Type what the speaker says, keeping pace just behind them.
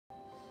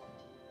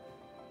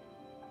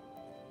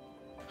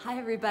Hi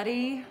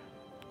everybody,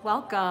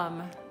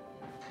 welcome.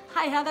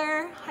 Hi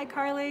Heather, hi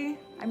Carly.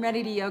 I'm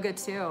ready to yoga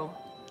too.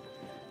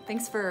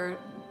 Thanks for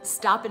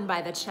stopping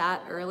by the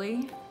chat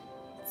early.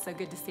 It's so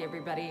good to see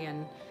everybody,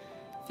 and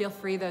feel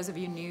free, those of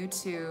you new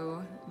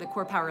to the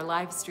CorePower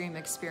live stream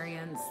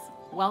experience,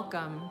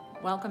 welcome.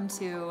 Welcome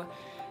to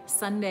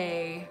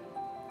Sunday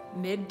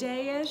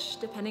midday-ish,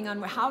 depending on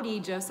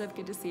howdy Joseph,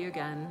 good to see you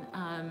again.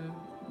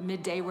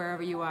 Midday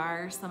wherever you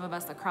are, some of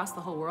us across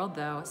the whole world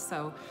though,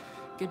 so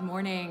good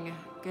morning,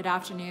 good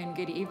afternoon,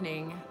 good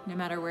evening, no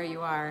matter where you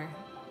are.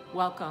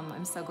 Welcome,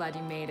 I'm so glad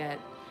you made it.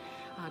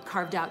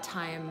 Carved out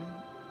time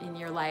in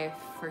your life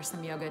for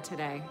some yoga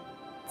today.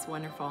 It's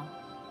wonderful.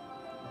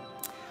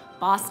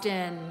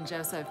 Boston,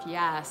 Joseph,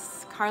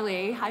 yes.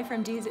 Carly, hi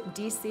from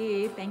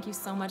DC. Thank you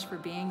so much for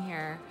being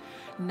here.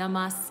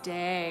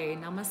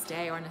 Namaste,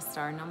 namaste, or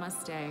Nastar,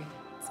 namaste.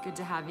 It's good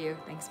to have you.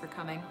 Thanks for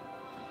coming.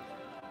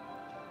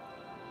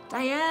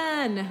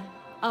 Diane,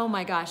 oh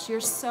my gosh, you're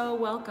so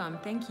welcome.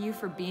 Thank you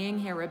for being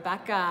here.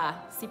 Rebecca,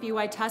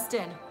 CPY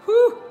Tustin,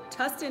 whoo,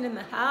 Tustin in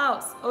the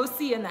house.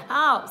 OC in the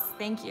house.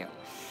 Thank you.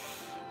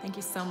 Thank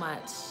you so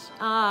much.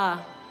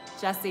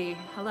 Jesse,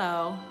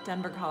 hello,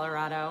 Denver,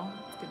 Colorado.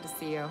 It's good to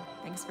see you.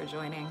 Thanks for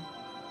joining.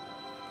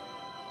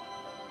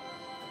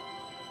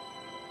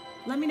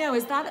 Let me know,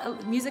 is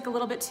that music a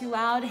little bit too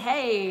loud?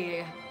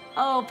 Hey,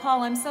 oh,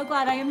 Paul, I'm so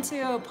glad. I am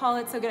too. Paul,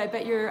 it's so good. I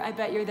bet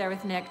you're there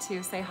with Nick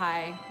too. Say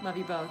hi. Love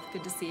you both.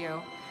 Good to see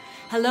you.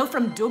 Hello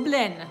from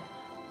Dublin,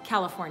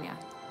 California.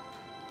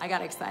 I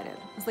got excited.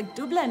 I was like,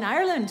 Dublin,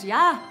 Ireland,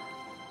 yeah.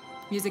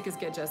 Music is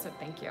good, Joseph.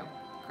 Thank you.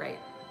 Great.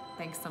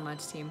 Thanks so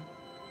much, team.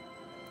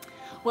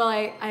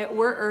 Well,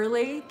 we're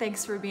early.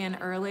 Thanks for being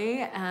early.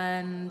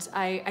 And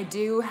I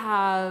do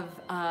have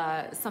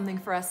something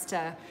for us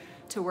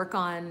to work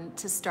on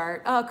to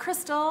start. Oh,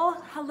 Crystal,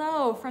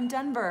 hello from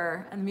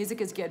Denver. And the music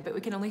is good, but we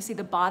can only see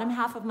the bottom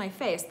half of my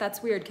face.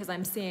 That's weird because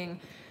I'm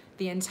seeing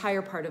the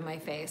entire part of my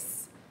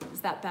face. Is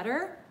that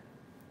better?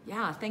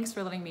 Yeah, thanks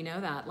for letting me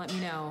know that. Let me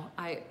know.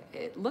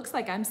 It looks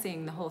like I'm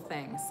seeing the whole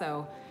thing.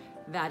 So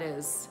that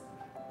is,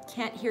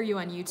 can't hear you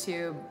on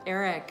YouTube.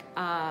 Eric,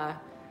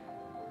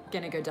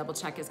 gonna go double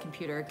check his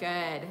computer.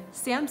 Good.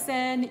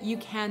 Samson, you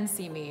can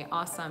see me.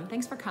 Awesome.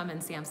 Thanks for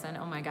coming, Samson.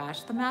 Oh my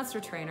gosh, the master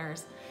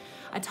trainers.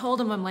 I told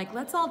them, I'm like,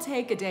 let's all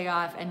take a day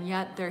off, and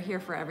yet they're here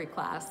for every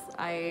class.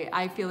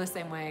 I feel the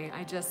same way.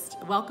 I just,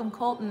 welcome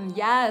Colton,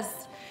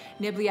 yes.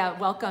 Niblia,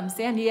 welcome.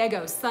 San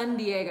Diego, San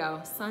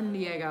Diego, San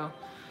Diego.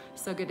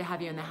 So good to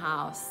have you in the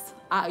house.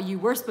 You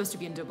were supposed to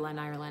be in Dublin,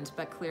 Ireland,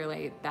 but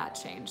clearly that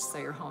changed, so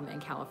you're home in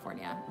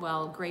California.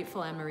 Well,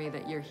 grateful, Anne-Marie,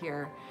 that you're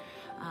here.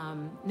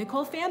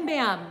 Nicole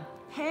Fanbam,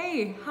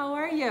 hey, how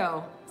are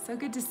you? So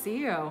good to see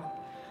you.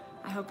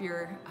 I hope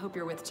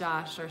you're with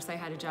Josh, or say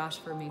hi to Josh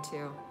for me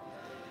too.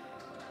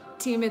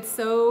 Team, it's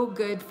so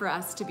good for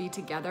us to be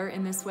together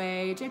in this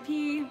way.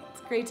 JP,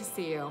 it's great to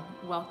see you.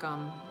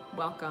 Welcome,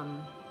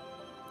 welcome.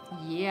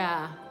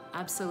 Yeah,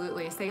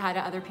 absolutely. Say hi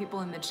to other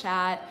people in the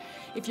chat.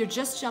 If you're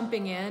just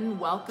jumping in,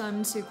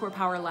 welcome to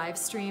CorePower live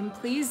stream.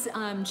 Please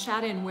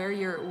chat in where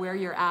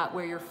you're at,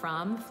 where you're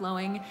from.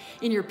 Flowing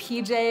in your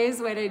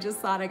PJs. Wait, I just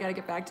thought I gotta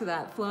get back to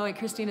that. Flowing,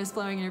 Christina's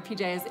flowing in your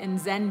PJs in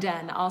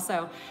Zenden.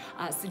 Also,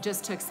 so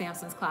just took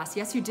Samson's class.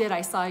 Yes, you did. I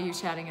saw you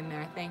chatting in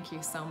there. Thank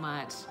you so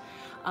much.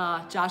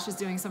 Josh is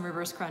doing some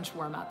reverse crunch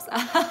warm-ups.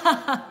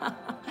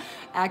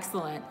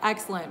 Excellent,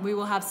 excellent. We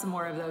will have some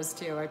more of those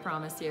too, I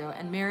promise you.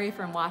 And Mary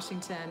from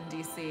Washington,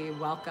 DC,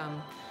 welcome,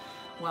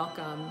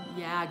 welcome.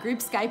 Yeah, group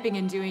Skyping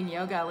and doing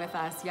yoga with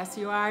us. Yes,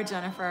 you are,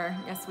 Jennifer.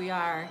 Yes, we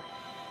are.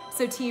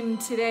 So team,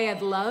 today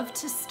I'd love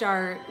to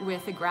start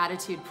with a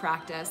gratitude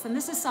practice. And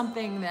this is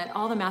something that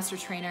all the master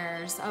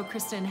trainers, oh,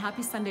 Kristen,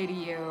 happy Sunday to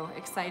you.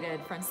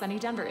 Excited from sunny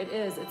Denver. It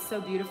is, it's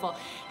so beautiful.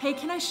 Hey,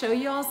 can I show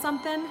you all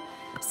something?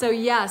 So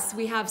yes,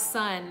 we have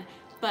sun,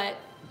 but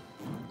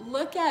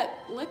look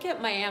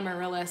at my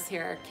amaryllis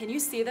here. Can you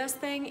see this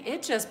thing?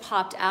 It just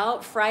popped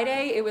out.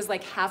 Friday, it was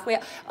like halfway.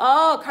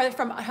 Oh, Carly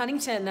from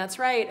Huntington, that's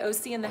right.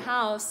 OC in the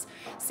house,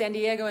 San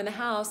Diego in the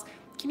house.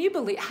 Can you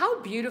believe, how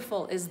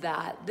beautiful is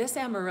that? This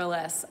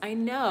amaryllis, I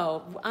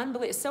know,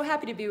 unbelievable. So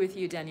happy to be with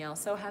you, Danielle,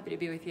 so happy to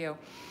be with you.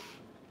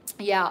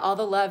 Yeah, all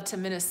the love to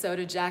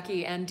Minnesota,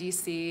 Jackie, and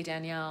DC,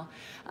 Danielle.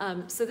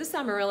 So this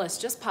amaryllis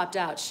just popped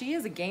out. She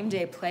is a game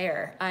day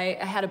player. I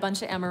had a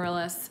bunch of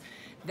amaryllis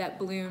that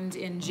bloomed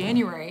in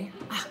January.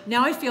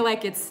 Now I feel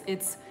like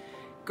it's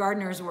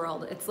Gardener's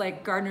World. It's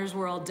like Gardener's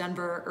World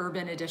Denver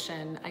Urban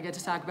Edition. I get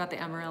to talk about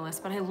the amaryllis,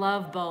 but I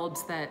love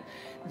bulbs that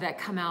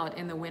come out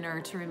in the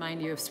winter to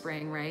remind you of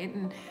spring, right?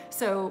 And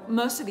so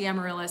most of the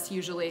amaryllis,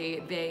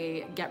 usually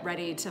they get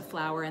ready to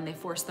flower and they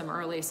force them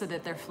early so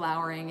that they're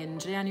flowering in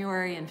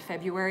January and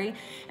February.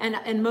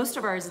 And most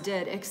of ours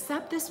did,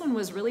 except this one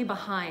was really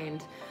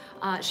behind.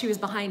 She was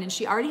behind and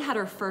she already had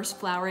her first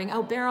flowering.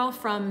 Oh, Beryl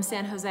from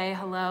San Jose,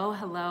 hello,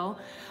 hello.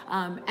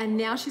 And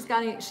now she's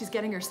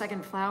getting her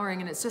second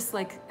flowering, and it's just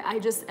like, I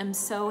just am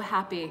so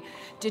happy.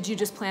 Did you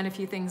just plant a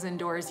few things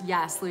indoors?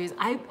 Yes, Louise.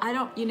 I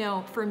don't, you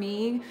know, for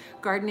me,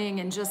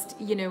 gardening and just,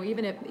 you know,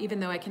 even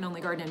though I can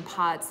only garden in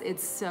pots,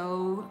 it's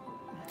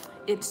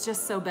it's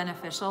just so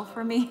beneficial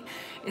for me.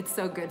 It's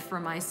so good for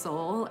my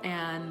soul.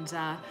 And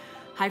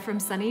hi from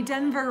sunny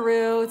Denver,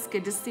 Rue. It's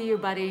good to see you,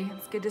 buddy.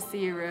 It's good to see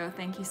you, Rue.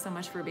 Thank you so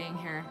much for being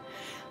here.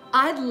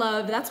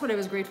 That's what I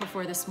was grateful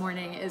for this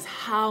morning, is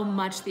how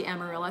much the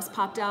amaryllis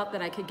popped out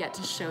that I could get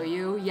to show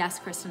you. Yes,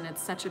 Kristen,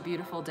 it's such a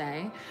beautiful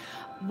day.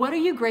 What are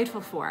you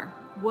grateful for?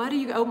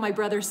 Oh, my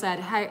brother said,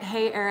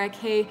 hey Eric,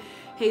 hey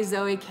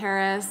Zoe,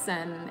 Karis,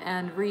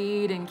 and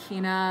Reed and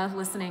Kina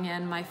listening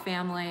in, my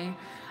family.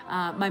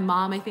 My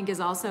mom, I think,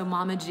 is also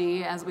Mama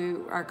G, as we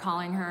are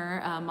calling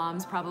her.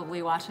 Mom's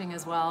probably watching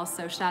as well.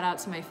 So shout out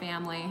to my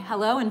family.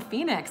 Hello in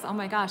Phoenix. Oh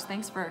my gosh,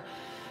 thanks for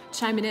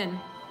chiming in.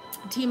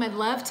 Team, I'd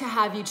love to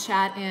have you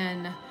chat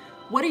in.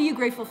 What are you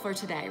grateful for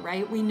today,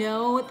 right? We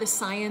know the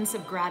science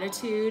of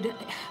gratitude.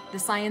 The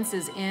science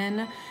is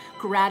in.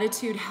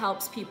 Gratitude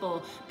helps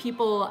people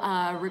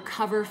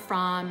recover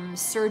from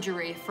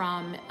surgery,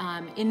 from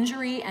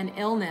injury and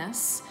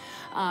illness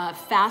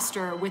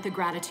faster with a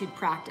gratitude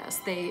practice.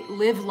 They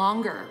live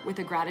longer with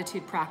a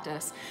gratitude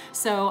practice.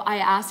 So I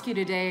ask you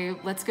today,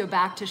 let's go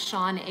back to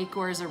Sean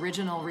Acor's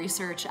original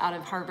research out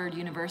of Harvard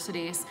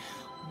University.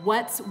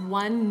 What's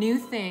one new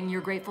thing you're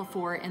grateful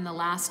for in the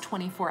last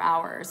 24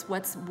 hours?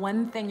 What's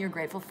one thing you're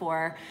grateful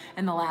for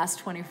in the last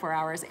 24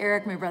 hours?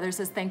 Eric, my brother,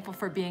 says, thankful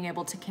for being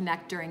able to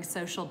connect during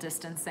social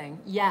distancing.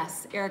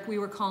 Yes, Eric, we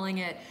were calling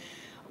it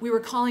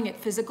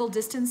physical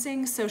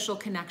distancing, social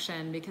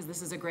connection, because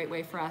this is a great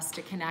way for us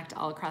to connect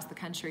all across the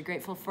country.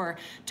 Grateful for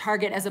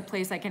Target as a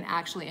place I can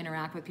actually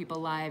interact with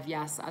people live.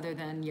 Yes, other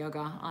than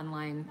yoga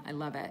online. I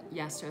love it.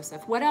 Yes,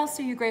 Joseph. What else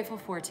are you grateful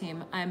for,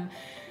 team?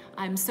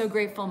 I'm so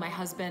grateful. My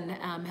husband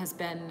has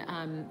been,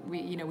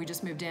 we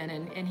just moved in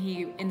and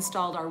he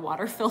installed our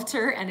water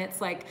filter, and it's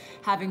like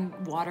having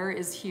water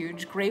is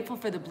huge. Grateful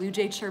for the blue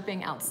jay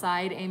chirping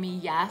outside, Amy,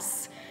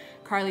 yes.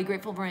 Carly,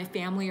 grateful for my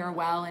family are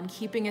well and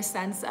keeping a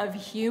sense of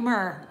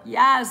humor.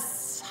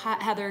 Yes,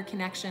 Heather,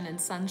 connection and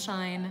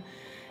sunshine.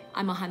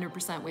 I'm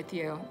 100% with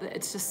you.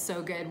 It's just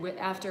so good.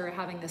 After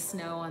having the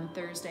snow on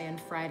Thursday and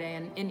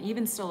Friday, and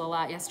even still a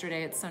lot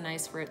yesterday, it's so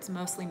nice for it's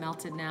mostly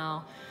melted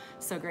now.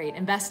 So great.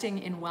 Investing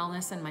in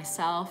wellness and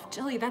myself.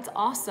 Jilly, that's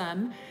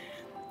awesome.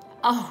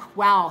 Oh,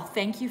 wow.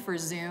 Thank you for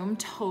Zoom.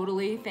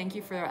 Totally. Thank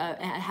you for,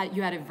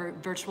 you had a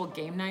virtual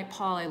game night,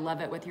 Paul. I love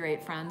it with your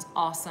 8 friends.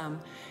 Awesome.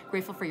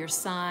 Grateful for your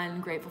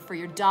son. Grateful for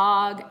your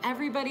dog.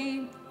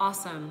 Everybody,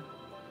 awesome.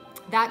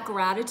 That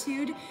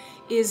gratitude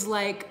is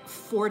like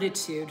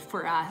fortitude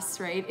for us,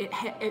 right?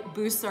 It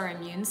boosts our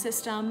immune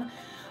system.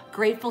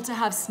 Grateful to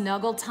have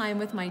snuggle time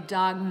with my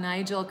dog,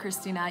 Nigel,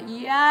 Christina.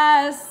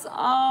 Yes.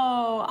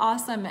 Oh,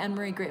 awesome. Anne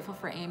Marie, grateful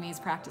for Amy's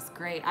practice.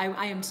 Great.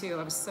 I am too.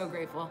 I was so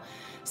grateful.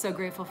 So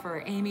grateful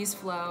for Amy's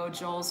flow,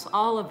 Joel's,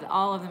 all of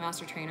the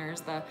master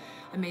trainers, the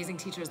amazing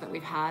teachers that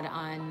we've had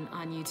on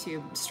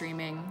YouTube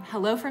streaming.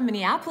 Hello from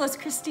Minneapolis,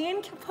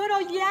 Christine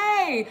Caputo.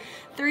 Yay.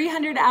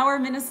 300-hour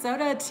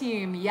Minnesota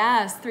team.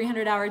 Yes.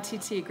 300-hour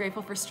TT.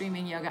 Grateful for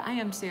streaming yoga. I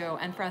am too.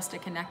 And for us to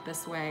connect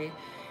this way.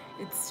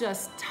 It's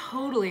just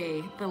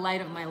totally the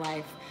light of my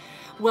life.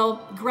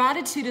 Well,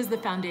 gratitude is the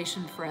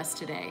foundation for us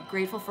today.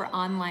 Grateful for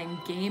online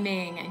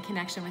gaming and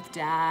connection with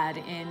Dad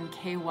in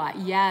KY.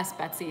 Yes,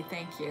 Betsy,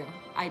 thank you.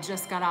 I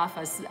just got off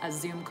a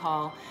Zoom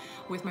call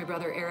with my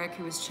brother Eric,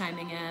 who was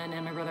chiming in,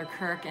 and my brother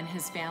Kirk and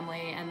his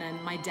family, and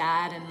then my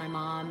dad and my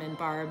mom and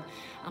Barb,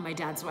 my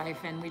dad's wife,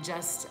 and we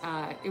just,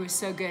 it was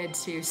so good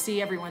to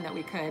see everyone that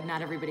we could.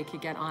 Not everybody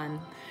could get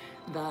on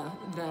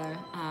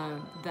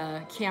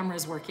the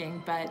cameras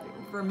working, but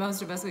for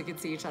most of us, we could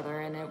see each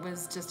other, and it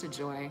was just a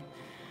joy.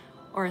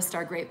 Aura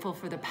Star, grateful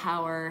for the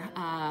power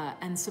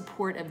and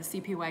support of the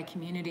CPY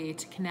community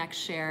to connect,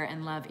 share,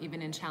 and love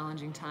even in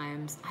challenging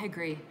times. I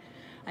agree.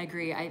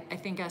 I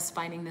think us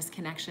finding this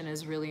connection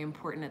is really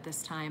important at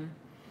this time.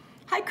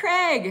 Hi,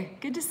 Craig.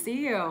 Good to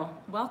see you.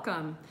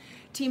 Welcome.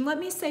 Team, let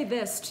me say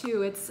this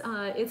too. It's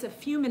a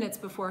few minutes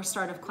before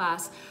start of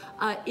class.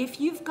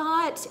 If you've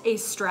got a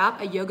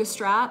strap, a yoga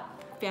strap,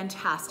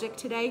 fantastic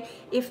today.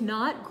 If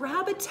not,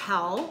 grab a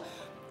towel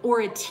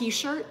or a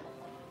t-shirt.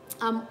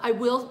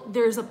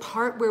 There's a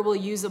part where we'll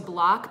use a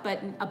block,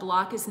 but a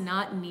block is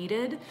not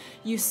needed.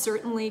 You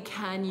certainly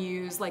can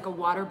use like a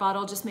water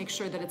bottle. Just make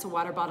sure that it's a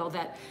water bottle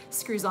that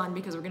screws on,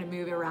 because we're gonna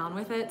move around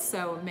with it.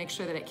 So make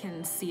sure that it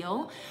can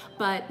seal.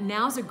 But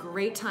now's a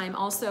great time.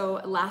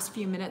 Also, last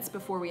few minutes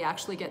before we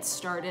actually get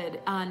started,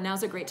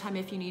 now's a great time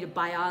if you need a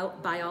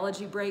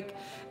biology break,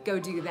 go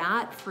do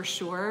that for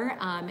sure.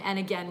 And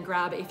again,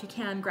 if you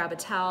can, grab a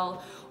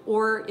towel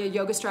or a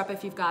yoga strap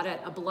if you've got it,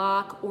 a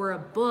block or a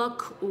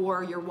book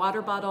or your water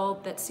bottle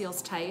that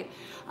seals tight.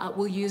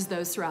 We'll use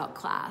those throughout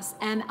class.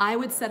 And I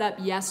would set up,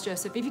 yes,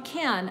 Joseph, if you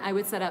can, I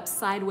would set up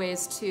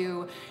sideways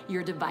to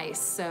your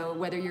device. So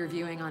whether you're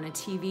viewing on a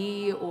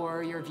TV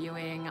or you're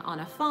viewing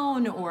on a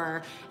phone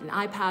or an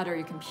iPad or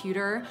your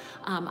computer,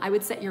 I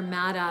would set your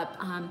mat up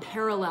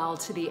parallel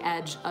to the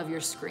edge of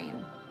your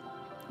screen.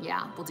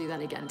 Yeah, we'll do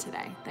that again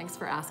today. Thanks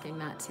for asking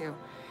that too.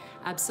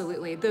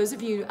 Absolutely. Those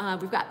of you,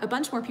 we've got a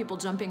bunch more people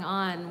jumping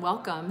on.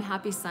 Welcome.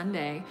 Happy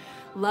Sunday.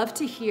 Love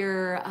to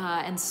hear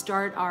and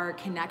start our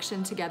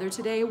connection together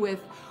today with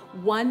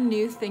one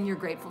new thing you're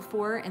grateful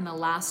for in the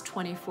last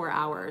 24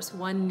 hours.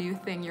 One new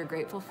thing you're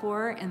grateful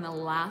for in the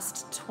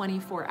last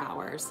 24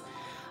 hours.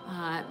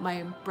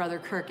 My brother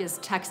Kirk is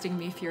texting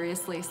me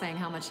furiously saying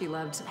how much he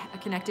loved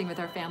connecting with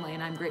our family,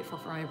 and I'm grateful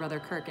for my brother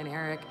Kirk and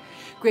Eric.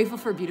 Grateful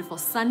for beautiful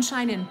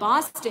sunshine in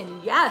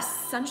Boston.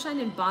 Yes, sunshine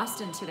in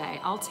Boston today.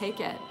 I'll take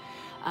it.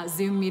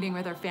 Zoom meeting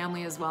with our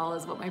family as well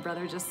is what my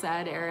brother just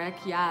said. Eric,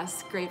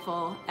 yes,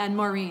 grateful. And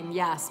Maureen,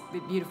 yes,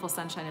 beautiful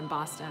sunshine in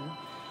Boston.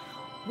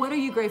 What are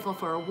you grateful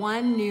for?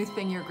 One new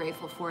thing you're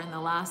grateful for in the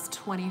last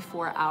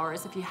 24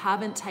 hours. If you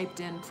haven't typed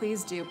in,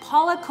 please do.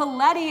 Paula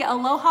Coletti,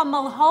 aloha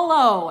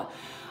malholo.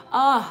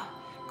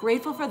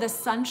 Grateful for the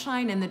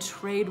sunshine and the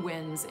trade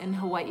winds in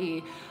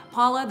Hawaii.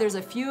 Paula, there's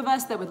a few of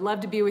us that would love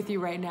to be with you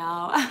right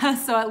now.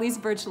 So at least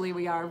virtually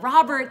we are.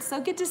 Robert,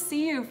 so good to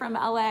see you from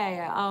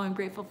LA. Oh, I'm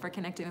grateful for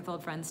connecting with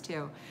old friends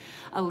too.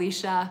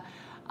 Alicia,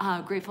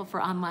 grateful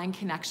for online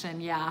connection,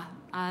 yeah.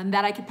 And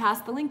that I could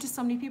pass the link to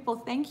so many people.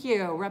 Thank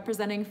you.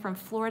 Representing from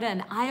Florida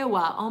and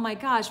Iowa. Oh my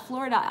gosh,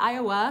 Florida,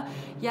 Iowa.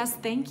 Yes,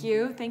 thank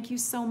you. Thank you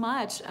so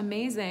much.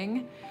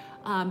 Amazing.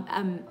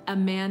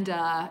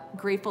 Amanda,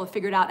 grateful,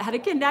 figured out how to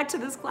connect to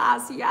this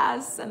class.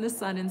 Yes. And the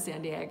sun in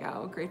San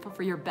Diego. Grateful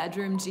for your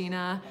bedroom,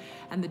 Gina,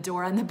 and the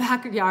door in the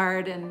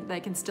backyard. And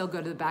they can still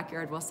go to the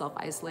backyard while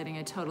self-isolating.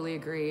 I totally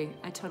agree.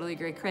 I totally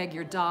agree. Craig,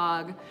 your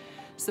dog,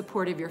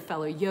 support of your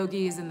fellow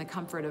yogis in the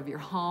comfort of your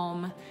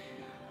home.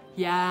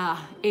 Yeah,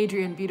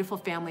 Adrian, beautiful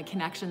family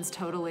connections,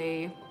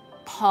 totally.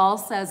 Paul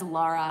says,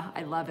 Laura,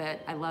 I love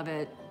it, I love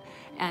it.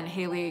 And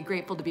Haley,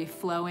 grateful to be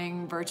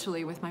flowing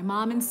virtually with my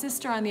mom and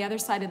sister on the other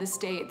side of the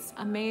states.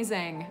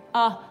 Amazing.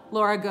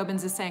 Laura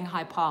Gobins is saying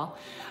hi, Paul.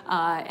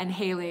 And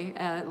Haley,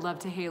 love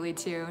to Haley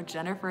too.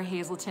 Jennifer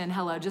Hazelton,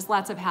 hello. Just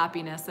lots of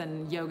happiness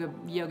and yoga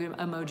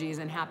emojis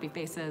and happy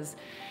faces.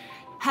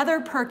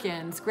 Heather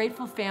Perkins,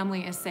 grateful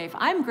family is safe.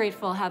 I'm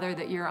grateful, Heather,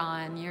 that you're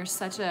on. You're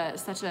such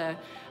a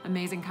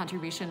amazing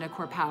contribution to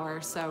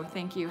CorePower. So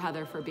thank you,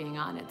 Heather, for being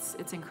on.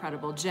 It's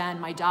incredible. Jen,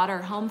 my daughter,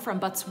 home from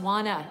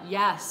Botswana.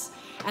 Yes.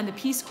 And the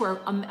Peace Corps,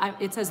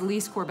 it says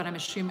Lease Corps, but I'm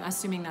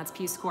assuming that's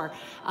Peace Corps.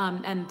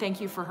 And thank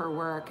you for her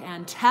work.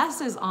 And Tess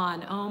is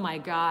on. Oh my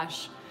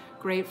gosh.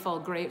 Grateful,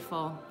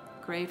 grateful,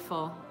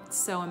 grateful.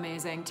 So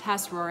amazing.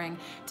 Tess Roaring,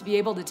 to be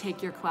able to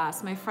take your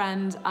class. My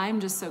friend, I'm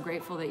just so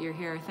grateful that you're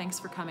here. Thanks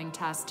for coming,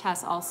 Tess.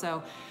 Tess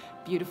also,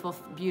 beautiful,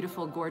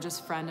 beautiful,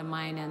 gorgeous friend of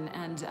mine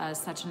and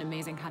such an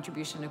amazing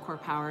contribution to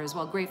CorePower as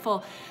well.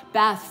 Grateful,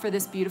 Beth, for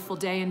this beautiful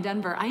day in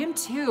Denver. I am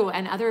too,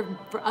 and other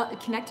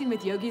connecting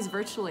with yogis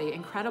virtually.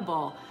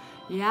 Incredible.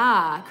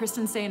 Yeah,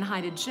 Kristen saying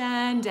hi to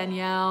Jen,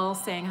 Danielle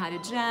saying hi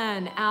to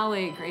Jen,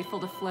 Allie, grateful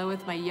to flow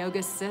with my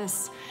yoga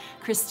sis,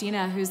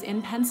 Christina, who's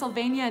in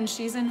Pennsylvania and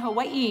she's in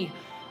Hawaii.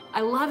 I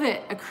love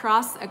it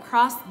across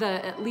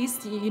the at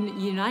least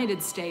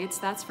United States,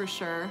 that's for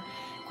sure.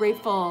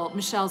 Grateful,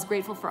 Michelle's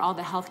grateful for all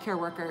the healthcare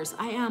workers.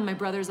 I am, my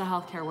brother's a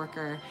healthcare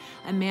worker.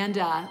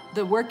 Amanda,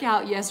 the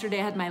workout yesterday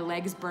had my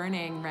legs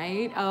burning,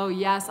 right? Oh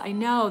yes, I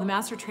know, the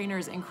master trainer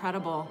is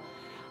incredible.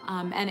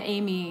 And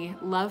Amy,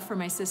 love for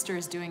my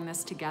sisters doing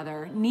this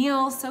together.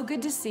 Neil, so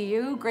good to see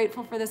you.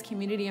 Grateful for this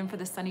community and for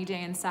the sunny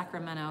day in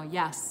Sacramento,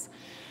 yes.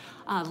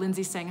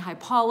 Lindsay saying hi,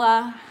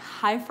 Paula.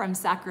 Hi from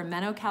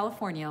Sacramento,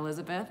 California,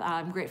 Elizabeth.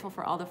 I'm grateful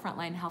for all the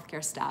frontline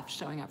healthcare staff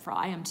showing up for all.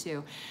 I am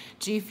too.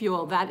 G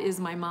Fuel, that is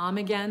my mom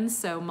again,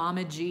 so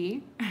Mama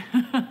G.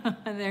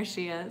 And there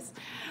she is.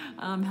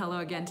 Hello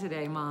again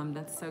today, Mom.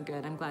 That's so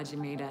good. I'm glad you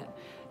made it.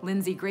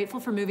 Lindsay,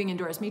 grateful for moving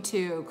indoors. Me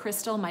too.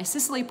 Crystal, my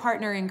Sicily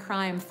partner in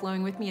crime,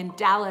 flowing with me in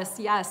Dallas.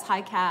 Yes,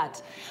 hi,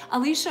 Kat.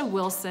 Alicia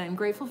Wilson,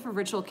 grateful for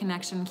virtual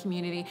connection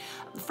community.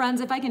 Friends,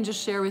 if I can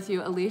just share with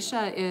you,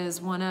 Alicia is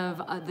one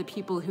of the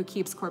people who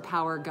keeps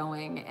CorePower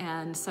going.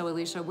 And so,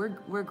 Alicia,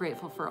 we're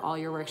grateful for all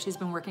your work. She's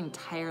been working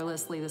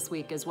tirelessly this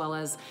week, as well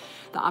as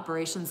the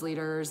operations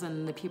leaders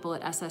and the people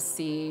at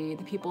SSC,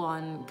 the people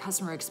on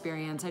customer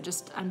experience.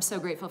 I'm so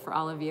grateful for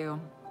all of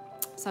you.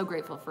 So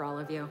grateful for all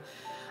of you.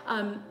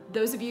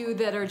 Those of you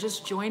that are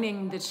just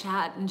joining the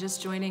chat and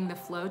just joining the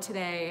flow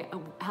today,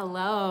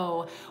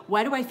 hello.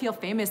 Why do I feel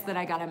famous that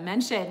I got a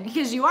mention?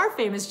 Because you are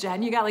famous,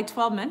 Jen. You got like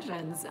 12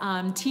 mentions.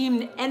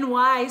 Team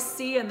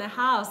NYC in the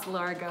house,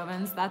 Laura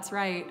Govins. That's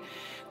right.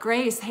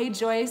 Grace, hey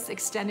Joyce,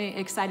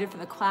 excited for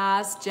the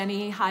class.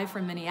 Jenny, hi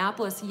from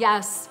Minneapolis.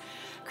 Yes.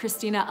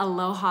 Christina,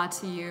 aloha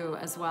to you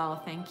as well.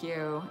 Thank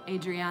you.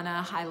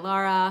 Adriana, hi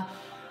Laura.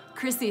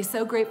 Chrissy,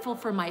 so grateful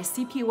for my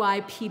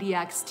CPY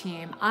PDX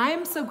team.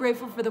 I'm so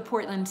grateful for the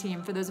Portland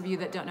team. For those of you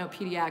that don't know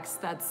PDX,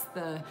 that's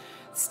the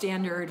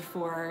standard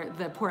for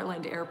the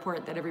Portland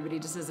airport that everybody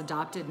just has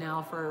adopted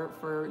now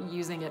for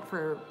using it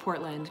for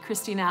Portland.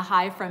 Christina,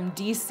 hi from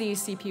DC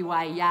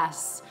CPY,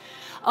 yes.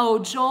 Oh,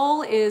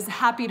 Joel is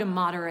happy to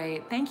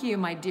moderate. Thank you,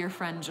 my dear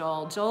friend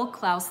Joel. Joel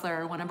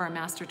Klausler, one of our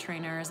master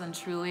trainers, and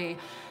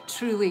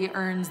truly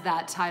earns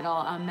that title,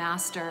 a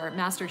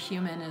master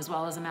human as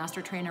well as a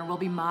master trainer, will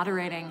be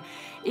moderating.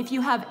 If you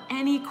have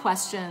any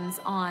questions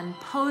on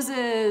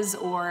poses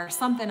or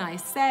something I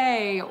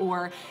say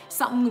or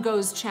something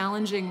goes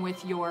challenging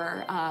with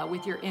your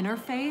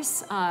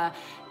interface,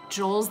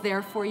 Joel's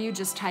there for you.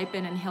 Just type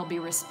in and he'll be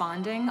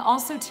responding.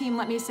 Also, team,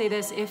 let me say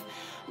this. If,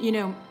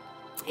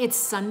 it's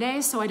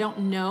Sunday, so I don't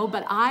know,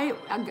 but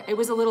it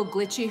was a little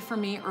glitchy for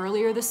me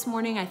earlier this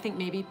morning. I think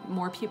maybe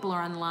more people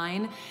are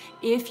online.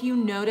 If you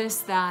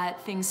notice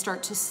that things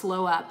start to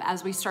slow up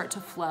as we start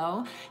to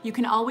flow, you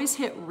can always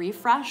hit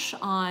refresh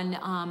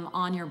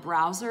on your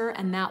browser,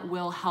 and that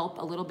will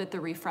help a little bit. The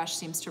refresh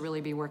seems to really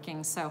be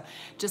working. So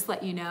just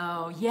let you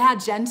know. Yeah,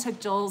 Jen took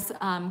Joel's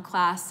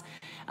class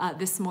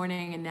this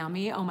morning, and now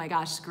me. Oh my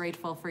gosh,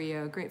 grateful for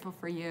you, grateful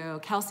for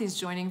you. Kelsey's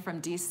joining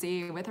from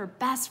DC with her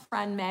best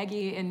friend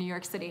Maggie in New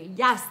York City.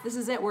 Yes, this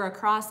is it. We're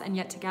across and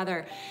yet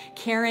together.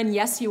 Karen,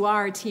 yes, you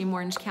are, Team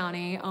Orange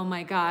County. Oh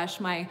my gosh,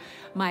 my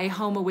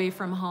home away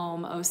from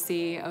home, OC.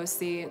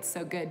 It's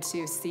so good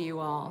to see you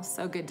all.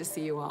 So good to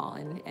see you all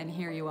and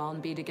hear you all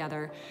and be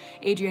together.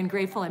 Adrian,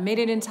 grateful. I made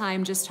it in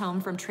time, just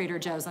home from Trader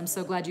Joe's. I'm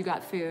so glad you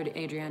got food,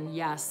 Adrian.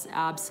 Yes,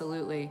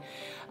 absolutely.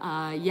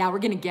 Yeah, we're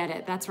going to get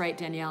it. That's right,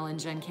 Danielle and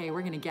Jen K.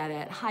 We're going to get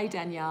it. Hi,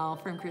 Danielle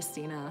from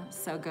Christina.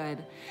 So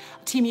good.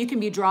 Team, you can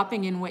be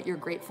dropping in what you're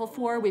grateful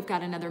for. We've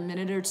got another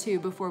minute or two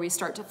before we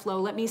start to flow.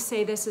 Let me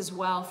say this as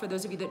well for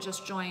those of you that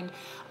just joined.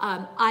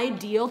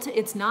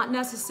 It's not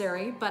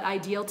necessary, but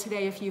ideal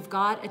today if you've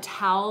got a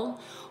towel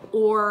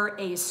or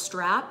a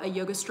strap, a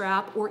yoga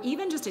strap, or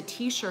even just a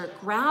t-shirt,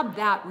 grab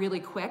that really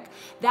quick.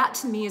 That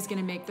to me is going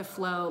to make the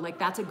flow, like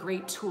that's a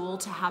great tool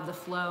to have the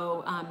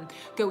flow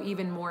go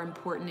even more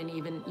important and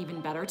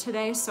even better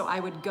today. So I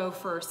would go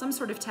for some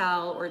sort of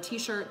towel or a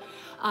t-shirt.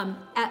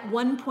 At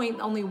one point,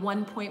 only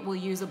one point will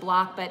use a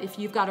block, but if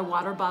you've got a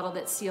water bottle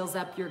that seals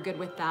up, you're good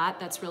with that.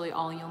 That's really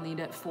all you'll need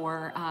it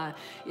for,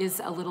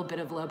 is a little bit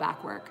of low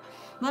back work.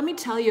 Let me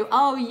tell you,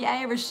 oh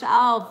yay,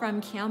 Rochelle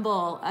from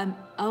Campbell,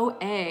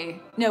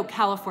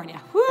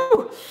 California.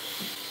 Woo!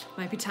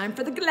 Might be time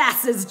for the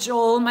glasses,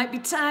 Joel. Might be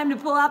time to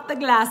pull out the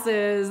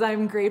glasses.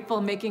 I'm grateful.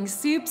 Making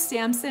soup,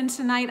 Samson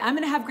tonight. I'm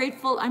gonna have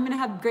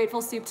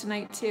grateful soup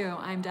tonight too.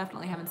 I'm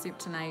definitely having soup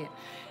tonight.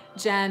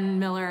 Jen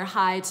Miller,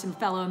 hi to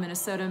fellow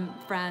Minnesota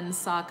friends,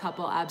 saw a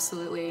couple,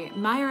 absolutely.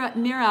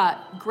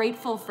 Mira,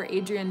 grateful for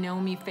Adrian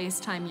Naomi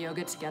FaceTime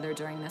yoga together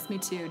during this. Me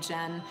too,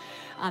 Jen.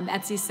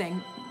 Etsy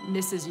saying,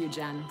 misses you,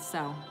 Jen.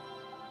 So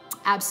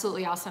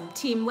absolutely awesome.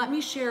 Team, let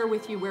me share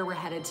with you where we're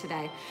headed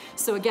today.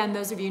 So again,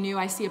 those of you new,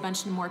 I see a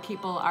bunch more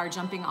people are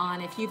jumping on.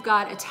 If you've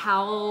got a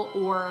towel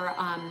or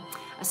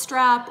a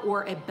strap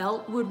or a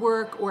belt would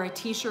work, or a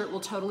t-shirt will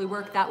totally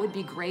work, that would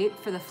be great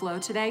for the flow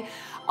today.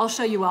 I'll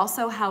show you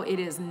also how it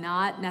is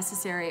not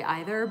necessary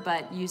either,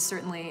 but you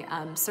certainly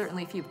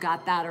if you've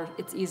got that or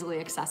it's easily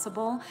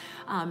accessible,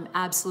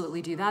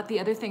 absolutely do that. The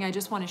other thing I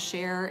just want to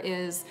share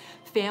is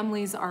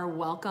families are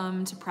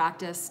welcome to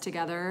practice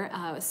together.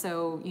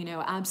 So,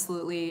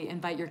 absolutely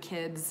invite your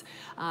kids,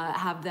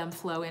 have them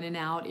flow in and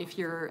out. If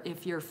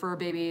your fur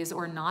babies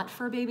or not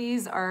fur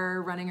babies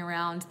are running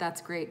around,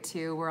 that's great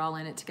too. We're all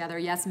in it together.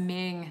 Yes,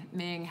 Ming,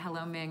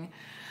 hello Ming.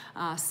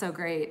 So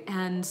great.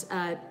 And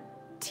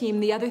team,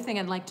 the other thing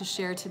I'd like to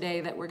share today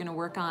that we're going to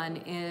work on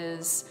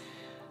is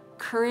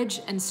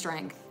courage and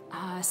strength.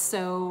 I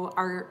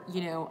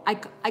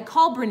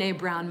call Brene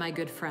Brown my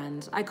good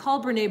friend. I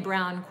call Brene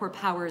Brown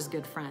CorePower's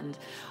good friend.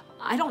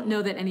 I don't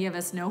know that any of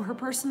us know her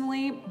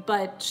personally,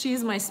 but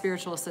she's my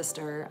spiritual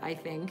sister, I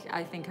think.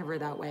 I think of her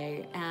that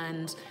way.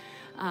 And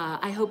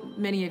I hope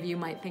many of you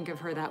might think of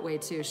her that way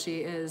too. She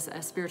is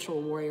a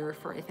spiritual warrior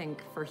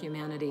for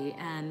humanity.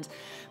 And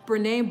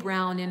Brene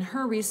Brown, in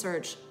her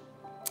research,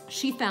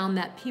 she found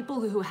that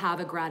people who have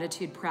a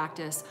gratitude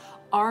practice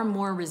are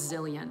more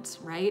resilient,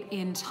 right?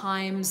 In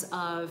times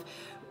of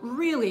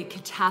really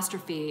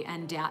catastrophe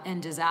and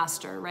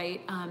disaster,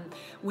 right?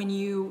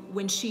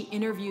 When she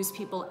interviews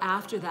people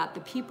after that,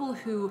 the people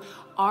who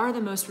are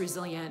the most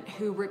resilient,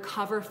 who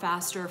recover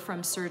faster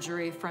from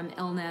surgery, from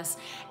illness,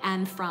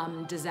 and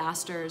from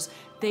disasters,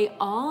 they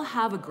all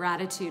have a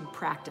gratitude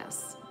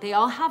practice. They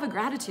all have a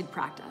gratitude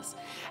practice.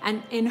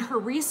 And in her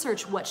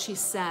research, what she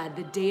said,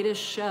 the data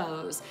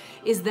shows,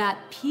 is that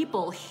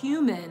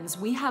humans,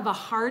 we have a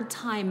hard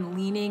time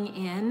leaning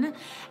in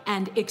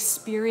and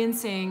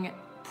experiencing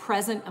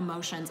present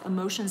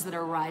emotions that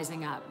are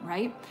rising up,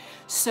 right?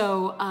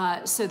 So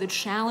the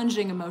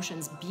challenging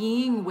emotions,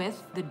 being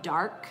with the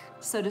dark,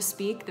 so to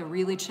speak, the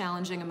really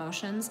challenging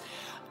emotions,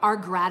 our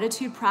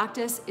gratitude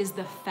practice is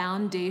the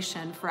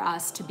foundation for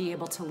us to be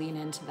able to lean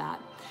into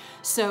that.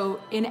 So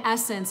in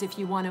essence, if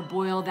you want to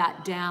boil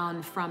that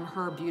down from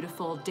her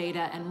beautiful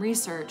data and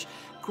research,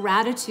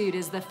 gratitude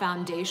is the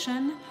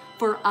foundation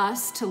for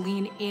us to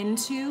lean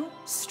into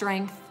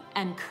strength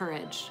and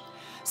courage.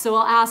 So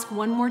I'll ask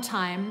one more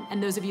time,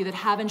 and those of you that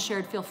haven't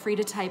shared, feel free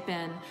to type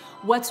in,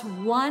 what's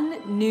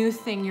one new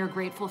thing you're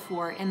grateful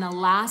for in the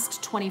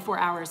last 24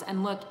 hours?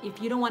 And look,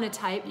 if you don't want to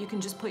type, you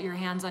can just put your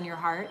hands on your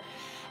heart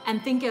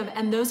and think of,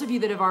 and those of you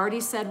that have already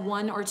said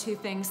one or two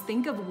things,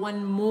 think of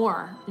one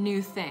more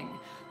new thing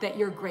that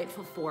you're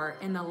grateful for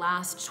in the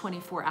last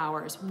 24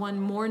 hours.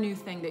 One more new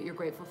thing that you're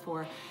grateful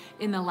for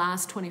in the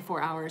last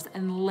 24 hours.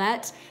 And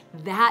let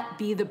that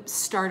be the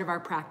start of our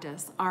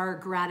practice. Our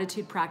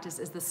gratitude practice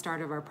is the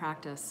start of our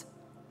practice.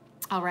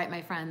 All right,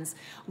 my friends,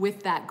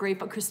 with that,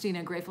 grateful,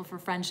 Christina, grateful for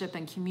friendship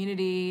and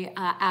community.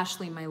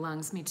 Ashley, my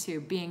lungs, me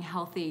too. Being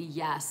healthy,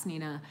 yes,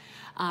 Nina.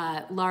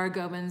 Laura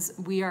Gobins,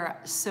 we are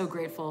so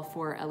grateful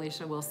for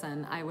Alicia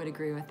Wilson. I would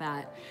agree with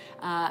that.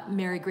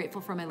 Mary,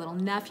 grateful for my little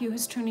nephew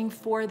who's turning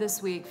 4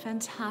 this week.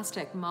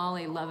 Fantastic.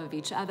 Molly, love of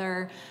each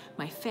other.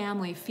 My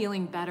family,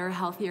 feeling better,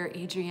 healthier.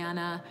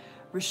 Adriana,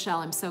 Rochelle,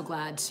 I'm so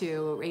glad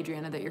too,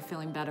 Adriana, that you're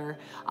feeling better.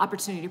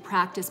 Opportunity to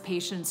practice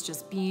patience,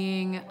 just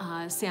being.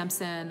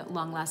 Samson,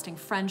 long-lasting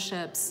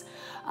friendships.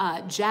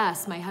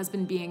 Jess, my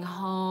husband being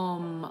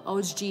home.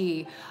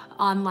 OG,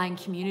 online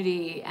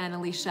community. And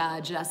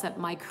Alicia, Jess at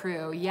my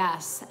crew.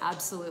 Yes,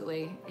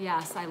 absolutely.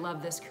 Yes, I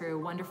love this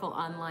crew. Wonderful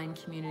online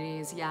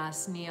communities.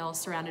 Yes, Neil,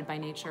 surrounded by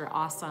nature.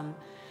 Awesome.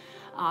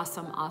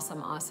 Awesome,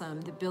 awesome,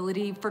 awesome. The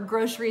ability for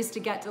groceries to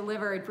get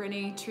delivered.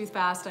 Brittany, Truth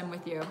Fast, I'm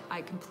with you.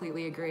 I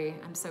completely agree.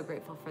 I'm so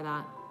grateful for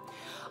that.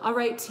 All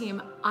right,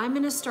 team, I'm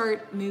gonna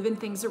start moving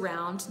things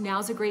around.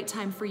 Now's a great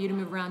time for you to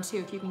move around too.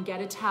 If you can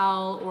get a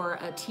towel or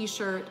a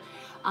t-shirt,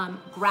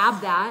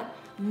 grab that.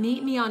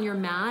 Meet me on your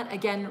mat.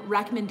 Again,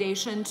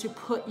 recommendation to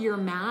put your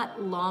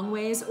mat long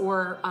ways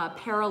or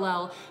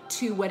parallel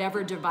to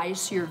whatever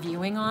device you're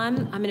viewing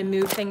on. I'm gonna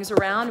move things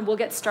around and we'll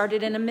get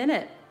started in a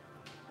minute.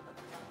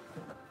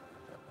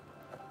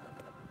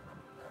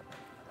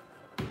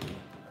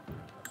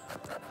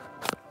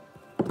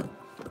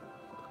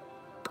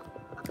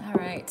 All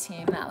right,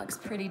 team, that looks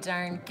pretty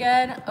darn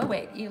good. Oh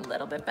wait, a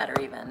little bit better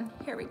even.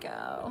 Here we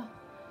go.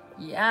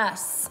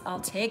 Yes, I'll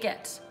take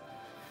it.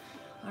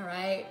 All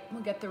right,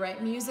 we'll get the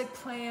right music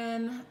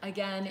playing.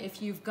 Again,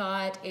 if you've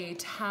got a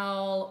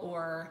towel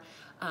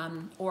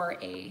or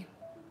a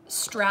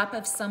strap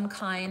of some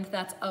kind,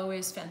 that's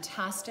always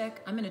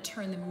fantastic. I'm gonna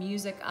turn the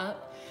music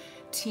up,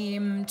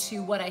 team,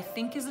 to what I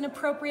think is an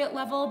appropriate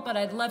level, but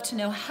I'd love to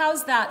know,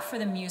 how's that for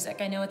the music?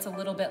 I know it's a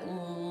little bit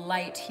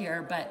light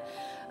here, but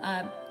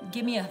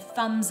give me a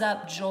thumbs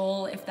up,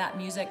 Joel, if that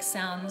music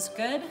sounds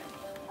good.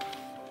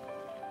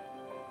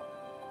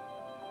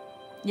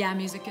 Yeah,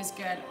 music is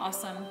good.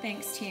 Awesome.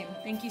 Thanks, team.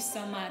 Thank you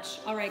so much.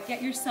 All right,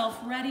 get yourself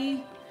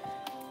ready.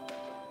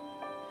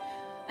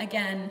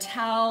 Again,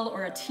 towel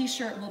or a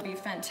t-shirt will be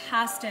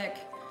fantastic.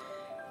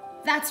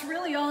 That's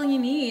really all you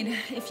need.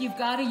 If you've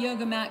got a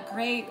yoga mat,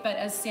 great, but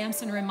as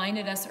Samson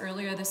reminded us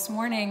earlier this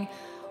morning,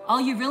 all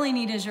you really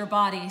need is your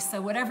body. So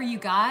whatever you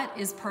got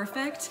is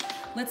perfect.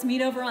 Let's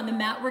meet over on the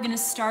mat. We're gonna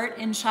start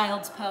in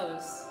child's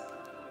pose.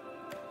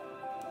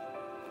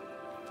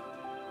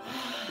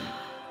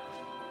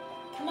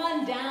 Come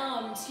on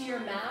down to your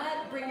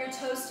mat. Bring your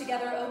toes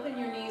together, open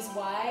your knees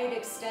wide,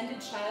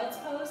 extended child's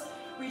pose.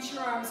 Reach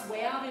your arms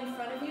way out in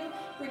front of you.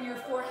 Bring your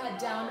forehead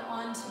down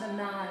onto the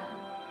mat.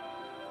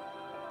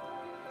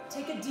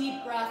 Take a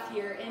deep breath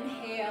here.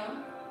 Inhale.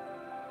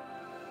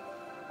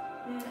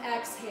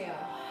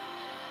 Exhale.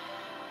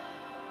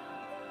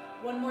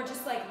 One more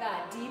just like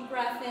that. Deep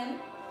breath in.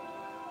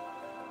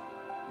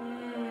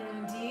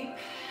 Deep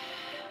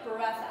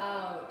breath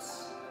out.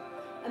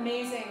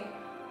 Amazing.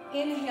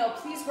 Inhale,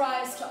 please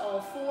rise to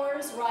all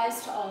fours.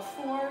 Rise to all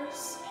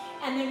fours.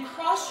 And then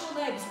cross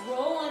your legs,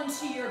 roll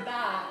onto your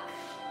back.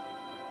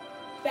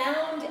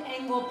 Bound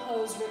angle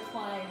pose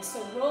recline.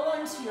 So roll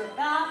onto your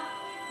back.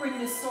 Bring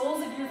the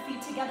soles of your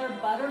feet together,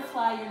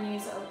 butterfly your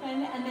knees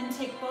open, and then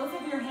take both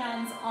of your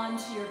hands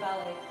onto your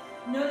belly.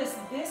 Notice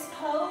this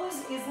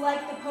pose is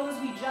like the pose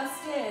we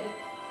just did,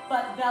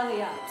 but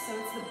belly up. So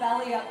it's the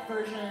belly up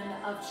version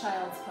of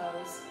child's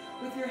pose.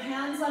 With your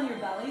hands on your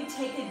belly,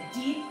 take a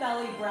deep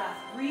belly breath.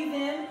 Breathe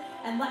in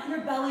and let your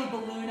belly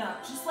balloon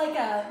up, just like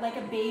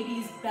a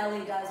baby's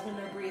belly does when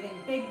they're breathing.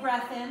 Big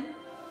breath in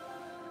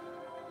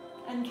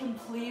and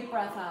complete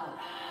breath out.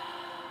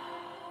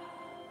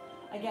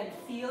 Again,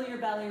 feel your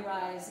belly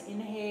rise.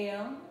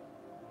 Inhale.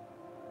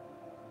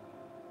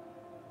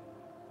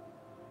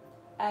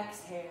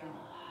 Exhale.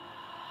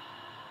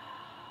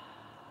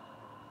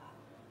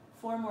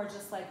 4 more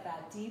just like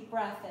that. Deep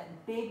breath in,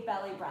 big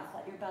belly breath.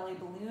 Let your belly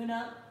balloon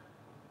up.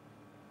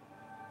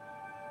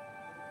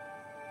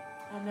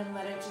 And then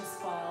let it just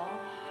fall.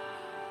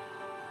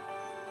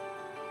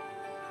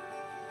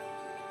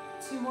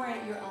 2 more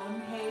at your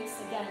own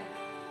pace. Again,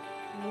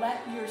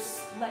 let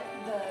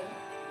the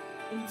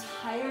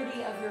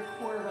entirety of your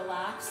core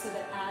relax so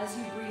that as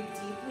you breathe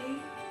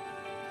deeply,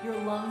 your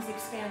lungs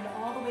expand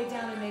all the way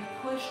down and they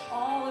push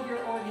all of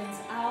your organs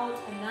out,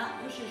 and that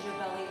pushes your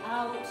belly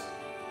out.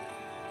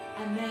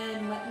 And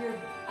then let your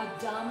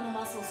abdominal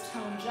muscles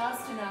tone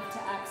just enough to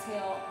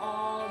exhale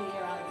all the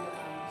air out of your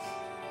lungs.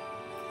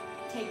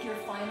 Take your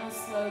final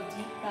slow,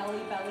 deep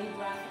belly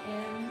breath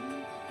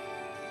in.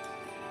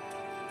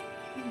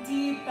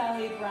 Deep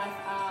belly breath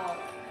out.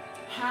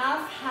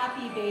 Half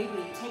happy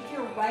baby. Take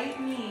your right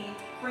knee,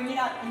 bring it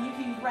up, and you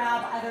can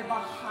grab either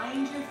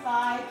behind your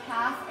thigh,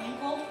 calf,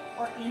 ankle,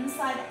 or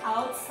inside,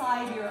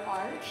 outside your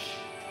arch.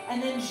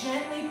 And then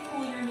gently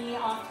pull your knee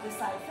off to the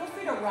side. Feel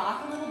free to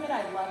rock a little bit.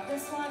 I love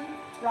this one.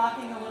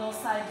 Rocking a little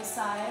side to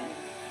side.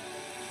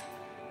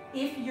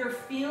 If you're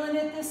feeling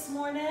it this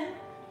morning,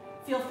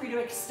 feel free to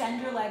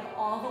extend your leg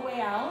all the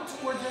way out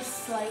or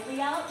just slightly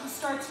out. Just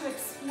start to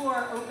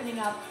explore opening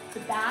up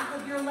the back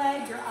of your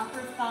leg, your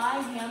upper thigh,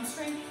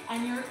 hamstring,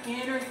 and your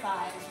inner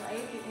thighs,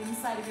 right? The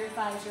inside of your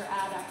thighs, your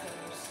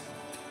adductors.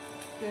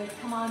 Good.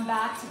 Come on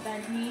back to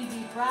bent knee,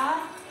 deep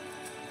breath.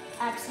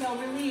 Exhale,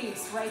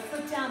 release. Right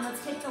foot down.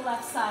 Let's take the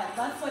left side.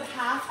 Left foot,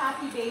 half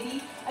happy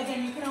baby.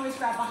 Again, you can always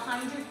grab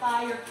behind your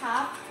thigh, your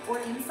calf, or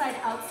inside,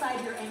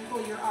 outside your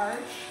ankle, your arch.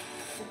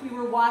 If we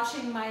were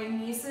watching my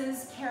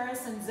nieces,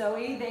 Karis and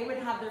Zoe, they would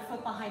have their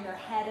foot behind their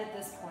head at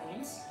this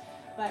point.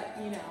 But,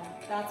 you know,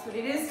 that's what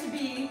it is to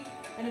be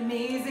an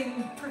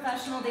amazing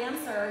professional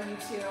dancer, you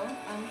two.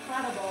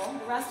 Incredible.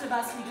 The rest of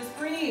us, we just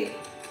breathe.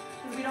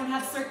 Because we don't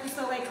have Cirque du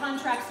Soleil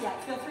contracts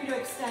yet. Feel free to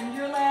extend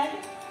your leg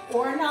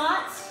or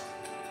not.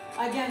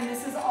 Again,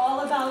 this is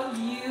all about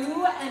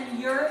you and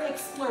your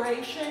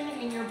exploration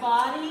in your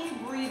body.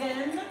 Breathe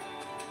in.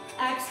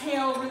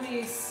 Exhale,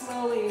 release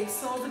slowly.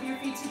 Soles of your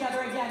feet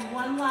together again.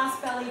 One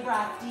last belly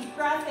breath. Deep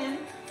breath in.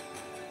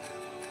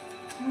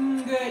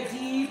 Good.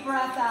 Deep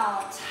breath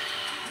out.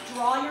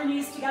 Draw your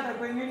knees together.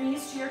 Bring your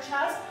knees to your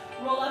chest.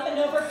 Roll up and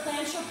over.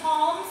 Plant your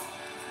palms.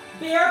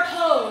 Bear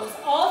pose.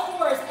 All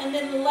fours. And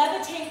then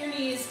levitate your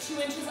knees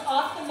 2 inches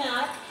off the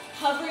mat.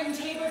 Hovering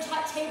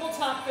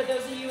tabletop for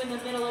those of you in the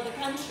middle of the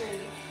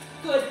country.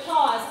 Good.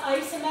 Pause.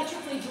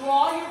 Isometrically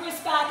draw your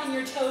wrists back and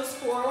your toes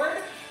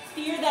forward.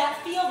 Feel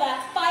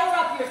that, fire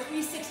up your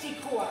 360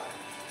 core.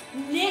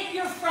 Knit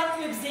your front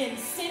ribs in,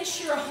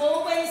 cinch your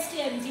whole waist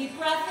in, deep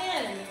breath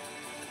in.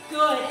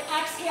 Good,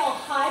 exhale,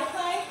 high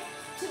plank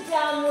to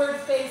downward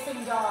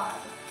facing dog.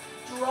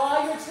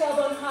 Draw your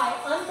tailbone high,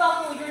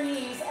 unbuckle your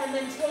knees, and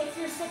then take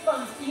your sit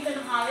bones even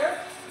higher.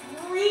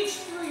 Reach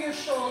through your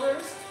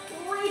shoulders,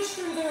 reach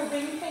through their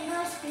ring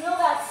fingers, feel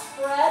that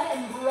spread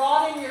and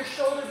broaden your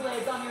shoulder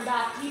blades on your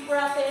back. Deep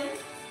breath in.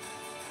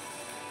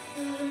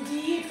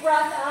 Deep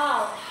breath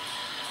out.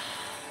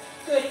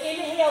 Good.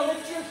 Inhale,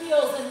 lift your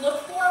heels and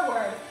look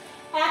forward.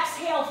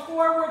 Exhale,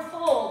 forward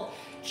fold.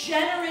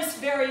 Generous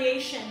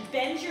variation.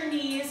 Bend your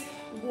knees,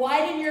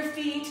 widen your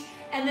feet,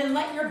 and then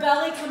let your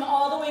belly come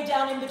all the way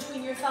down in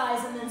between your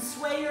thighs, and then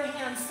sway your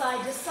hands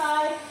side to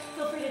side.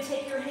 Feel free to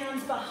take your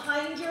hands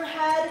behind your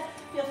head.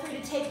 Feel free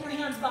to take your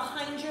hands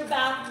behind your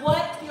back.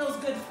 What feels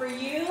good for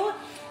you?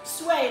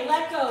 Sway,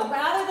 let go.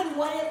 Rather than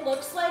what it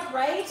looks like,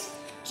 right?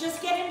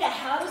 Just get into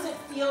how does it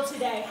feel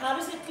today? How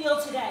does it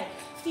feel today?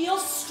 Feel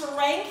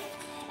strength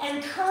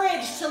and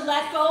courage to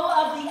let go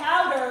of the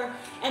outer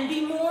and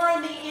be more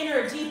in the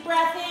inner. Deep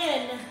breath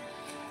in.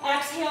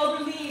 Exhale,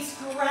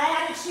 release.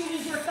 Gratitude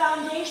is your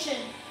foundation.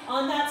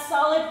 On that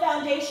solid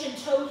foundation,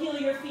 toe heel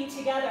your feet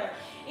together.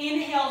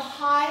 Inhale,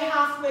 high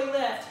halfway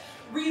lift.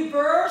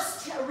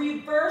 Reverse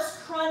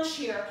crunch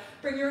here.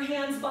 Bring your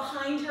hands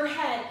behind your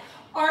head.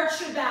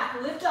 Arch your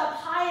back. Lift up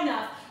high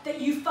enough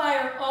that you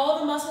fire all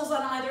the muscles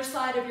on either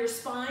side of your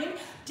spine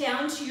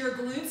down to your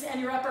glutes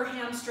and your upper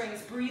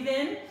hamstrings. Breathe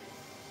in.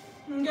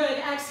 Good.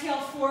 Exhale,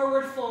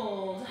 forward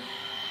fold.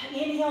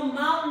 Inhale,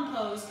 mountain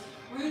pose.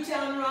 Root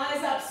down,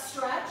 rise up,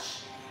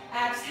 stretch.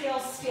 Exhale,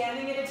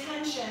 standing at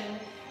attention.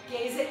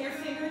 Gaze at your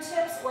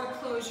fingertips or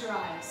close your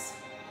eyes.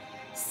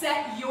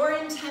 Set your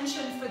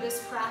intention for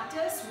this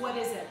practice. What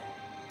is it?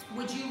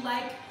 Would you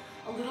like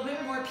a little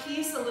bit more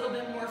peace, a little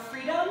bit more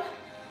freedom?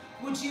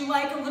 Would you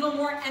like a little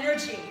more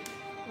energy?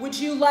 Would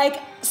you like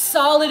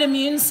solid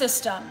immune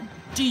system?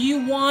 Do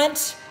you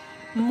want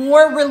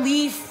more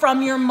relief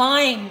from your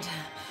mind?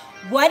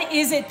 What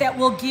is it that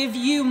will give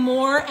you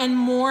more and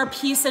more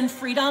peace and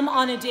freedom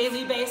on a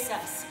daily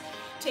basis?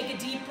 Take a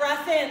deep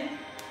breath in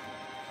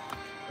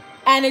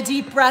and a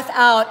deep breath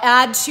out.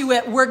 Add to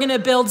it. We're gonna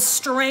build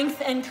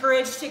strength and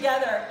courage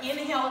together.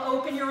 Inhale,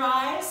 open your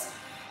eyes.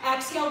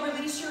 Exhale,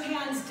 release your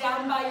hands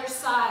down by your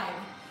side.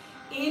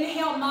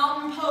 Inhale,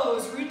 mountain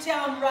pose. Root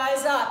down,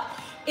 rise up.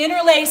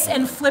 Interlace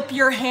and flip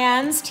your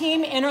hands,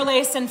 team.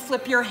 Interlace and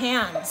flip your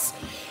hands.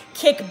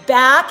 Kick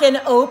back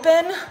and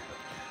open.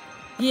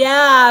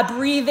 Yeah,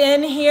 breathe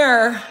in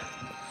here.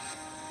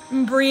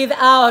 Breathe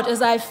out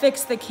as I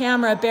fix the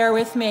camera. Bear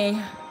with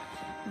me.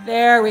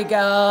 There we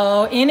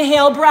go.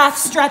 Inhale, breath,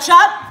 stretch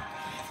up.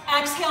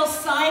 Exhale,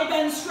 side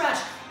bend, stretch.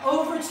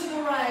 Over to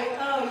the right.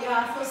 Oh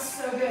yeah, it feels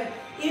so good.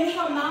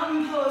 Inhale,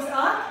 mountain pose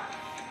up.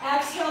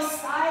 Exhale,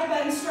 side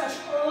bend, stretch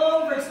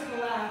over to the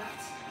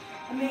left.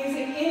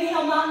 Amazing.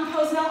 Inhale, mountain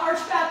pose. Now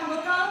arch back,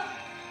 look up.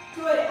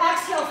 Good.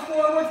 Exhale,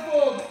 forward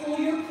fold. Pull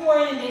your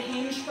core in to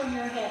hinge from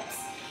your hips.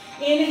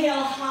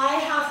 Inhale, high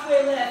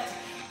halfway lift.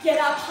 Get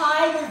up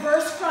high,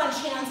 reverse crunch,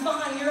 hands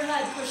behind your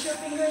head. Push your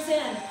fingers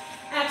in.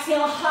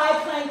 Exhale, high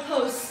plank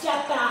pose.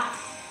 Step back.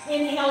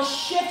 Inhale,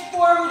 shift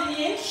forward an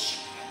inch.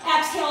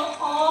 Exhale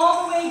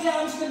all the way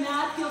down to the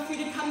mat. Feel free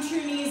to come to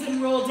your knees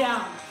and roll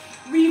down.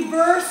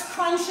 Reverse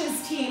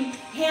crunches, team.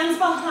 Hands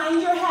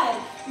behind your head.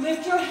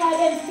 Lift your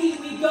head and feet.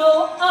 We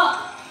go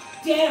up,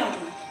 down,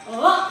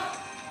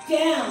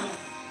 down.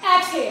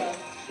 Exhale,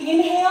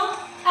 inhale,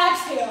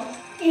 exhale,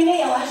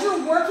 inhale. As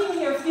you're working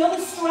here, feel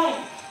the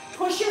strength.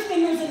 Push your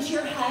fingers into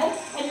your head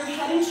and your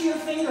head into your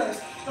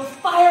fingers. You'll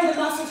fire the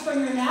muscles from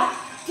your neck,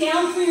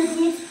 down through your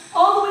glutes,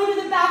 all the way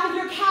to the back of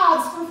your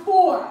calves for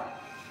 4.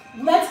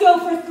 Let's go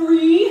for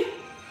 3.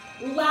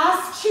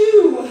 Last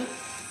 2.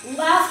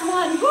 Last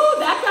 1. Whoo,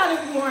 that got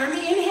it warm.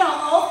 Inhale,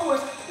 all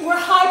 4s. Or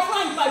high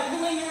plank by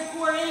pulling your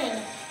core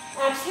in.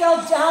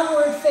 Exhale,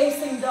 downward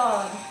facing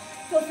dog.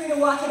 Feel free to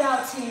walk it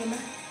out, team.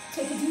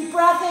 Take a deep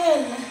breath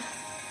in.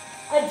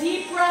 A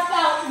deep breath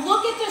out.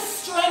 Look at the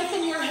strength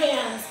in your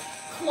hands.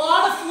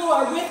 Claw the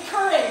floor with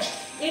courage.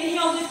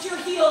 Inhale, lift your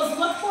heels,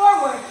 look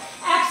forward.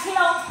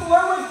 Exhale,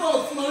 forward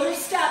fold, floater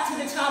step to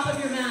the top of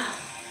your mat.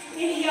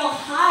 Inhale,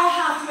 high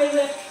halfway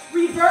lift,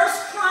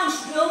 reverse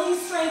crunch, building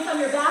strength on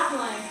your back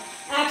line.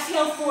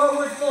 Exhale,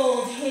 forward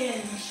fold,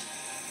 hinge.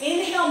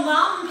 Inhale,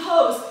 mountain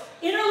pose.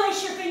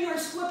 Interlace your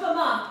fingers, flip them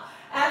up.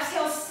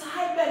 Exhale,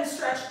 side bend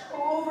stretch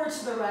over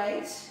to the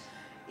right.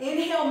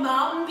 Inhale,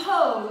 mountain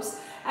pose.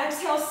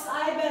 Exhale,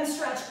 side bend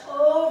stretch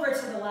over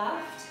to the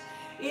left.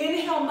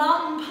 Inhale,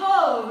 mountain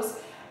pose.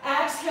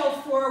 Exhale,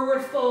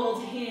 forward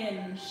fold,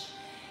 hinge.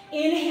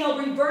 Inhale,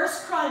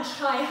 reverse crunch,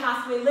 high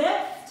halfway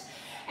lift.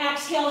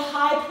 Exhale,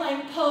 high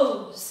plank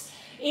pose.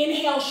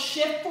 Inhale,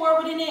 shift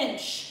forward an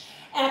inch.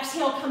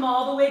 Exhale, come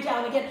all the way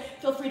down. Again,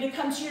 feel free to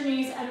come to your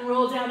knees and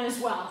roll down as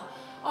well.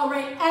 All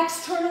right,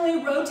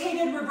 externally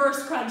rotated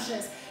reverse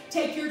crunches.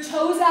 Take your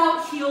toes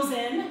out, heels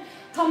in.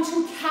 Come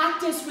to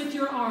cactus with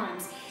your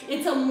arms.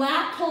 It's a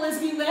lat pull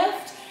as we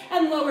lift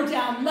and lower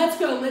down. Let's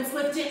go. Let's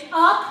lift it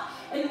up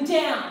and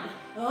down.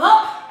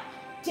 Up,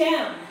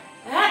 down.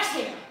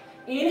 Exhale.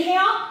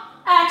 Inhale,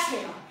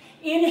 exhale.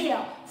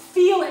 Inhale.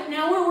 Feel it.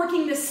 Now we're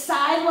working the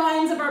side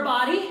lines of our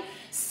body,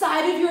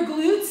 side of your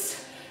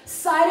glutes,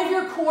 side of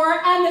your core,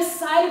 and the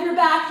side of your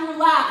back, your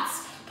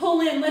lats.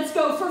 Pull in. Let's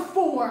go for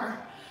 4.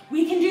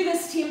 We can do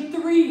this, team.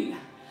 3.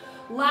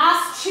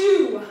 Last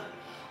 2.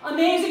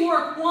 Amazing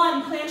work.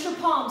 1, plant your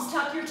palms,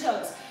 tuck your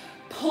toes.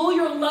 Pull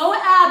your low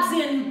abs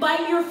in,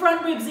 bite your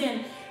front ribs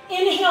in.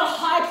 Inhale,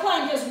 high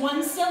plank as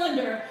 1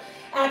 cylinder.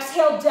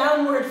 Exhale,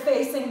 downward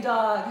facing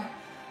dog.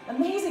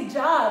 Amazing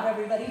job,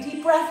 everybody.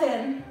 Deep breath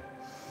in.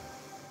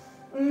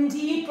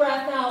 Deep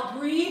breath out.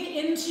 Breathe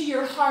into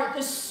your heart,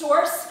 the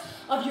source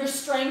of your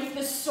strength,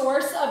 the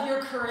source of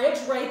your courage,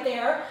 right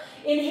there.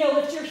 Inhale,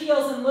 lift your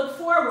heels and look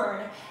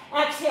forward.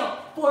 Exhale,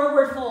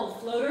 forward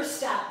fold, floater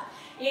step.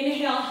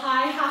 Inhale,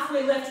 high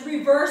halfway lift,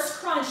 reverse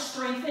crunch,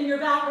 strengthen your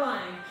back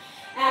line.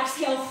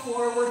 Exhale,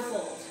 forward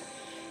fold.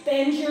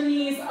 Bend your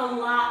knees a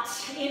lot.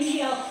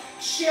 Inhale,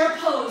 chair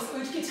pose,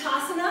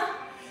 Utkatasana.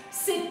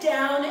 Sit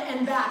down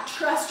and back.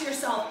 Trust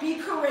yourself. Be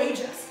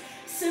courageous.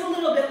 Sit a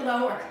little bit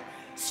lower.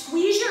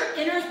 Squeeze your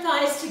inner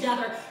thighs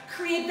together.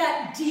 Create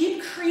that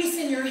deep crease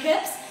in your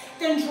hips.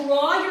 Then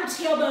draw your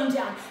tailbone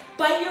down.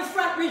 Bite your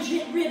front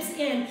ribs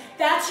in.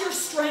 That's your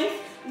strength.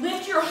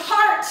 Lift your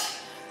heart.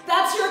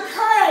 That's your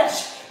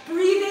courage.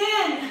 Breathe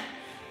in.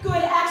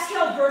 Good.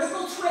 Exhale,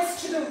 vertical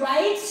twist to the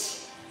right.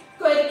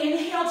 Good.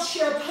 Inhale,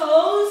 chair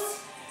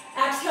pose.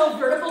 Exhale,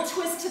 vertical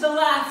twist to the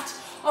left.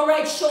 All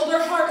right,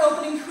 shoulder heart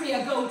opening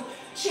kriya. Go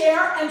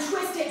chair and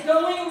twist it.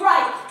 Going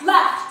right,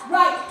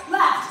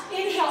 left.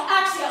 Inhale,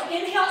 exhale,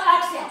 inhale,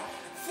 exhale.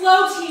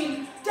 Flow,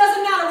 team.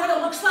 Doesn't matter what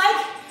it looks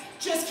like.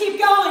 Just keep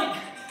going.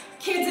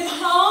 Kids at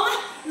home,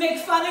 make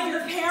fun of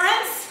your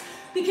parents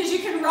because you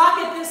can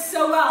rocket this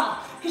so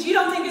well. Because you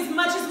don't think as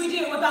much as we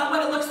do about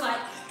what it looks like.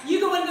 You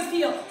go in the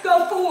field.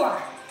 Go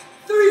 4,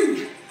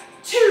 3,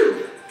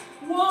 2,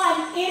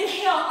 1.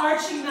 Inhale,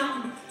 arching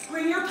mountain.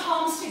 Bring your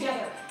palms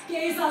together.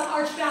 Gaze up,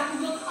 arch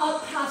back, look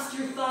up past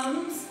your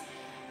thumbs.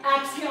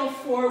 Exhale,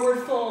 forward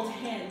fold,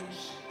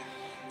 hinge.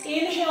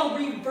 Inhale,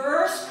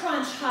 reverse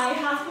crunch, high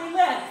halfway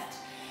lift.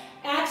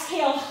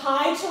 Exhale,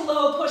 high to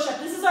low push-up.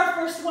 This is our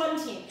first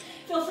one, team.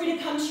 Feel free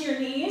to come to your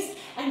knees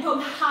and go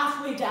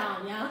halfway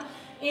down, yeah?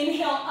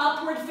 Inhale,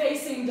 upward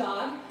facing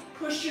dog.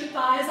 Push your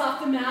thighs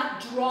off the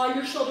mat. Draw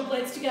your shoulder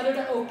blades together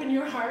to open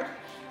your heart.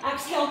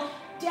 Exhale,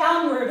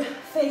 downward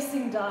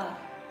facing dog.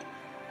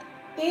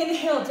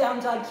 Inhale,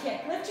 down dog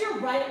kick. Lift your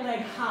right leg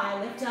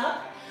high, lift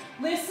up.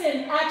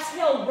 Listen,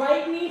 exhale,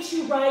 right knee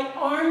to right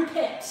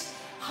armpit,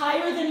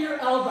 higher than your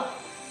elbow.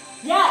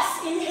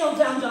 Yes, inhale,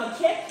 down dog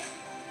kick.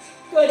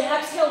 Good,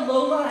 exhale,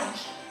 low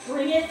lunge.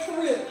 Bring it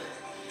through.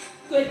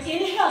 Good,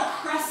 inhale,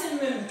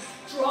 crescent moon.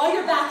 Draw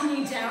your back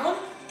knee down,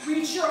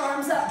 reach your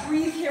arms up,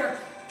 breathe here.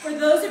 For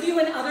those of you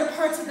in other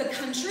parts of the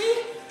country,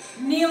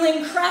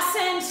 kneeling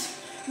crescent,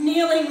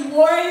 kneeling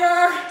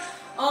warrior,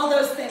 all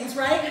those things,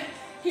 right?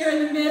 Here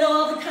in the middle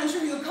of the country,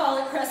 we would call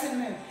it crescent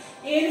moon.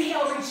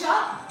 Inhale, reach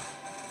up.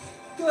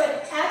 Good.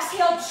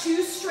 Exhale,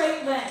 2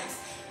 straight legs.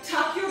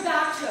 Tuck your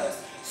back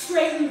toes.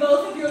 Straighten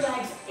both of your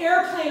legs.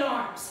 Airplane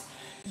arms.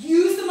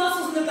 Use the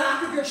muscles in the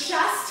back of your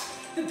chest,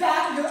 the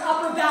back, your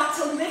upper back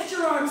to lift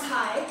your arms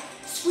high.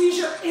 Squeeze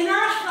your inner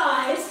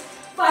thighs.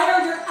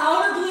 Fire your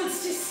outer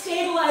glutes to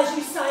stabilize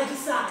you side to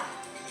side.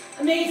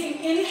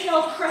 Amazing.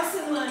 Inhale,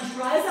 crescent lunge.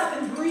 Rise up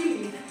and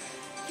breathe.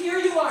 Here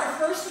you are.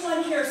 First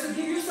one here, so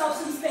give yourself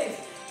some space.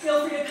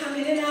 Feel free to come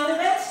in and out of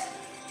it.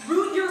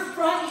 Root your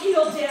front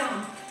heel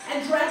down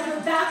and drag your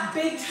back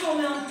big toe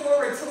mound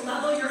forward to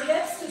level your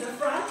hips to the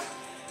front.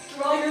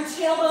 Draw your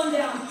tailbone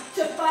down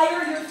to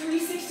fire your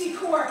 360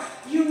 core.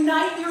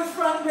 Unite your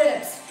front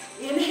ribs.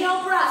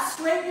 Inhale, breath.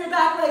 Straighten your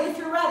back leg if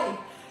you're ready.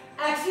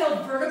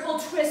 Exhale, vertical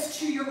twist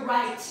to your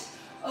right.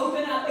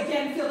 Open up.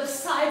 Again, feel the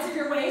sides of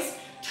your waist.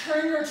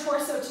 Turn your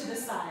torso to the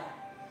side.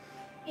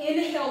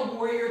 Inhale,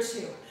 warrior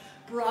two.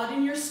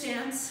 Broaden your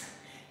stance.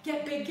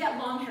 Get big, get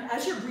long here.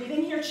 As you're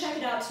breathing here, check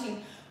it out,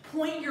 team.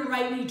 Point your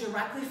right knee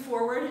directly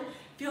forward.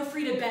 Feel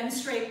free to bend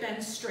straight,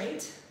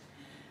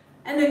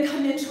 and then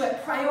come into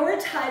it.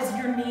 Prioritize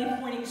your knee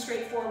pointing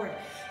straight forward.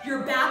 Your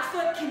back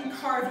foot can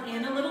carve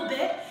in a little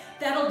bit.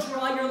 That'll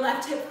draw your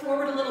left hip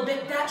forward a little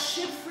bit. That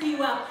should free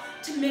you up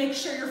to make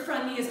sure your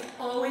front knee is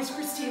always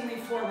pristinely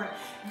forward.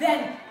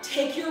 Then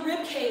take your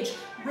rib cage,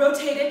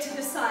 rotate it to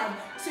the side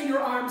so your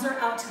arms are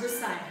out to the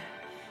side.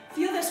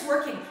 Feel this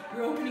working.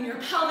 You're opening your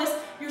pelvis,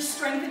 you're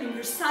strengthening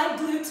your side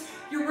glutes,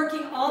 you're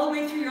working all the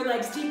way through your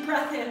legs. Deep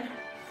breath in.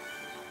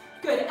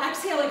 Good.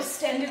 Exhale,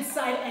 extended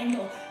side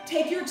angle.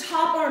 Take your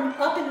top arm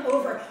up and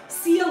over.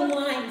 See a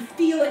line.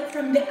 Feel it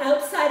from the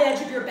outside edge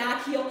of your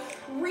back heel,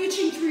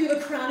 reaching through the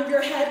crown of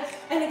your head,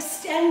 and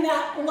extend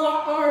that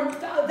arm,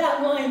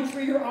 that line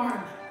through your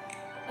arm.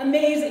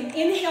 Amazing.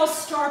 Inhale,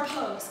 star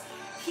pose.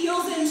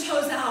 Heels in,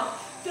 toes out.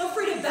 Feel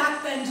free to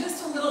back bend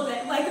just a little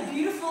bit, like a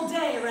beautiful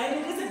day, right?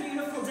 It is a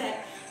beautiful day.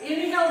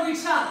 Inhale,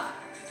 reach up.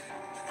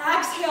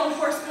 Exhale,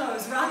 horse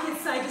pose. Rock it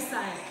side to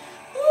side.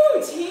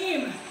 Woo,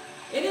 team.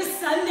 It is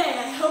Sunday.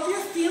 I hope you're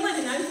feeling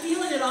it. I'm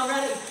feeling it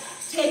already.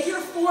 Take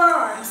your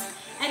forearms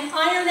and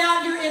iron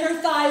out your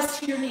inner thighs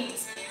to your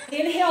knees.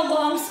 Inhale,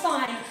 long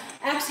spine.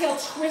 Exhale,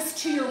 twist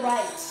to your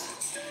right.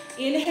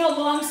 Inhale,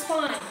 long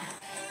spine.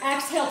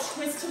 Exhale,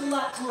 twist to the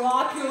left.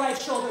 Drop your right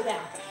shoulder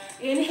down.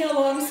 Inhale,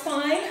 long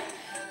spine.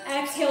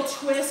 Exhale,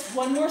 twist.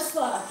 One more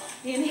slow.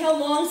 Inhale,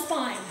 long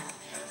spine.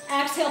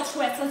 Exhale,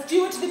 twist. Let's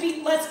do it to the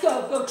beat. Let's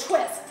go. Go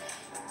twist.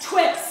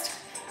 Twist.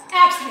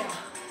 Exhale.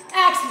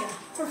 Exhale.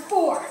 For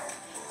 4,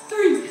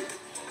 3,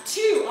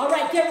 2. All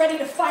right, get ready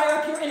to fire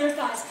up your inner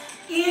thighs.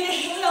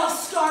 Inhale,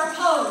 star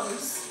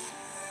pose.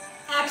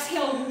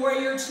 Exhale,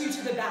 warrior two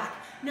to the back.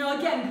 Now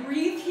again,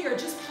 breathe here.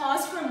 Just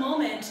pause for a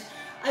moment.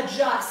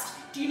 Adjust.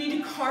 Do you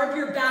need to carve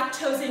your back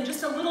toes in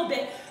just a little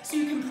bit so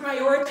you can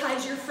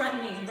prioritize your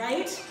front knee,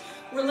 right?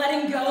 We're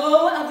letting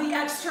go of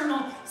the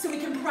external so we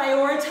can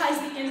prioritize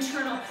the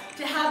internal,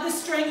 to have the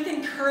strength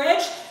and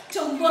courage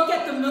to look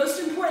at the most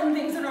important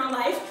things in our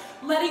life,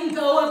 letting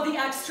go of the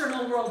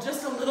external world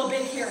just a little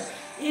bit here.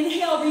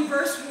 Inhale,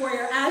 reverse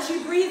warrior. As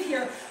you breathe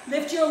here,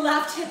 lift your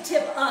left hip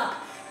tip up.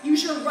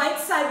 Use your right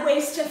side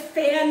waist to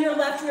fan your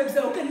left ribs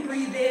open.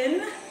 Breathe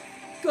in.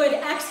 Good.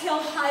 Exhale,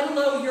 high to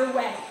low your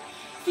way.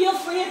 Feel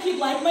free if you'd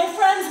like, my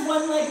friends.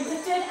 One leg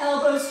lifted,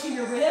 elbows to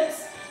your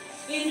ribs.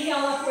 Inhale,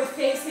 upward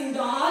facing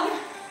dog.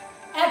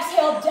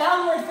 Exhale,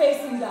 downward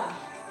facing dog.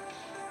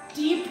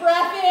 Deep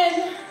breath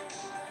in,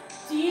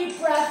 deep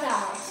breath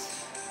out.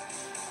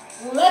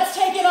 Let's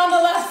take it on the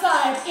left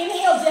side.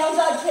 Inhale, down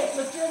dog kick.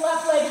 Lift your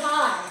left leg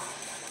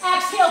high.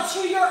 Exhale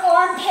to your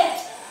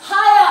armpit.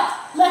 High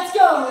up. Let's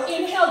go.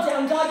 Inhale,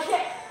 down dog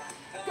kick.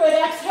 Good.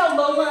 Exhale,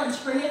 low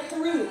lunge. Bring it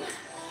through.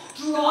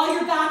 Draw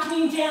your back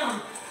knee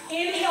down.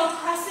 Inhale,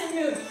 crescent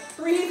move.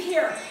 Breathe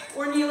here.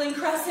 Or kneeling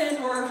crescent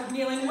or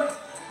kneeling,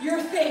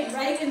 your thing,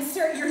 right?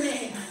 Insert your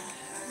name.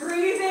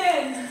 Breathe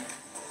in.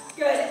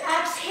 Good.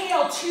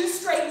 Exhale, two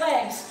straight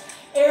legs.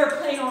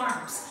 Airplane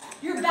arms.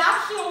 Your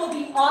back heel will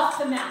be off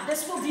the mat.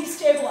 This will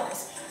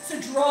destabilize. So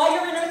draw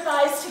your inner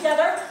thighs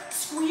together.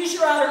 Squeeze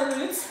your outer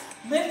glutes.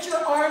 Lift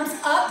your arms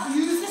up.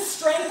 Use the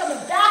strength on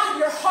the back of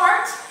your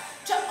heart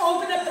to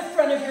open up the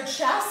front of your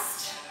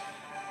chest.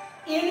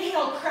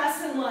 Inhale,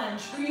 crescent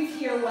lunge. Breathe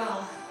here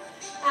well.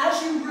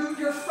 As you root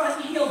your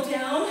front heel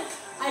down,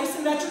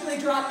 isometrically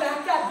drop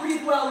back. That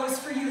breathe well was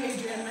for you,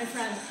 Adrian, my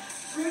friend.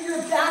 Root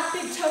your back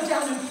big toe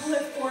down and pull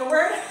it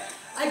forward.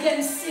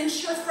 Again,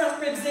 cinch your front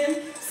ribs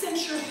in,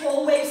 cinch your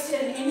whole waist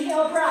in.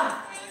 Inhale, breath.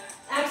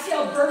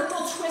 Exhale,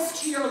 vertical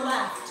twist to your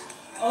left.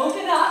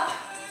 Open up.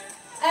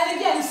 And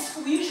again,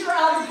 squeeze your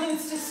outer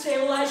glutes to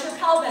stabilize your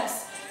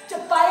pelvis. To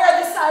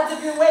fire the sides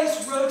of your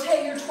waist,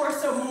 rotate your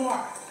torso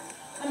more.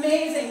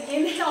 Amazing.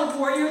 Inhale,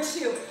 warrior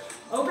two.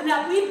 Open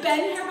up. We've been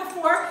here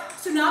before,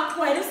 so not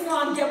quite as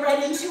long. Get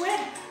right into it.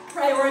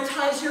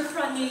 Prioritize your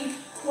front knee,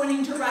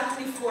 pointing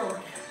directly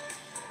forward.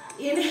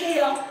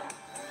 Inhale.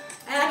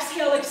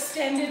 Exhale,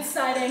 extended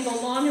side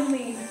angle, long and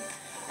lean.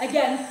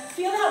 Again,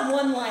 feel that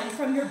one line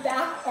from your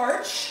back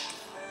arch,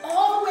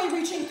 all the way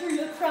reaching through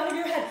the crown of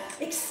your head,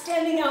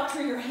 extending out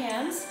through your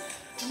hands.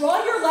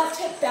 Draw your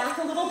left hip back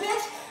a little bit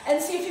and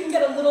see if you can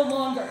get a little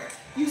longer.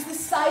 Use the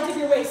sides of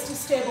your waist to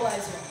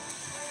stabilize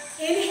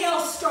Inhale,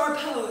 star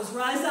pose,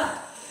 rise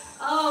up.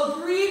 Oh,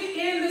 breathe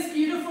in this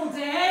beautiful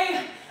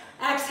day.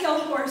 Exhale,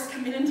 horse,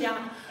 come in and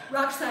down.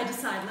 Rock side to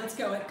side, let's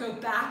go. Go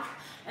back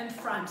and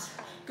front.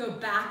 Go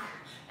back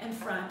and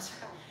front.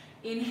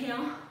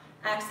 Inhale,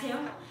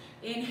 exhale,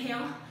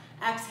 inhale,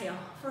 exhale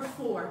for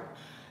 4,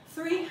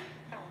 3,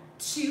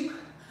 2,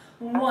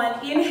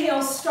 1.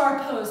 Inhale, star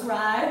pose,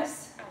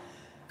 rise.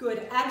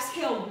 Good,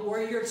 exhale,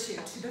 warrior 2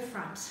 to the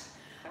front.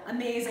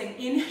 Amazing,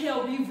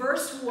 inhale,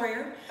 reverse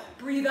warrior.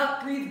 Breathe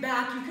up, breathe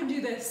back, you can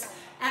do this.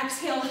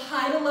 Exhale,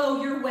 high to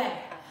low your way.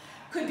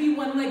 Could be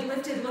one leg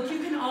lifted. Look, you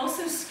can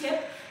also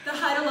skip the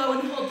high to low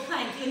and hold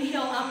plank.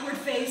 Inhale, upward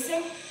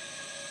facing.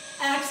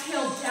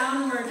 Exhale,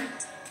 downward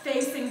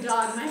facing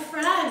dog. My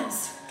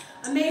friends,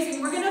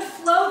 amazing. We're gonna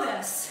flow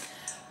this.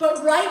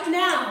 But right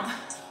now,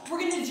 we're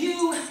gonna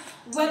do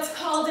what's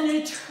called an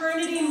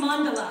eternity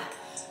mandala.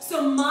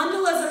 So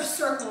mandalas are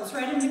circles,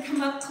 right? I'm gonna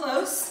come up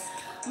close.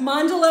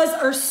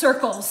 Mandalas are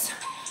circles,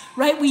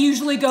 right? We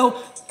usually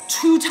go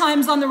 2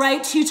 times on the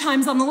right, 2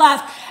 times on the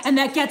left, and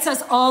that gets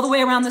us all the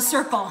way around the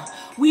circle.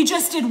 We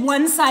just did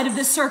one side of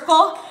the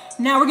circle.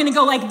 Now we're gonna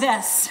go like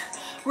this.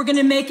 We're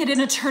gonna make it an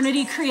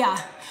eternity kriya.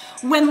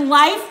 When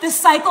life, the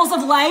cycles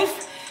of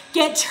life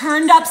get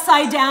turned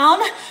upside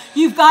down,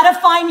 you've gotta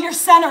find your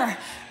center.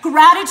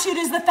 Gratitude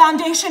is the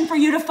foundation for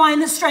you to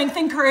find the strength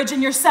and courage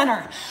in your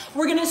center.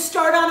 We're gonna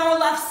start on our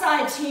left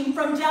side, team,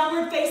 from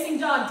downward facing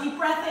dog. Deep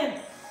breath in.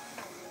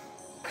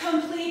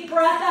 Complete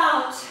breath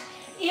out.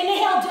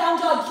 Inhale, down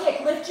dog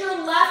kick. Lift your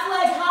left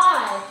leg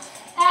high.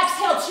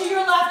 Exhale to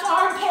your left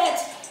armpit.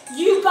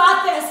 You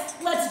got this.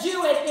 Let's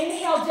do it.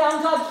 Inhale,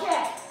 down dog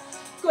kick.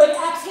 Good.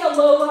 Exhale,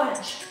 low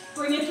lunge.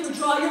 Bring it through.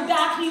 Draw your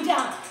back knee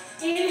down.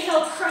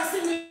 Inhale,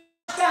 crescent knee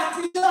back.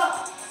 Reach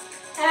up.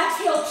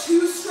 Exhale,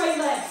 2 straight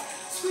legs.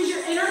 Squeeze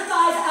your inner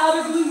thighs,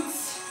 outer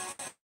glutes.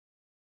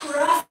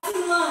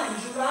 Crescent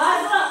lunge.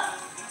 Rise up.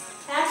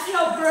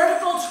 Exhale,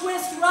 vertical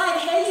twist right.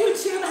 Hey,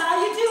 YouTube, how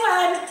you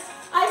doing?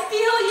 I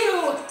feel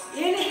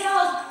you.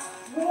 Inhale,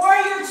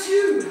 warrior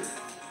 2.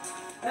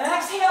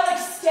 Exhale,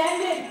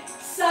 extended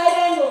side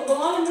angle,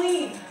 long and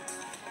lean.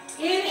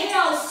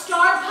 Inhale,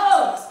 star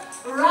pose.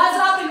 Rise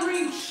up and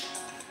reach.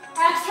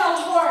 Exhale,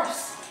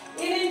 horse.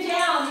 In and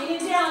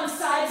down,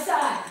 side,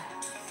 side.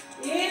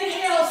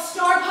 Inhale,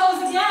 star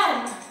pose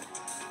again.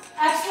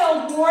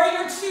 Exhale,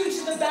 warrior 2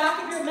 to the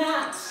back of your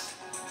mat.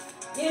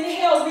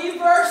 Inhale,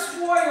 reverse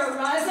warrior,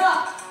 rise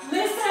up.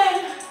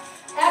 Listen.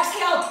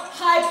 Exhale,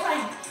 high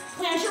plank.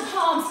 Plant your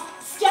palms,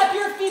 step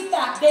your feet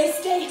back. They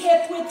stay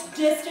hip width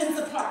distance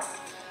apart.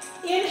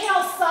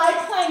 Inhale,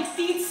 side plank,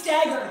 feet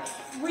stagger.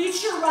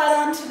 Reach your right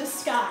arm to the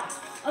sky.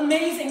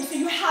 Amazing, so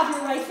you have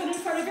your right foot in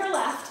front of your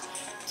left.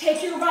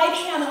 Take your right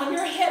hand on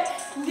your hip,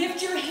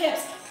 lift your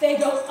hips. They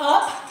go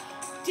up,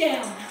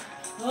 down,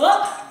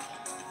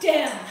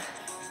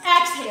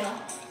 exhale,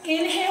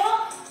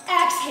 inhale,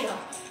 exhale,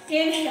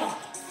 inhale.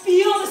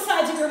 Feel the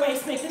sides of your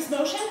waist make this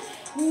motion.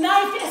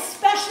 Knife,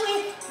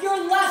 especially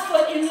your left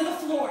foot into the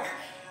floor.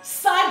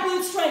 Side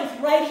glute strength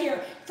right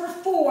here for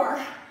 4.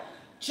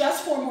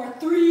 Just 4 more.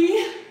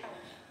 3.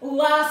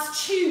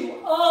 Last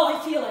 2. Oh, I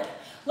feel it.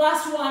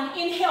 Last 1.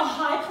 Inhale,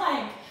 high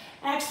plank.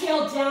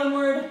 Exhale,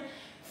 downward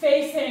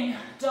facing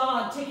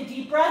dog. Take a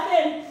deep breath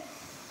in.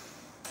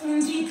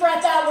 And deep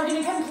breath out. We're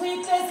going to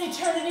complete this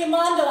eternity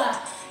mandala.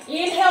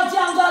 Inhale,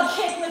 down dog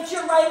kick. Lift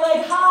your right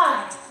leg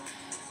high.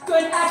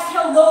 Good.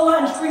 Exhale, low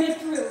lunge. Bring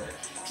it through.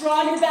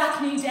 Draw your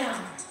back knee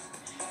down.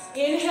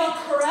 Inhale,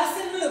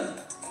 crescent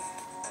move.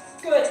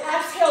 Good.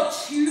 Exhale,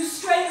 2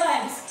 straight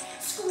legs.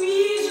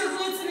 Squeeze your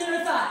glutes and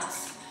inner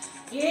thighs.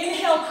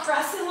 Inhale,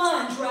 crescent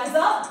lunge. Rise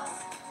up.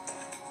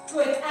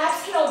 Good.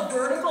 Exhale,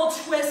 vertical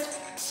twist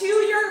to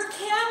your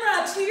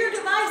camera, to your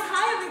device.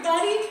 Hi,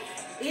 everybody.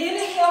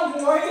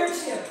 Inhale, warrior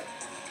 2.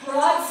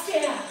 Broad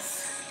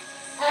stance.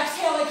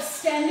 Exhale,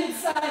 extended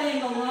side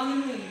angle, long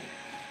and lean.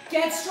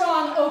 Get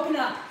strong, open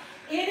up.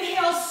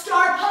 Inhale,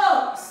 star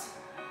pose.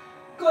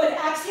 Good.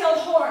 Exhale,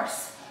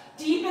 horse.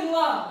 Deep and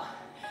low.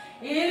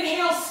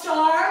 Inhale,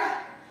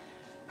 star.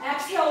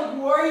 Exhale,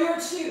 warrior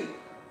 2.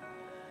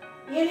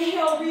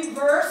 Inhale,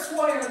 reverse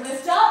warrior.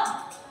 Lift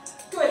up.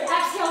 Good.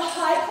 Exhale,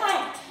 high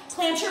plank.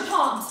 Plant your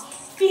palms.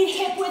 Feet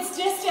hip width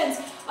distance.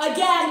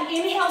 Again,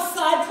 inhale,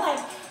 side plank.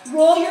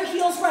 Roll your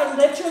heels right.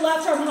 Lift your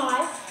left arm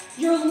high.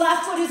 Your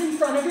left foot is in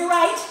front of your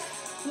right.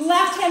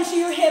 Left hand to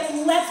your hip.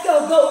 Let's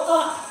go. Go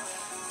up,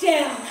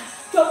 down.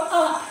 Go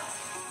up,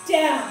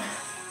 down.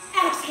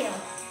 Exhale.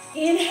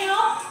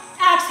 Inhale,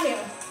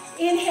 exhale.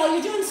 Inhale.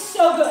 You're doing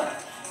so good.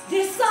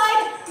 This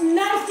side,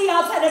 knife the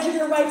outside edge of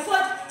your right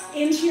foot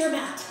into your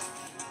mat.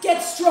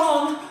 Get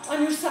strong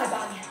on your side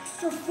body.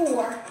 For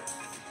 4,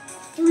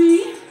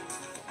 3,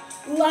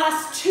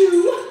 last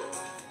 2,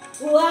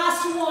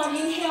 last 1.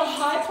 Inhale,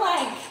 high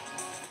plank.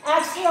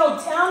 Exhale,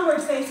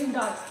 downward facing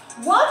dog.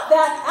 Walk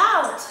that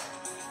out.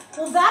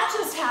 Well, that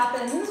just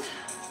happened.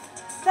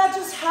 That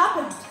just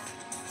happened.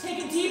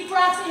 Take a deep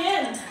breath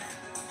in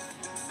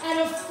and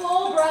a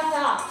full breath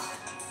out.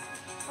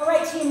 All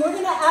right, team, we're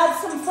gonna add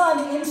some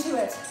fun into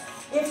it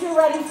if you're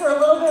ready for a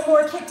little bit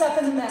more kicked up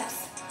in the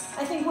mix.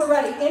 I think we're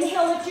ready.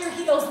 Inhale, lift your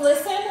heels,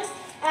 listen.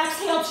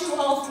 Exhale to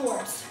all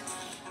fours.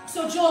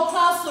 So Joel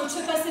Klausler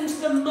took us into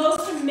the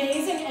most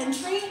amazing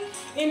entry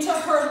into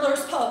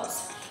hurdler's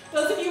pose.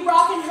 Those of you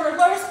rocking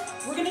hurdlers,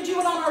 we're gonna do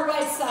it on our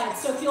right side,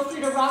 so feel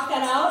free to rock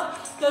that out.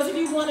 Those of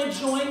you who wanna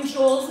join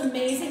Joel's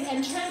amazing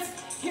entrance,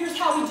 here's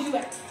how we do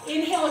it.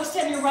 Inhale,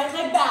 extend your right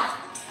leg back.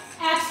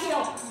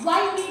 Exhale,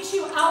 right knee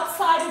to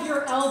outside of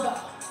your elbow,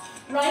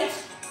 right?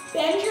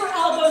 Bend your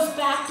elbows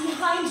back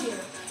behind you,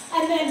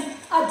 and then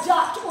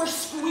adduct or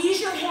squeeze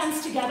your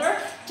hands together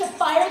to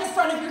fire the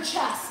front of your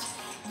chest.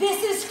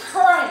 This is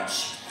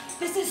courage.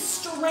 This is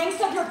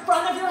strength of your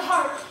front of your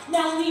heart.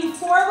 Now lean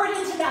forward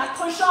into that,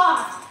 push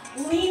off.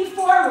 Lean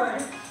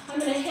forward. I'm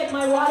gonna hit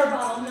my water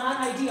bottle,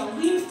 not ideal.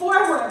 Lean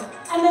forward,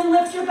 and then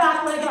lift your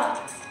back leg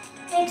up.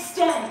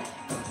 Extend.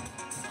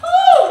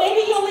 Ooh,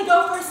 maybe you only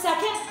go for a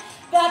second.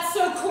 That's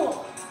so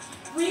cool.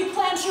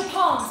 Replant your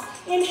palms.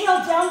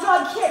 Inhale, down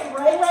dog kick,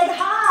 right leg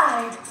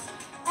high.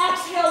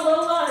 Exhale,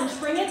 low lunge,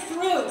 bring it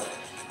through.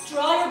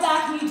 Draw your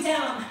back knee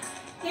down.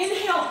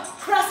 Inhale,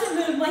 crescent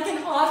moon like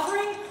an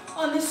offering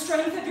on the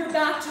strength of your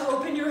back to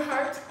open your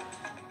heart.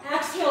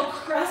 Exhale,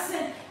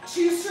 crescent,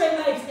 two straight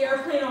legs,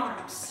 airplane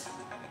arms.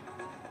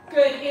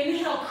 Good,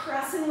 inhale,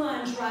 crescent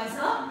lunge, rise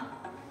up.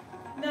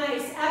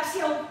 Nice,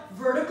 exhale,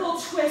 vertical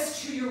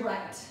twist to your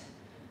right.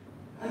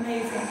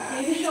 Amazing,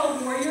 inhale,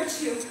 warrior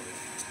two,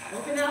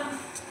 open up.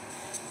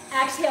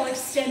 Exhale,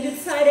 extended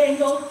side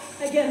angle,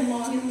 again,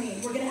 long and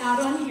lean. We're gonna add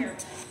on here.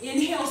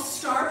 Inhale,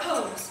 star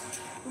pose.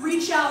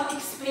 Reach out,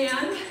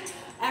 expand.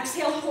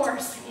 Exhale,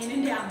 horse, in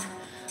and down.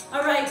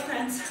 All right,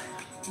 friends,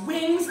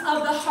 wings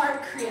of the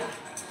heart kriya.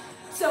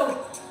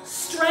 So,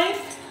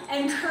 strength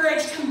and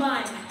courage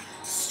combined.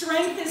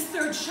 Strength is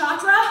third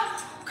chakra.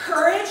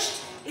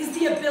 Courage is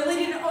the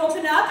ability to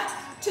open up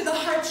to the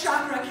heart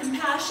chakra,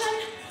 compassion,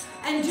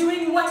 and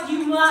doing what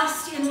you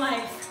must in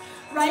life,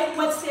 right?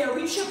 What's there?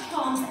 Reach your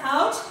palms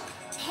out,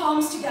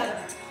 palms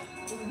together.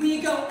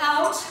 We go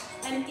out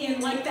and in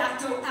like that.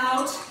 Go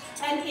out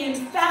and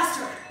in.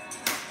 Faster,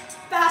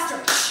 faster.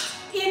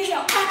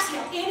 Inhale,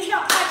 exhale,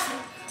 inhale,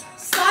 exhale.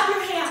 Slap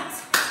your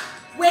hands.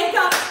 Wake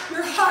up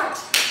your heart.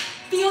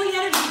 Feel the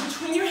energy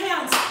between your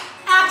hands.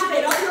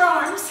 Activate up your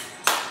arms.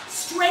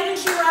 Straight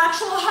into your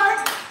actual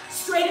heart.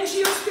 Straight into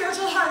your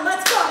spiritual heart.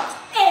 Let's go.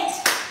 8,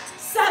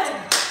 7,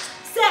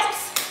 6.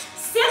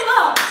 Sit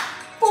low.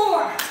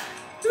 4,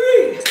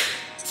 3,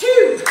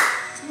 2,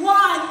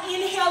 1.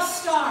 Inhale,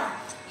 star.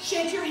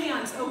 Shake your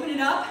hands. Open it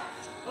up.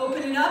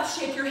 Open it up.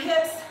 Shake your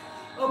hips.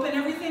 Open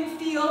everything.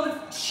 Feel the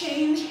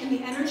change in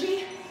the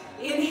energy.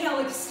 Inhale,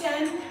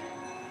 extend.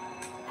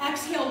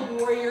 Exhale,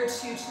 warrior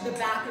two to the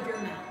back of your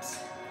mat.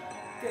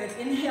 Good.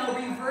 Inhale,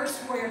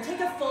 reverse warrior. Take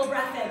a full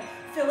breath in.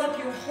 Fill up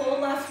your whole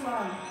left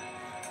lung.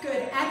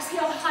 Good.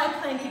 Exhale, high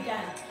plank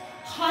again.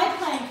 High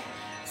plank.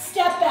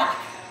 Step back.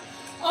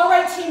 All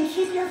right, team,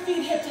 keep your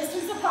feet hip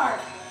distance apart.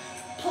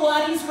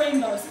 Pilates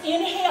rainbows.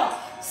 Inhale,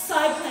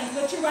 side plank.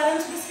 Lift your right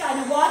arm to the sky.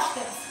 Now watch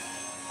this.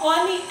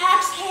 On the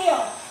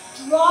exhale,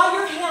 draw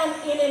your hand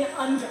in and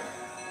under.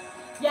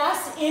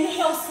 Yes,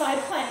 inhale, side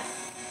plank.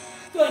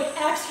 Good,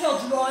 exhale,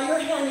 draw your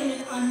hand in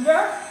and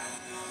under.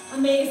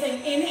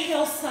 Amazing,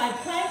 inhale, side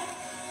plank.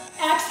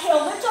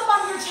 Exhale, lift up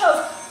on your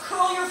toes,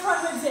 curl your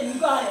front ribs in, you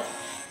got it.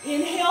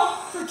 Inhale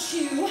for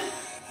 2,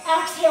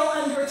 exhale,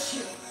 under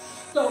 2.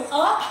 Go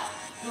up,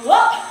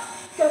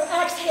 go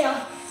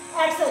exhale,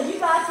 exhale. You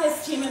got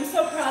this, team, I'm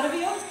so proud of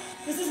you.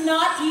 This is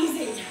not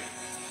easy,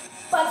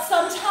 but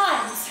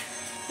sometimes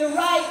the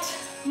right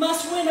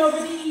must win over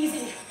the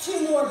easy.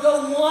 2 more,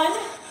 go 1,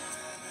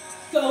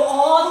 go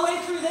all the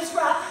way through this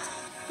rep.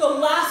 Go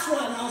last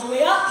one, all the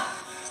way up,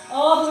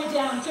 all the way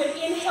down. Good,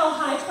 inhale,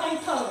 high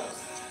plank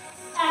pose.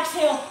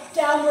 Exhale,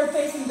 downward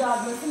facing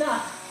dog, listen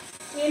up.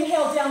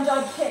 Inhale, down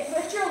dog kick.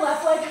 Lift your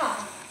left leg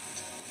high.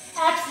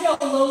 Exhale,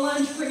 low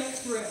lunge, bring it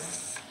through.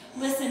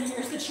 Listen,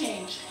 here's the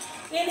change.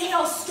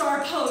 Inhale,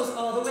 star pose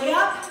all the way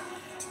up.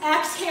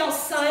 Exhale,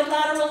 side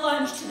lateral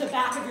lunge to the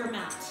back of your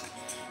mat.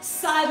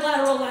 Side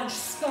lateral lunge,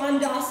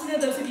 Skandasana,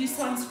 those of you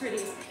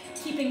Sanskritis,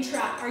 keeping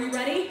track. Are you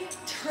ready?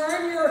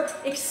 Turn your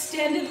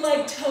extended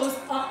leg toes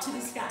up to the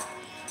sky.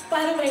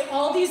 By the way,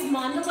 all these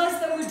mandalas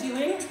that we're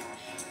doing,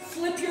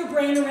 flip your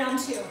brain around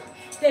too.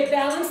 They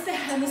balance the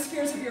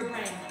hemispheres of your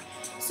brain.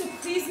 So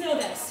please know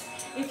this.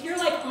 If you're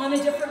like on a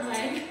different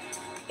leg,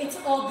 it's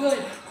all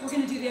good. We're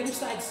gonna do the other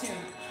side soon.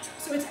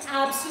 So it's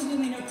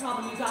absolutely no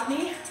problem. You got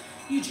me?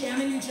 You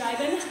jamming, you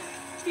jiving?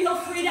 Feel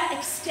free to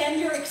extend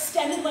your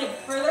extended leg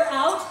further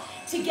out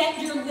to get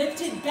your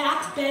lifted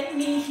back, bent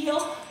knee,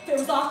 heel. If it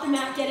was off the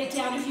mat, get it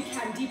down if you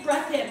can. Deep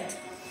breath in.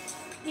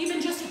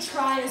 Even just a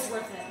try is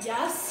worth it,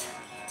 yes?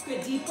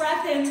 Good, deep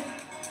breath in.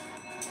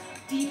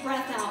 Deep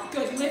breath out.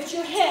 Good, lift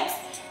your hips.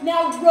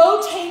 Now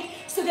rotate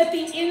so that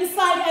the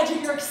inside edge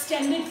of your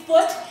extended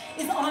foot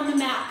is on the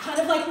mat, kind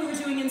of like we were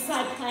doing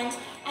inside plank,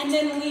 and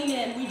then lean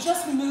in. We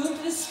just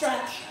moved the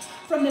stretch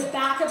from the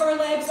back of our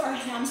legs, our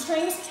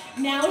hamstrings.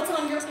 Now it's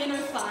on your inner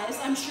thighs.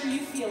 I'm sure you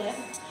feel it.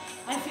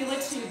 I feel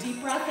it too.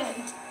 Deep breath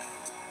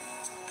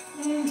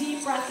in.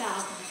 Deep breath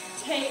out.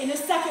 Okay, in a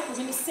second, we're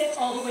gonna sit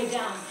all the way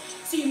down.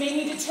 So you may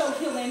need to toe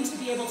heel in to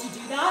be able to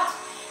do that.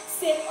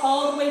 Sit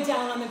all the way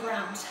down on the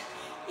ground.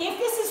 If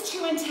this is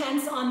too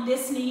intense on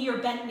this knee or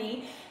bent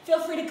knee, feel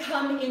free to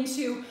come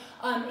into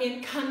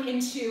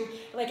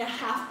like a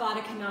half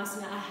Baddha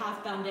Konasana, a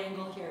half bound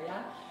angle here,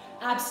 yeah?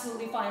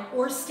 Absolutely fine.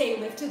 Or stay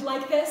lifted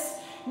like this.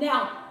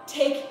 Now,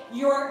 take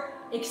your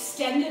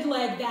extended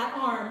leg, that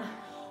arm,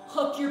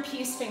 hook your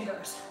peace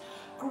fingers,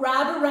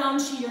 grab around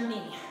to your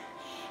knee,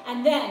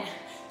 and then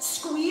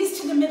squeeze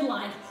to the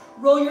midline,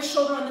 roll your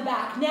shoulder on the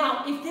back.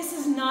 Now, if this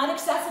is not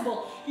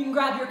accessible, you can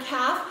grab your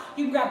calf,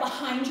 you can grab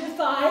behind your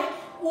thigh,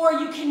 or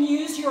you can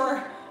use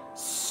your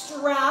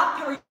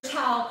strap or your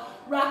towel,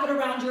 wrap it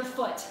around your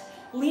foot.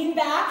 Lean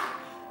back,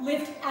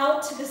 lift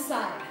out to the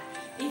side.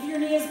 If your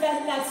knee is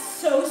bent, that's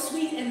so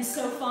sweet and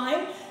so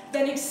fine,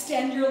 then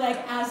extend your leg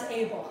as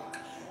able.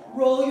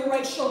 Roll your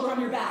right shoulder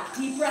on your back.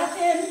 Deep breath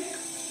in.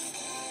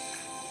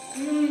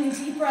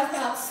 Deep breath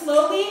out.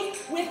 Slowly,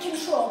 with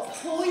control,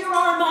 pull your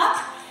arm up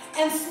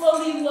and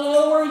slowly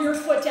lower your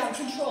foot down.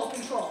 Control,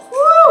 control.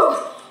 Woo!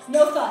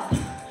 No thud.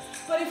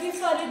 But if you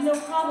thudded, no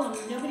problem.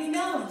 Nobody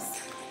knows,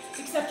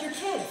 except your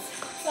kids.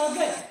 It's all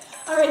good.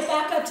 All right,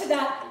 back up to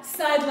that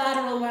side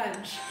lateral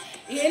lunge.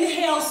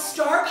 Inhale,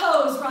 star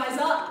pose, rise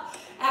up.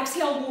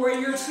 Exhale,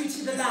 warrior two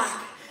to the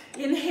back.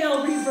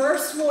 Inhale,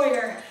 reverse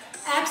warrior.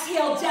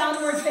 Exhale,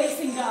 downward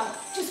facing dog.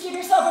 Just give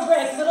yourself a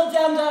break, little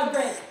down dog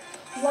break.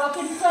 Walk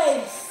in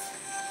place.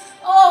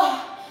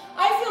 Oh,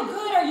 I feel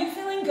good. Are you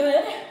feeling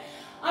good?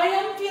 I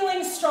am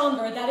feeling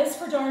stronger, that is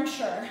for darn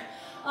sure.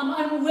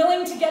 I'm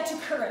willing to get to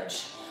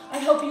courage. I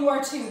hope you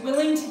are too,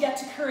 willing to get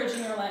to courage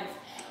in your life.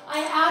 I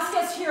ask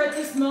us here at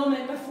this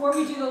moment, before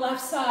we do the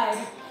left side,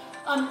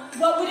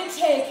 what would it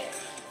take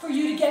for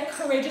you to get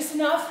courageous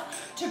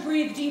enough to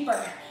breathe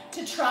deeper,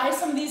 to try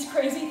some of these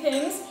crazy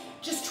things?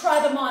 Just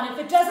try them on. If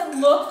it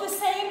doesn't look the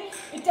same,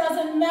 it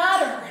doesn't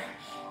matter,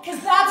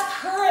 because that's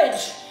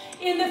courage.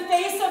 In the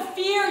face of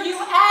fear, you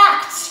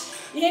act.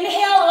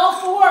 Inhale,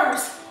 all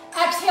fours.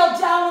 Exhale,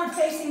 downward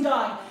facing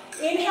dog.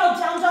 Inhale,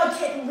 down dog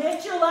kick.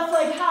 Lift your left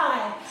leg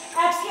high.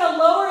 Exhale,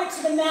 lower it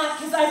to the mat,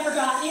 because I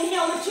forgot.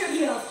 Inhale, lift your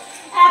heels.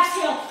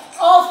 Exhale,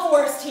 all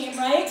fours team,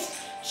 right?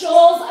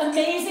 Joel's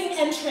amazing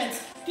entrance.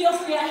 Feel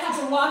free, I had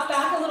to walk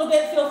back a little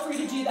bit. Feel free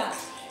to do that.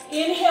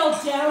 Inhale,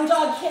 down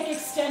dog kick.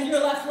 Extend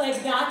your left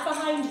leg back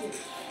behind you.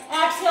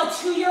 Exhale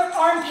to your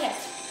armpit.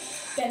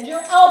 Bend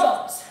your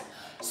elbows.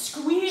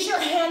 Squeeze your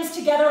hands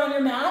together on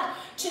your mat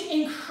to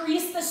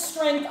increase the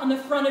strength on the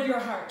front of your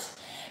heart.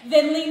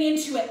 Then lean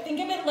into it. Think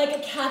of it like a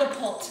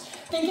catapult.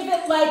 Think of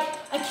it like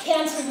a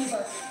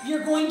cantilever.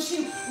 You're going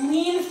to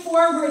lean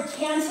forward,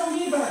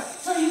 cantilever,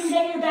 so you can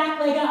get your back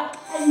leg up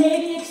and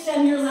maybe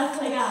extend your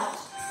left leg out.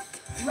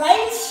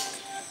 Right?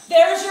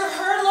 There's your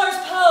hurdler's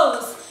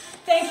pose.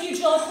 Thank you,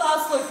 Joel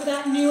Klausler, for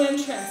that new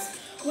entrance.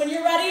 When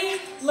you're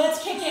ready,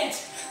 let's kick it.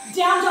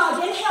 Down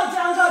dog. Inhale,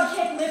 down dog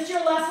kick. Lift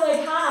your left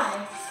leg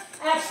high.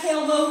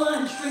 Exhale, low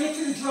lunge. Bring it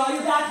through. Draw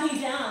your back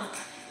knee down.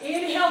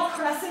 Inhale,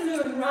 crescent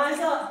moon. Rise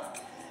up.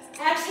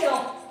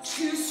 Exhale,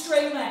 two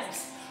straight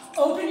legs.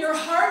 Open your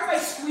heart by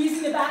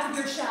squeezing the back of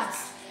your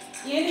chest.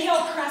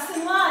 Inhale,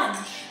 crescent lunge.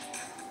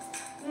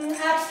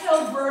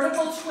 Exhale,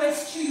 vertical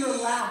twist to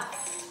your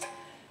left.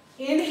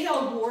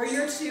 Inhale,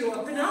 warrior two.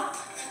 Open up.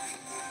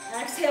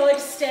 Exhale,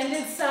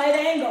 extended side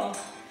angle.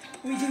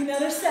 We do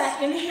another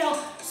set. Inhale,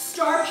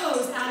 star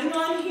pose. Adding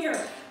on here.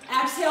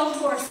 Exhale,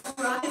 horse.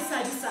 Rock it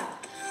side to side.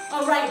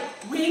 All right,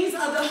 wings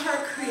of the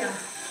heart kriya.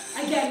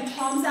 Again,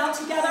 palms out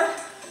together.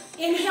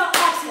 Inhale,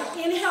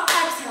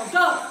 exhale,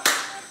 go,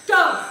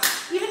 go.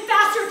 Even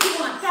faster if you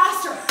want,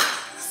 faster.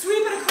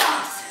 Sweep it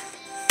across.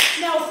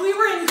 Now, if we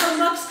were in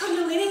Gurmukh's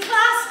Kundalini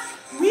class,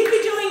 we'd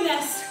be doing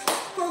this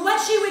for what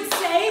she would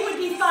say would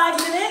be 5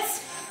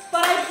 minutes,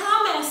 but I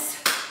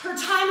promise her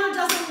timer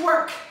doesn't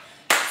work.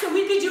 So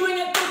we'd be doing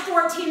it for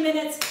 14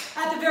 minutes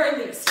at the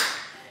very least.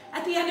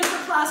 At the end of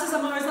her classes,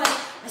 I'm always like,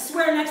 I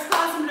swear next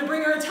class I'm gonna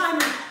bring her a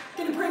timer.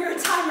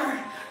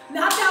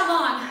 Not that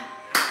long.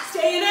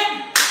 Stay in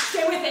it,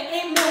 stay with it.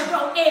 8 more,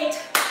 go. 8,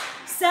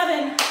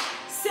 7,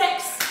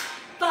 6,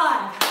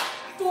 5,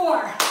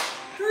 4,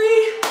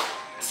 3,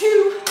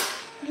 2,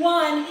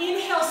 1.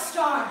 Inhale,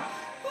 star.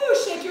 Woo,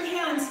 shake your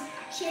hands,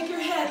 shake your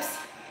hips.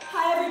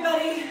 Hi,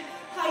 everybody.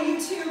 Hi,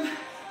 YouTube.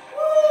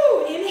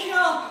 Woo,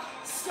 inhale,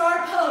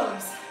 star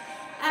pose.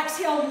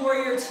 Exhale,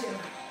 warrior two.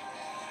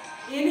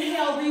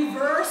 Inhale,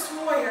 reverse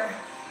warrior.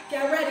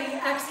 Get ready,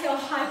 exhale,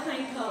 high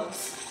plank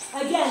pose.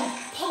 Again,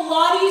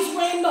 Pilates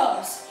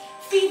rainbows.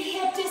 Feet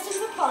hip distance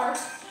apart.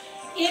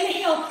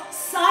 Inhale,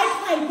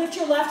 side plank, lift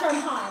your left arm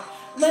high.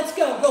 Let's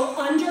go. Go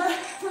under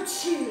for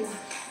 2.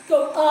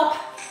 Go up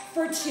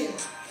for 2.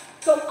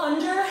 Go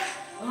under,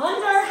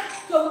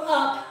 go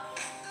up,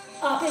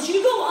 up. As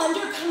you go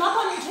under, come up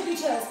on your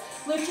tippy toes.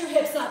 Lift your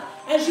hips up.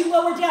 As you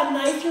lower down,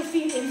 knife your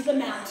feet into the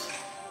mat.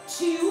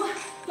 2,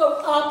 go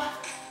up,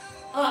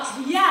 up.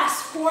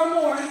 Yes, 4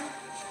 more.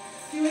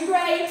 Doing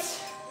great.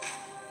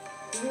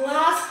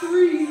 Last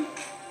 3.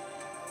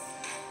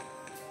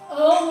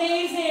 Oh,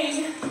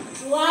 amazing.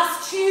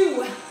 Last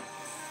 2.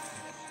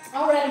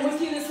 All right, I'm with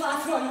you this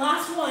last one.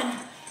 Last one.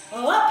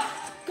 Up,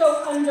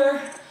 go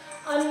under,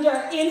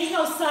 under.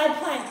 Inhale, side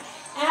plank.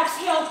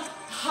 Exhale,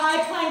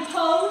 high plank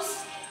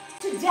pose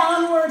to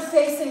downward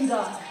facing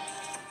dog.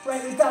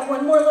 Right, we've got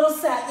one more little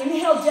set.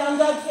 Inhale, down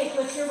dog cake.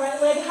 Lift your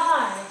right leg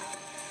high.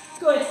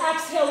 Good.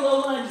 Exhale, low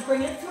lunge.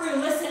 Bring it through.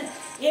 Listen.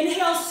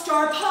 Inhale,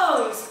 star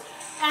pose.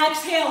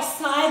 Exhale,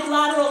 side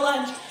lateral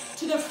lunge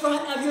to the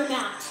front of your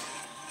mat.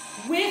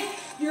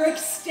 With your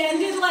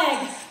extended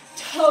leg,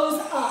 toes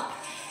up.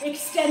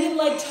 Extended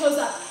leg, toes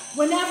up.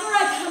 Whenever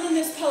I come in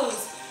this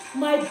pose,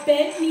 my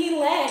bent knee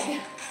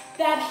leg,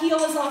 that heel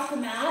is off the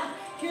mat.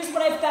 Here's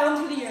what I've found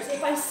through the years.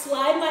 If I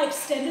slide my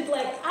extended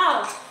leg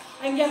out,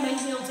 I can get my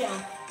heel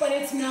down. But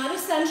it's not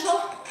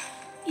essential.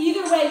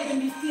 Either way, you're going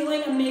to be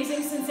feeling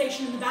amazing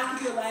sensation in the back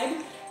of your leg.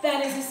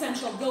 That is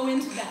essential. Go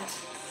into that.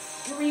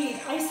 Breathe.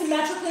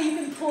 Isometrically, you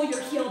can pull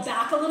your heel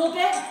back a little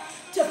bit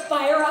to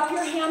fire up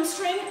your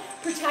hamstring.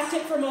 Protect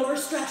it from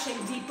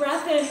overstretching. Deep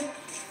breath in.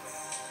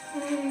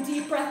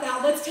 Deep breath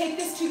out. Let's take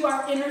this to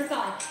our inner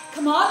thigh.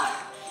 Come up.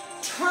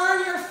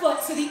 Turn your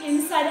foot so the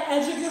inside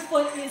edge of your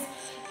foot is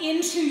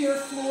into your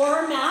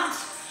floor mat.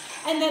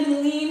 And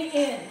then lean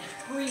in.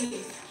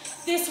 Breathe.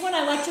 This one,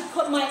 I like to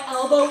put my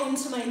elbow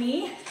into my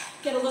knee.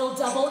 Get a little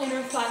double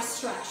inner thigh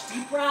stretch.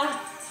 Deep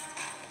breath.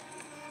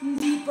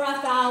 Deep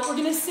breath out. We're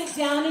going to sit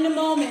down in a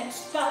moment.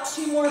 About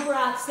 2 more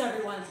breaths,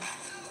 everyone.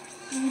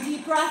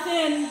 Deep breath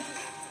in.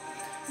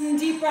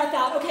 Deep breath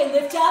out. Okay,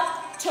 lift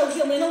up. Toe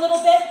heel in a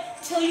little bit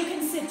till you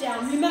can sit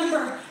down.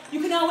 Remember, you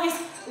can always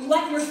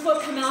let your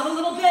foot come out a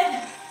little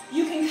bit.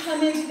 You can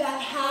come into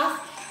that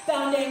half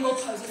bound angle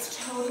pose.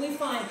 It's totally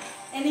fine.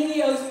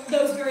 Any of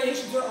those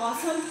variations are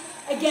awesome.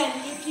 Again,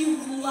 if you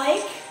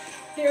like,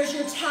 there's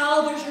your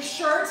towel, there's your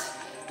shirt,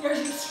 there's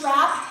your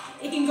strap.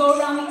 It can go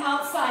around the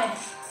outside.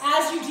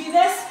 As you do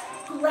this,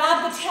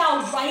 grab the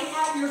towel right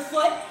at your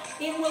foot.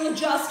 It will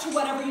adjust to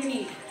whatever you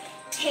need.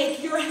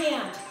 Take your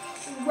hand,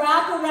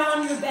 wrap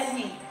around your bent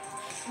knee.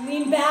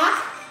 Lean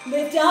back,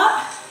 lift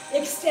up,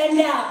 extend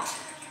out.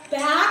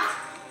 Back,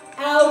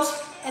 out,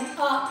 and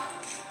up.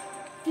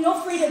 Feel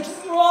free to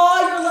draw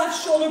your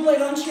left shoulder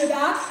blade onto your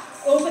back.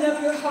 Open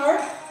up your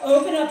heart,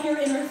 open up your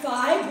inner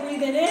thigh.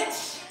 Breathe in it.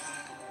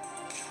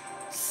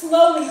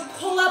 Slowly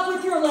pull up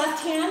with your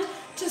left hand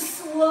to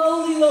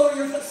slowly lower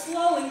your foot.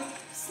 Slowly,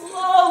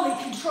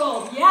 slowly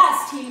controlled.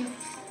 Yes, team.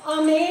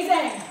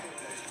 Amazing.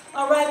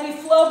 All right,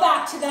 we flow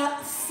back to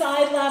that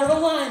side lateral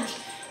lunge.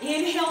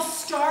 Inhale,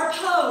 star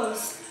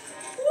pose.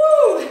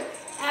 Woo!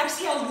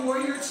 Exhale,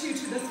 warrior 2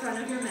 to the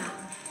front of your mat.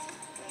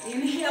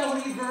 Inhale,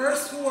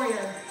 reverse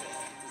warrior.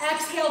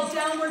 Exhale,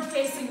 downward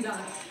facing dog.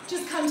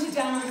 Just come to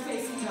downward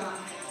facing dog.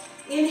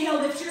 Inhale,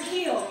 lift your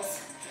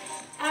heels.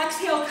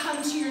 Exhale,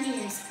 come to your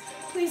knees.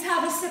 Please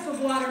have a sip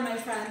of water, my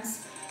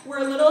friends. We're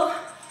a little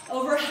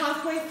over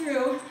halfway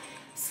through.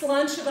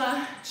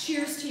 Slanchava,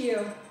 cheers to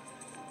you.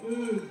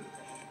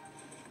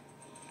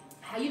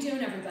 How you doing,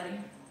 everybody?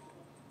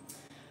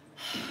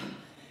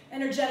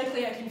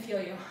 Energetically, I can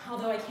feel you,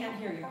 although I can't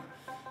hear you.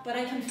 But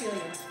I can feel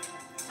you.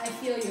 I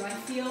feel you. I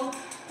feel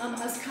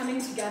us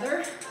coming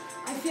together.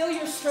 I feel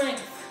your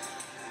strength.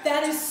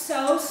 That is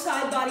so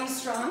side body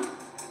strong.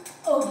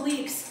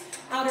 Obliques,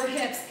 outer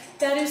hips.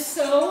 That is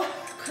so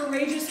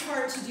courageous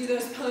heart to do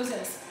those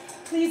poses.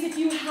 Please, if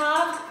you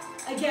have,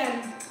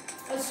 again,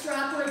 a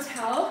strap or a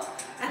towel,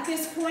 at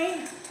this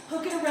point,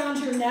 hook it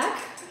around your neck,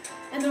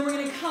 and then we're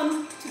going to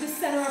come to the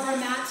center of our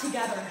mat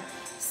together.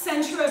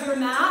 Center of your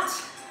mat,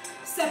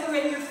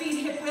 separate your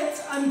feet hip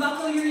width,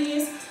 unbuckle your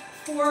knees,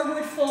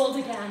 forward fold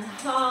again.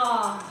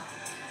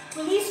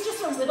 Release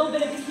just a little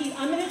bit of the heat.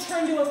 I'm going to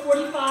turn to a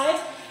 45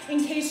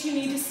 in case you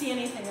need to see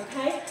anything,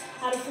 okay?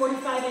 At a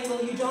 45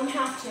 angle, you don't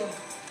have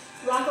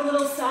to. Rock a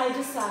little side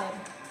to side.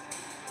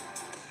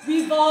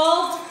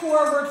 Revolved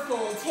forward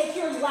fold. Take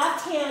your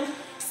left hand,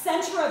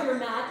 center of your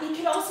mat. It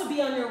could also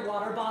be on your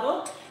water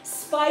bottle.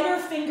 Spider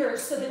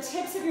fingers, so the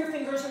tips of your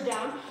fingers are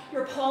down.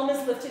 Your palm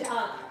is lifted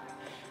up.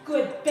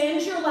 Good.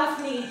 Bend your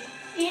left knee.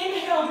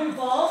 Inhale,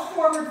 revolve,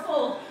 forward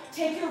fold.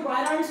 Take your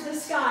right arm to the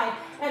sky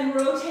and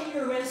rotate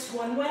your wrist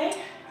one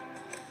way,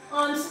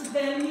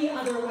 then the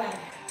other way.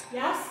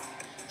 Yes?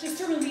 Just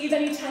to relieve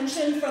any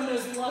tension from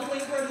those lovely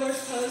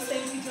hurdlers pose.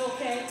 Thank you, Joel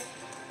K.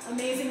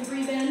 Amazing.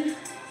 Breathe in.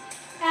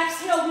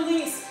 Exhale,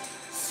 release.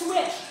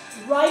 Switch.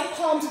 Right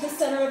palm to the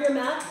center of your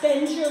mat.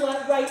 Bend your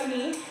right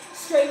knee.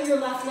 Straighten your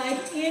left leg.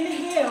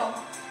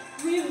 Inhale.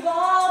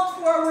 Revolve,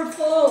 forward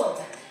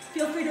fold.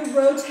 Feel free to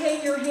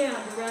rotate your hand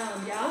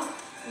around, yeah?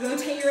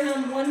 Rotate your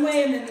hand one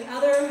way and then the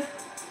other.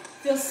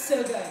 Feels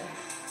so good.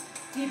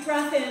 Deep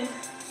breath in.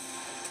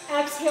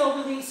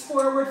 Exhale, release,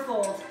 forward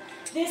fold.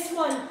 This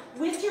one,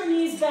 with your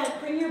knees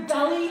bent, bring your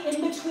belly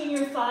in between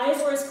your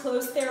thighs or as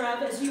close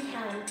thereof as you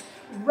can.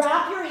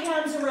 Wrap your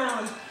hands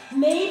around.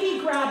 Maybe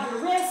grab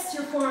your wrists,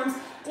 your forearms.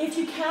 If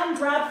you can,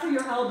 grab for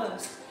your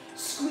elbows.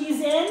 Squeeze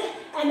in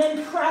and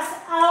then press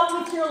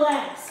out with your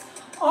legs.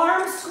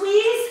 Arm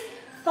squeeze,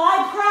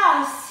 thigh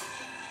press.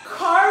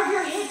 Carve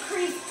your hip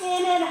crease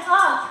in and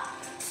up.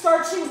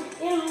 Start to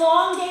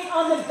elongate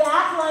on the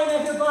back line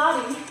of your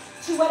body.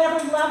 to whatever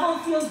level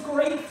feels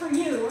great for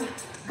you.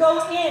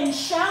 Go in,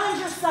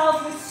 challenge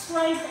yourself with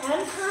strength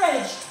and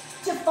courage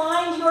to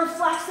find your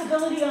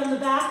flexibility on the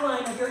back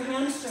line of your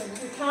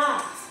hamstrings, your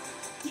calves.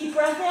 Deep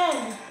breath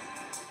in.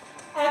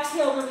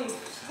 Exhale, release.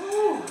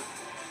 Whew.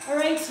 All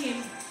right,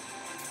 team.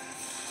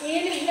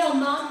 Inhale,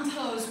 mountain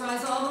pose,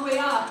 rise all the way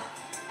up.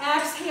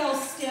 Exhale,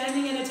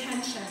 standing in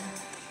attention.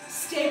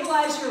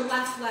 Stabilize your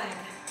left leg.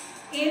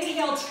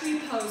 Inhale, tree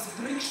pose,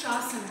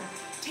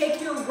 vrikshasana.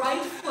 Take your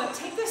right foot,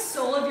 take the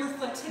sole of your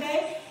foot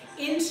today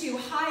into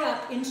high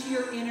up into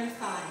your inner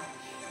thigh.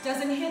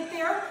 Doesn't hit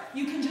there,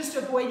 you can just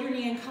avoid your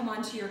knee and come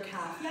onto your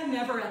calf. Yeah,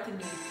 never at the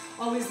knee.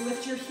 Always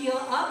lift your heel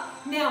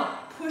up. Now,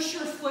 push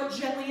your foot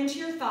gently into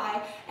your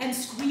thigh and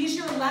squeeze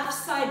your left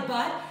side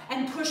butt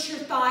and push your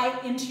thigh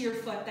into your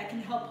foot. That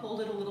can help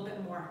hold it a little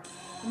bit more.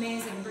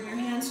 Amazing. Bring your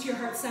hands to your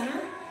heart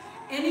center.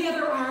 Any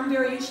other arm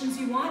variations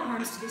you want,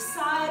 arms to the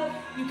side.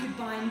 You could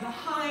bind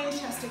behind,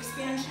 chest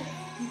expansion.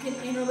 You can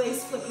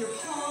interlace, flip your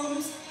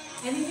palms.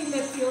 Anything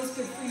that feels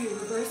good for you.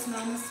 Reverse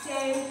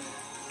namaste.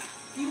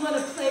 If you want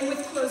to play with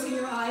closing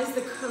your eyes,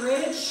 the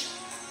courage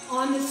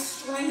on the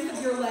strength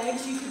of your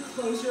legs, you can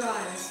close your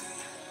eyes.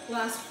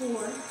 Last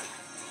 4.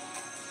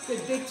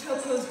 Good big toe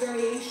pose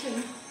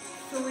variation.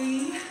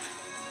 3.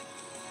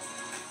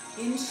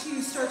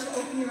 Into, start to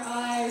open your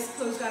eyes,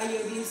 closed eye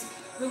yogis.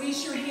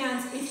 Release your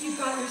hands. If you've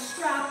got your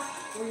strap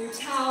or your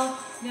towel,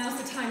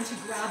 now's the time to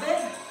grab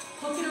it.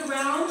 Hook it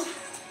around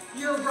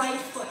your right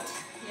foot,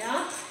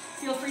 yeah?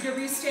 Feel free to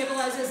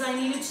restabilize as I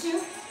needed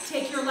to.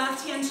 Take your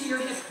left hand to your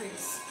hip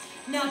crease.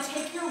 Now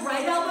take your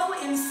right elbow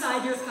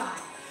inside your thigh.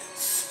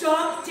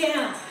 Stomp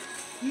down.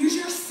 Use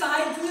your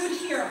side glute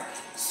here.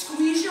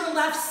 Squeeze your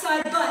left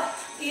side butt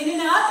in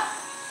and up.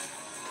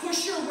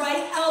 Push your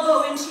right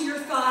elbow into your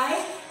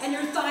thigh and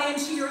your thigh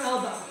into your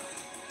elbow.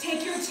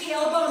 Take your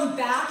tailbone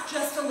back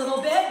just a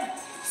little bit.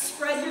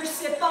 Spread your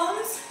sit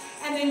bones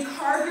and then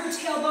carve your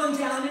tailbone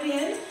down and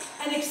in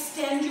and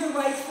extend your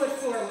right foot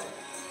forward.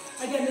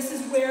 Again, this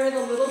is where the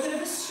little bit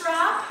of a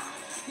strap,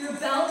 your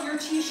belt, your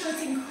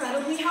t-shirt's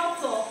incredibly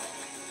helpful.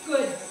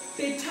 Good.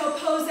 Big toe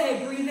pose,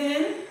 breathe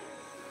in.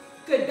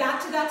 Good,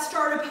 back to that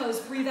starter pose,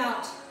 breathe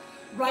out.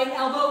 Right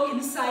elbow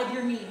inside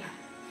your knee.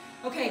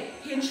 Okay,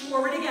 hinge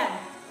forward again.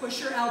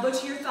 Push your elbow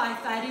to your thigh,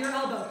 thigh to your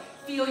elbow.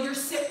 Feel your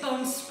sit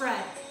bones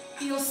spread.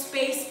 Feel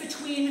space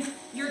between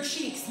your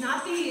cheeks,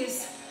 not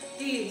these,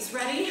 these.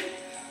 Ready?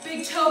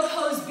 Big toe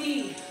pose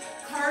B.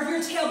 Carve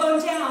your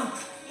tailbone down.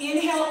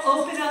 Inhale,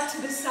 open up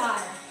to the side.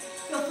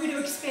 Feel free to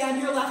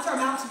expand your left arm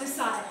out to the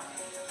side.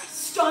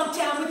 Stomp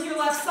down with your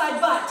left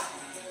side butt.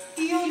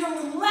 Feel your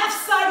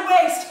left side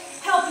waist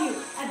help you.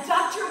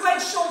 Adduct your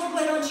right shoulder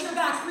blade onto your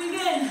back. Breathe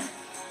in.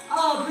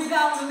 Oh, breathe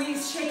out,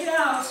 release, shake it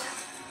out.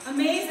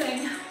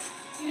 Amazing.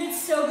 You did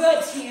so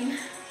good, team.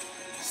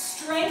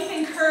 Strength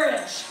and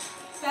courage.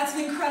 That's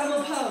an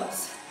incredible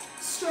pose.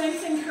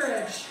 Strength and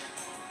courage.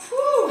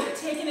 Woo,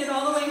 taking it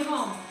all the way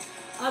home.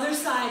 Other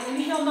side,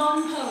 inhale,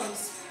 mountain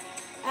pose.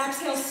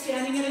 Exhale,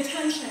 standing in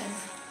attention.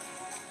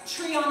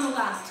 Tree on the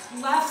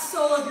left. Left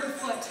sole of your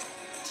foot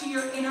to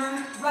your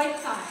inner right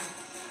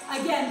thigh.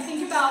 Again,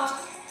 think about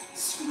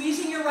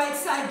squeezing your right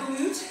side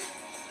glute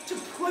to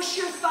push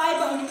your thigh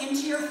bone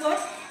into your foot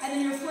and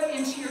then your foot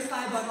into your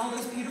thigh bone, all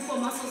those beautiful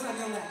muscles on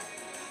your leg.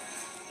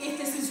 If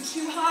this is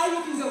too high,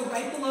 you can go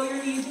right below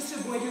your knee just to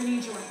avoid your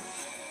knee joint.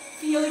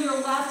 Feel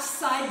your left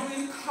side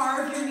glute,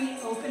 carve your knee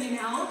opening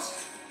out.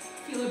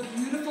 Feel a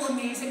beautiful,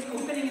 amazing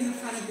opening in the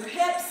front of your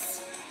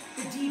hips.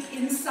 The deep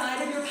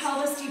inside of your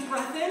pelvis, deep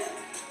breath in.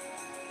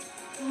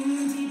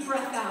 Deep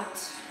breath out.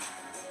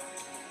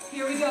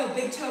 Here we go,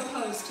 big toe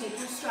pose, take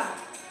your strap.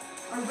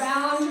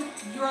 Around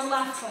your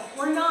left foot,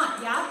 or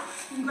not, yeah?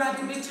 You can grab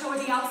your big toe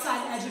at the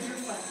outside edge of your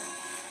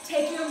foot.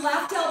 Take your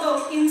left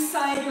elbow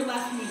inside your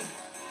left knee.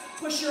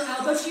 Push your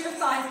elbow to your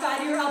thigh, thigh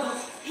to your elbow.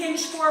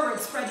 Hinge forward,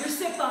 spread your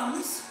sit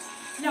bones.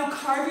 Now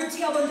carve your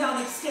tailbone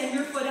down, extend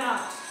your foot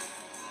out.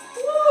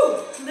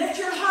 Woo! Lift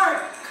your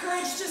heart.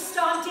 Courage to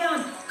stomp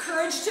down.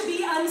 Courage to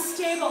be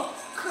unstable.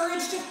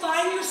 Courage to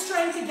find your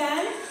strength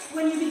again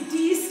when you be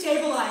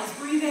destabilized.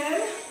 Breathe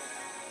in.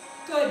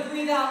 Good,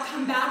 breathe out.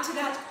 Come back to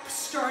that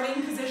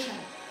starting position.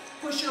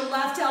 Push your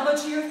left elbow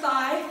to your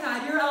thigh, thigh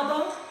to your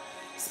elbow.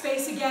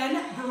 Space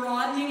again,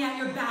 broadening at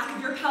your back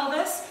of your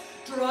pelvis.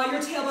 Draw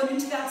your tailbone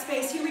into that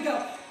space. Here we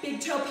go. Big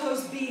toe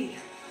pose B.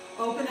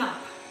 Open up.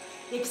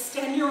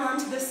 Extend your arm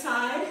to the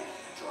side.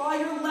 Draw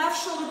your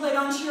left shoulder blade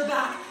onto your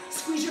back.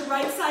 Squeeze your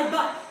right side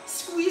butt.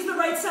 Squeeze the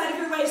right side of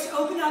your waist.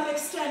 Open up,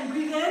 extend.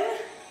 Breathe in.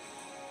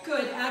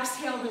 Good.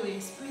 Exhale,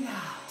 release. Breathe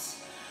out.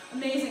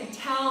 Amazing.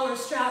 Towel or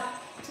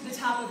strap to the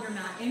top of your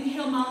mat.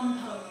 Inhale, mountain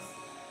pose.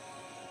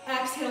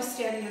 Exhale,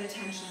 standing at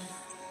attention.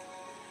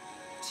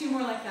 2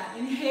 more like that.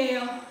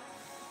 Inhale.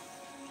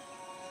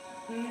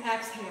 And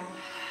exhale.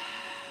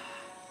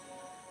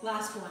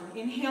 Last one.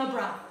 Inhale,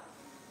 breath.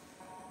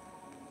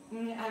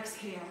 And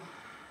exhale.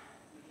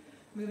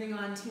 Moving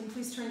on, team,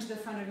 please turn to the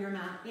front of your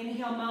mat.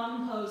 Inhale,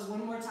 mountain pose,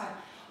 one more time.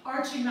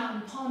 Arching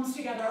mountain, palms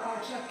together,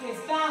 arch up, gaze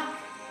back.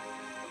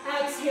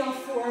 Exhale,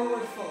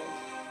 forward fold.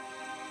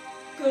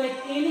 Good,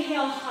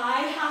 inhale,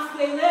 high,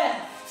 halfway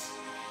lift.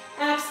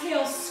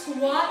 Exhale,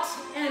 squat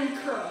and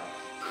curl.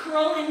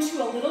 Curl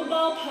into a little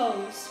ball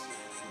pose.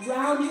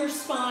 Round your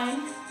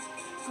spine.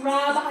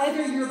 Grab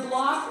either your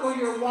block or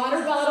your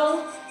water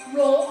bottle.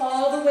 Roll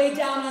all the way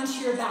down onto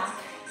your back.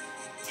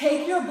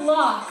 Take your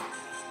block,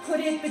 put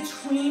it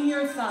between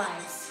your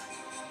thighs.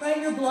 Right,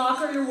 your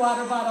block or your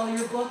water bottle,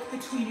 your book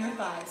between your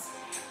thighs.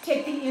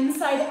 Take the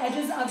inside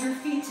edges of your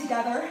feet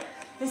together.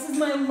 This is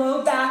my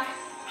low back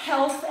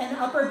health and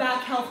upper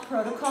back health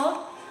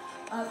protocol.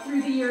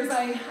 Through the years,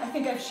 I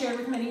think I've shared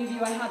with many of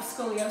you, I have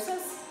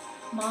scoliosis.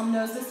 Mom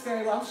knows this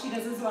very well, she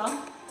does as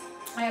well.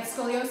 I have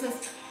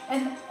scoliosis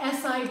and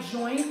SI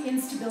joint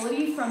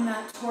instability from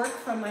that torque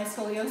from my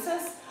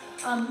scoliosis.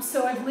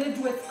 So I've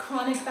lived with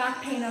chronic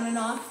back pain on and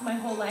off my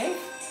whole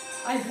life.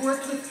 I've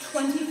worked with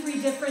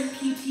 23 different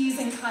PTs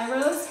and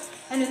chiros,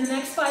 and in the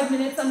next 5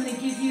 minutes, I'm gonna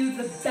give you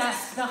the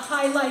best, the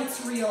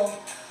highlights reel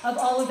of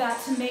all of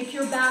that to make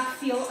your back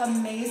feel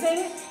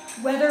amazing,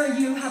 whether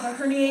you have a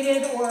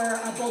herniated or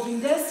a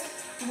bulging disc,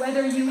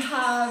 whether you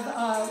have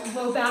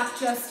low back,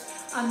 just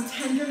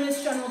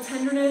tenderness, general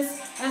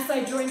tenderness,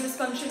 SI joint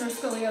dysfunction, or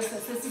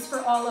scoliosis. This is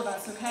for all of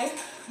us, okay?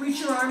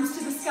 Reach your arms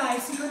to the sky,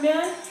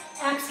 Superman.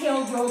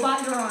 Exhale,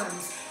 robot your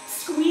arms.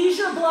 Squeeze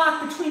your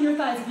block between your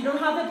thighs. If you don't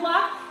have the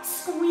block,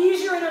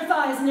 squeeze your inner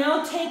thighs.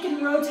 Now take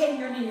and rotate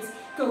your knees.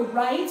 Go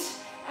right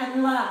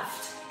and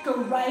left. Go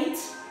right,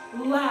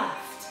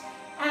 left.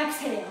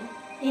 Exhale,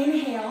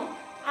 inhale,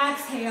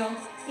 exhale,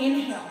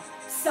 inhale.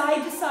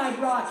 Side to side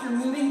rock. You're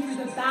moving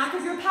through the back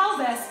of your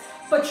pelvis,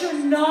 but you're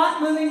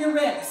not moving your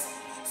ribs.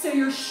 So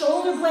your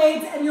shoulder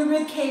blades and your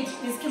rib cage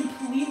is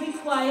completely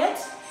quiet.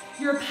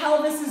 Your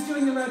pelvis is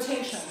doing the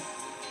rotation.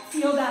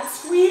 Feel that.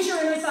 Squeeze your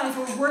inner thighs.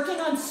 We're working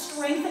on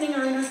strengthening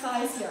our inner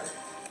thighs here.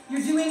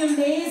 You're doing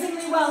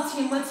amazingly well,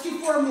 team. Let's do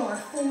 4 more.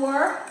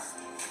 4,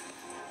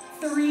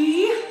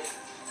 3,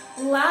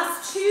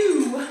 last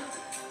 2,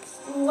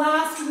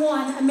 last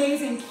 1.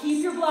 Amazing.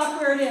 Keep your block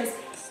where it is.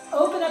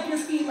 Open up your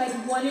feet like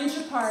 1 inch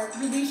apart.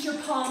 Release your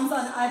palms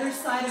on either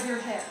side of your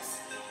hips.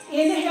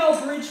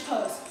 Inhale, bridge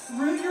pose.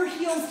 Root your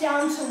heels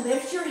down to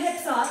lift your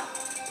hips up.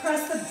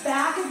 Press the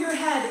back of your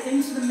head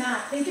into the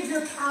mat. Think of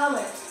your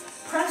palate.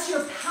 Press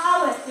your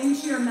palate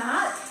into your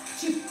mat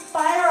to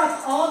fire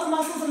up all the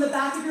muscles on the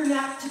back of your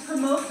neck to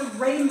promote the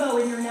rainbow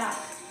in your neck.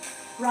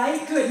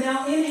 Right? Good.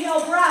 Now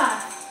inhale,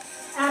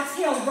 breath.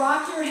 Exhale,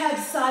 rock your head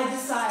side to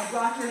side.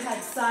 Rock your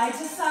head side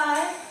to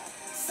side,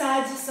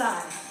 side to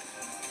side.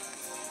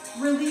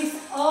 Release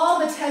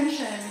all the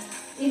tension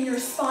in your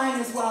spine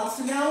as well.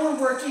 So now we're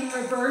working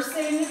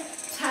reversing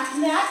tech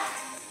neck.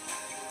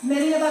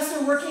 Many of us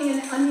are working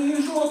in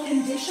unusual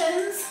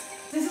conditions.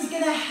 This is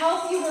going to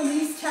help you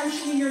release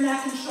tension in your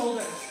neck and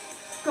shoulders.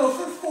 Go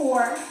for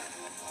 4.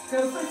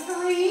 Go for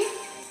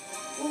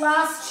 3.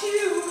 Last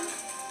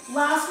 2.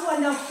 Last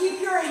 1. Now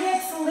keep your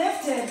hips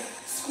lifted.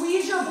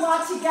 Squeeze your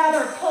block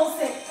together. Pulse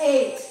it.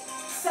 8,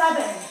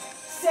 7,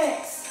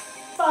 6,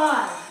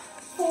 5,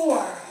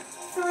 4,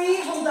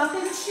 3. Hold up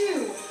in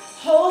 2.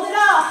 Hold it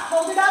up.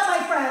 Hold it up,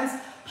 my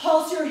friends.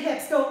 Pulse your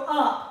hips. Go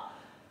up,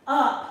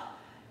 up.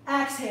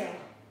 Exhale,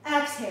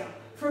 exhale.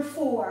 For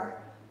 4,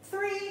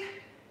 3,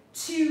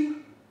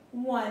 2,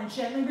 1.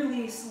 Gently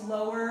release.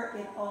 Lower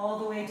it all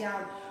the way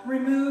down.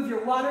 Remove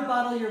your water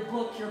bottle, your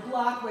book, your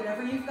block,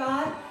 whatever you've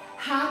got.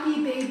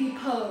 Happy baby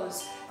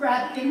pose.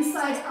 Grab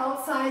inside,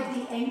 outside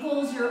the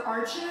ankles, your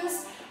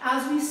arches.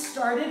 As we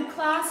started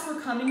class, we're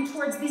coming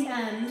towards the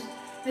end.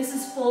 This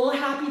is full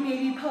happy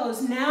baby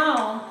pose.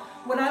 Now,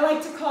 what I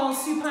like to call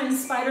supine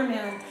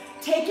Spider-Man.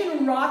 Take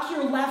and rock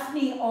your left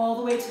knee all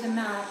the way to the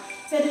mat.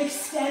 Then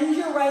extend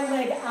your right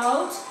leg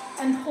out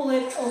and pull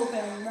it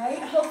open, right?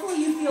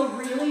 Hopefully you feel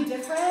really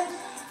different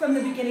from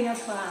the beginning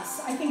of class.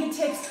 I think it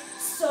takes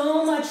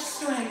so much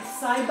strength,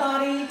 side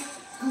body,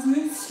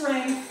 glute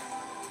strength,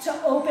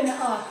 to open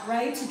up,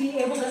 right? To be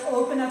able to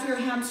open up your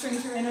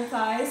hamstrings, your inner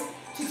thighs,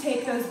 to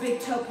take those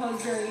big toe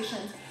pose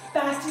variations.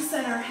 Back to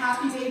center,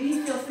 happy baby.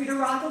 Feel free to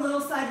rock a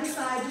little side to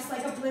side, just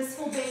like a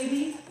blissful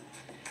baby.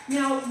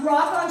 Now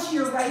rock onto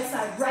your right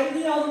side, right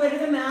knee all the way to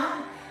the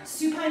mat.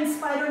 Supine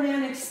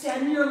Spider-Man,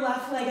 extend your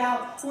left leg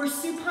out. Or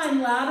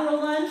supine lateral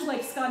lunge,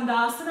 like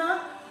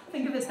Skandasana.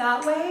 Think of it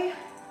that way.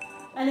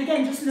 And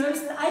again, just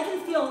notice that I can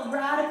feel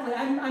radically,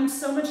 I'm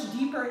so much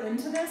deeper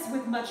into this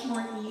with much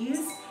more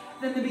ease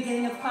than the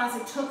beginning of class.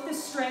 It took the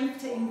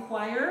strength to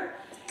inquire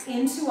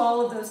into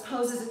all of those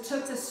poses. It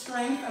took the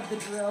strength of the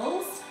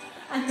drills.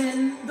 And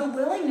then the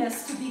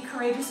willingness to be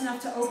courageous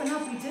enough to open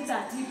up. We did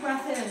that. Deep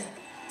breath in.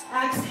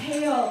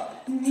 Exhale,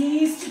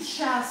 knees to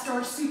chest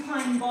or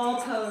supine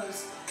ball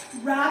pose.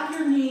 Wrap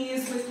your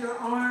knees with your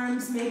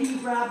arms. Maybe you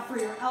grab for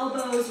your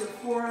elbows, your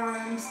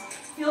forearms.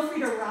 Feel free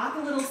to rock a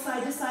little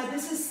side to side.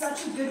 This is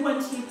such a good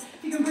one, team. If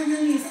you can bring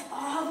your knees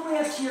all the way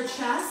up to your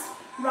chest,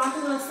 rock a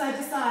little side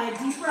to side.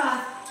 Deep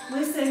breath.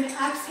 Listen,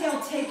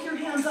 exhale, take your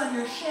hands on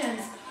your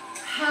shins.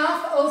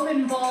 Half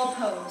open ball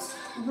pose.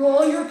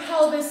 Roll your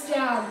pelvis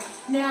down.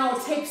 Now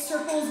take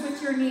circles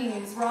with your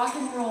knees. Rock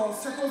and roll.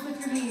 Circles with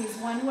your knees.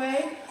 One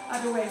way,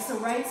 Other way, so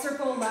right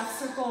circle, left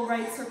circle,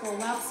 right circle,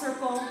 left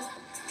circle.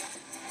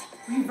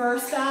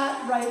 Reverse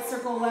that, right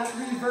circle, left,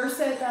 reverse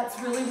it. That's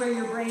really where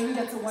your brain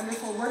gets a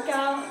wonderful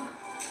workout.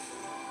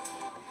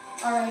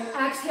 All right,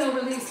 exhale,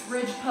 release,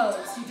 bridge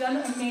pose. You've done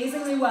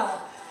amazingly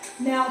well.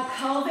 Now,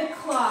 pelvic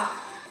clock.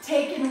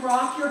 Take and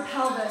rock your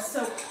pelvis.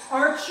 So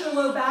arch your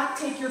low back,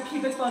 take your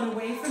pubic bone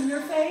away from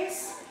your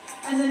face.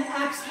 And then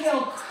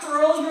exhale,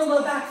 curl your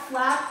low back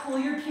flat, pull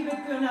your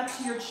pubic bone up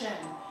to your chin.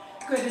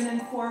 Good, and then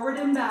forward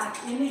and back.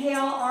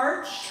 Inhale,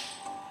 arch.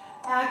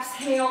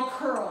 Exhale,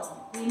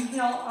 curl.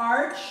 Inhale,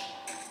 arch.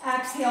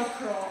 Exhale,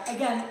 curl.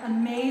 Again,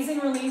 amazing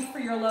relief for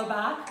your low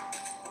back.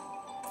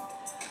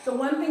 The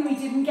one thing we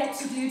didn't get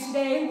to do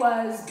today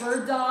was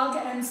bird dog,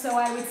 and so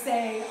I would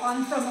say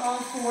on from all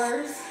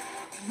fours,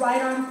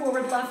 right arm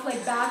forward, left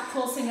leg back,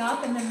 pulsing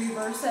up, and then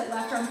reverse it,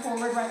 left arm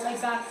forward, right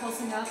leg back,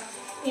 pulsing up.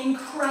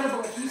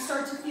 Incredible. If you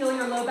start to feel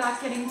your low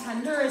back getting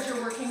tender as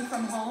you're working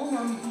from home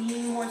or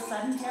being more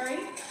sedentary,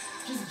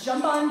 just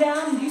jump on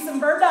down and do some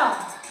bird dog.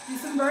 Do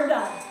some bird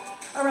dog.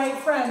 All right,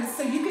 friends,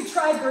 so you could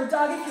try bird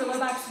dog if your low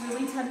back's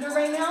really tender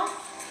right now,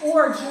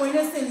 or join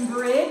us in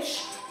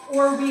bridge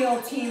or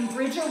wheel, team.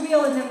 Bridge or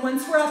wheel, and then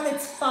once we're up,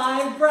 it's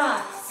 5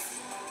 breaths.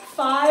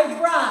 5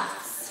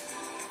 breaths.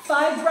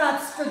 5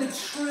 breaths for the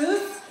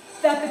truth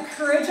that the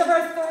courage of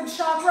our third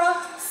chakra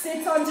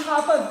sits on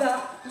top of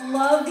the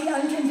love, the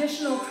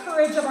unconditional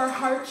courage of our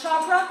heart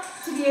chakra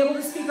to be able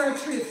to speak our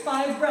truth.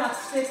 5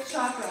 breaths, 5th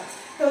chakra.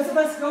 Those of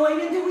us going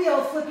into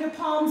wheel, flip your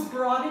palms,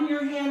 broaden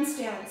your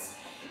handstands.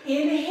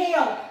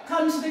 Inhale,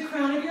 come to the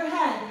crown of your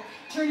head.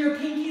 Turn your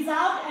pinkies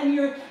out and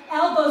your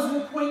elbows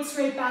will point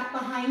straight back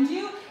behind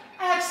you.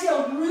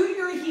 Exhale, root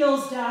your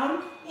heels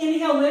down.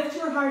 Inhale, lift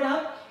your heart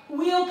up.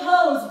 Wheel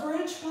pose,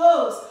 bridge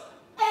pose.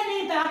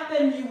 Any back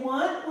bend you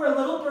want. We're a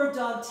little bird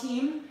dog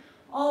team.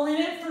 All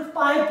in it for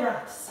 5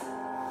 breaths.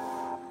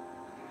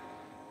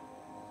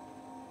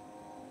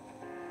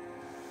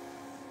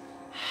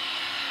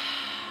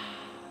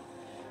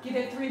 Give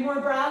it 3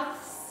 more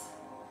breaths.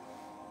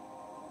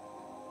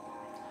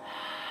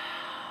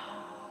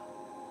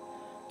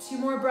 2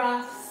 more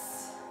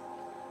breaths.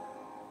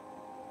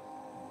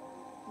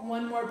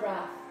 1 more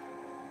breath.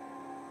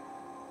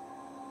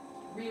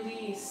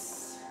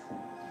 Release.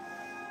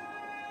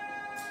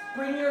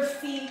 Bring your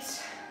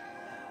feet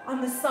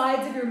on the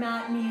sides of your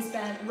mat, knees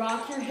bent.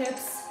 Rock your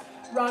hips,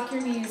 rock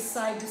your knees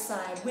side to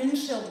side.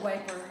 Windshield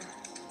wiper.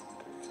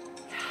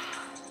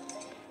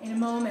 In a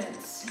moment,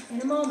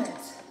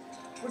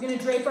 we're going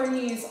to drape our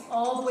knees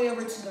all the way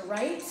over to the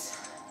right.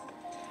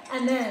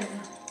 And then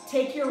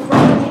take your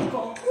right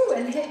ankle,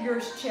 and hit your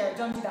chair.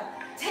 Don't do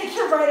that. Take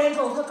your right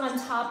ankle, hook on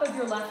top of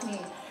your left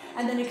knee.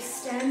 And then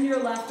extend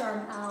your left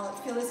arm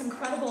out. Feel this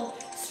incredible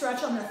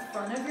stretch on the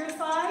front of your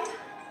thigh,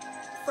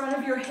 front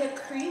of your hip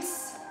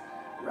crease,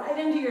 right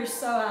into your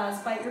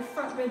psoas. Bite your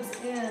front ribs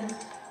in.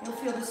 You'll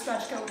feel the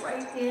stretch go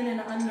right in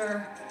and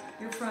under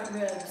your front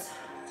ribs,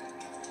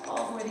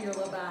 all the way to your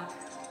low back.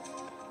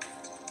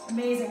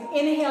 Amazing.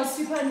 Inhale,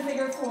 supine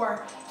figure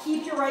 4.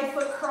 Keep your right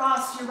foot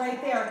crossed. You're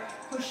right there.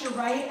 Push your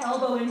right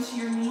elbow into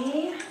your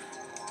knee.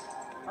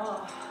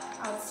 Oh,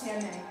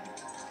 outstanding.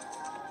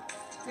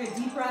 Good,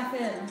 deep breath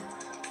in.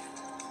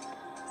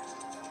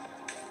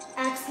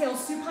 Exhale,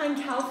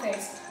 supine cow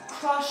face.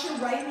 Cross your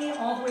right knee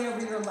all the way over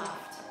your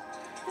left.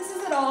 If this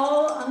is at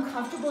all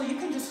uncomfortable, you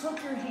can just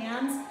hook your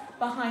hands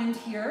behind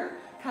here,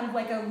 kind of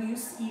like a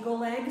loose eagle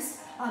legs,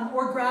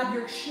 or grab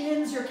your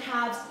shins, your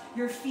calves,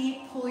 your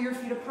feet, pull your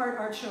feet apart,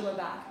 arch your low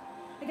back.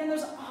 Again,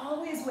 there's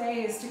always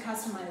ways to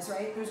customize,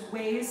 right? There's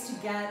ways to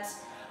get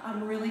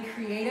really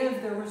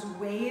creative. There's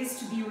ways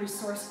to be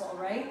resourceful,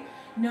 right?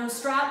 No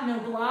strap, no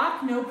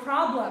block, no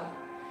problem.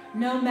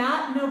 No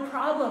mat, no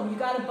problem. You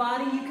got a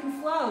body, you can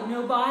flow.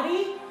 No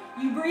body,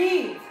 you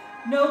breathe.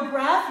 No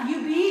breath,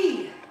 you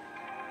be.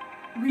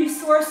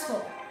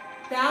 Resourceful.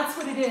 That's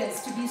what it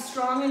is, to be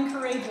strong and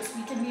courageous.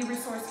 We can be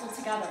resourceful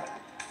together.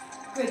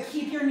 Good,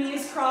 keep your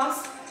knees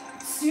crossed.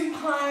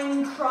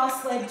 Supine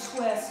cross-leg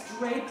twist.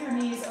 Drape your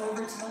knees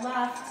over to the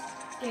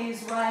left,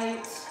 gaze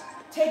right.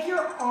 Take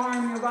your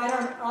right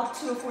arm up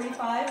to a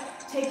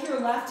 45. Take your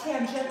left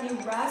hand, gently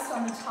rest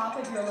on the top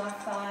of your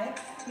left thigh.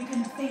 You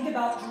can think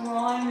about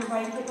drawing your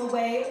right hip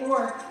away,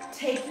 or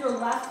take your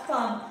left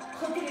thumb,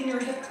 hook it in your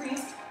hip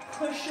crease,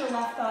 push your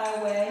left thigh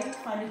away.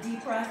 Find a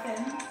deep breath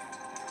in.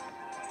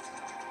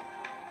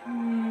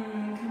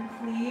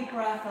 Complete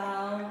breath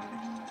out.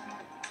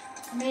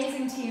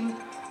 Amazing, team.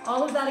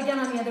 All of that again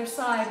on the other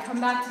side. Come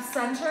back to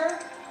center,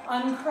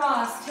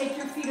 uncross. Take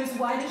your feet as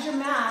wide as your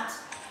mat.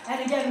 And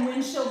again,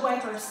 windshield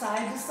wiper,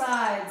 side to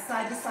side,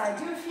 side to side.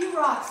 Do a few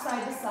rocks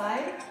side to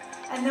side.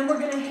 And then we're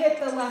going to hit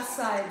the left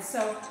side.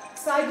 So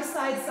side to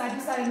side, side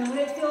to side. And then when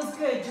it feels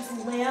good, just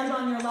land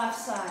on your left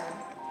side.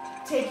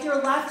 Take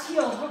your left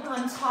heel, hook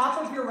on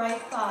top of your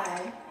right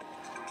thigh.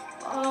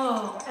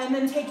 Oh, and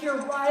then take your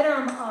right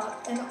arm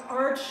up and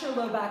arch your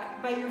low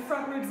back. Bite your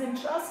front ribs in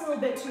just a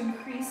little bit to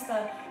increase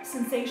the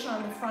sensation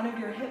on the front of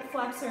your hip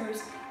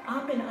flexors,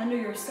 up and under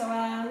your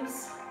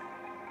psoas.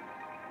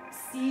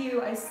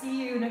 I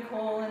see you,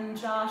 Nicole and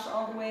Josh,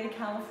 all the way to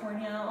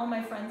California, all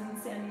my friends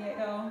in San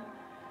Diego.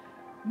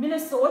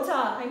 Minnesota,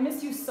 I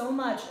miss you so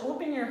much.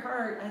 Open your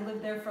heart. I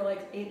lived there for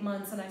like 8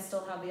 months and I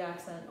still have the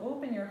accent.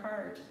 Open your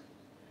heart.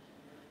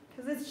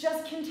 Because it's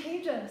just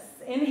contagious.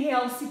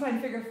 Inhale,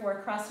 supine figure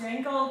four. Cross your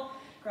ankle,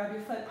 grab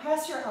your foot,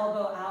 press your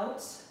elbow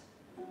out.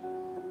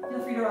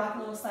 Feel free to rock a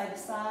little side to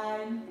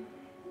side.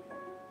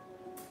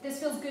 If this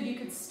feels good, you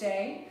could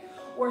stay.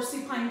 Or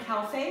supine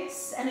cow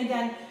face. And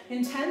again,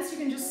 intense, you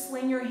can just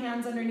sling your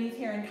hands underneath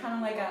here and kind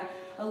of like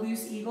a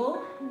loose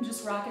eagle and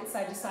just rock it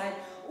side to side.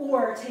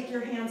 Or take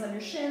your hands on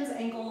your shins,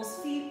 ankles,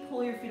 feet,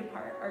 pull your feet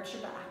apart, arch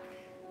your back.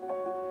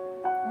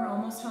 We're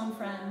almost home,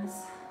 friends.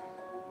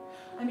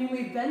 I mean,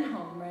 we've been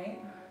home, right?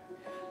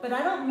 But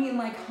I don't mean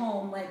like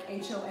home, like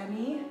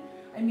H-O-M-E.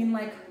 I mean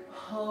like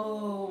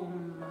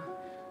home,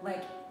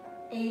 like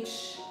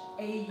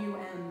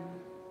H-A-U-M.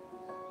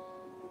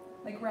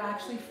 Like we're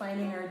actually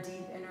finding our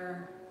deep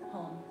inner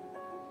home.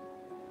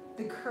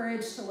 The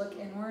courage to look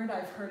inward,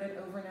 I've heard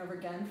it over and over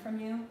again from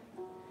you.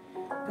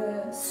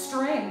 The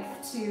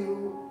strength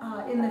to,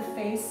 in the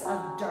face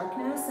of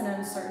darkness and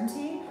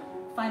uncertainty,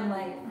 find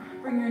light.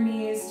 Bring your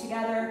knees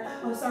together.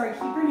 Oh, sorry,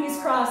 keep your knees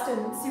crossed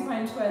and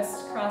supine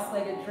twist,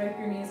 cross-legged, drape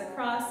your knees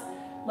across,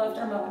 left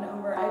arm up and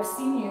over. I've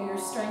seen you, your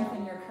strength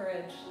and your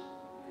courage.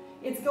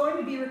 It's going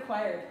to be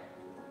required.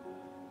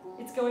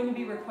 It's going to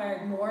be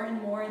required more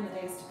and more in the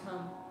days to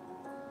come.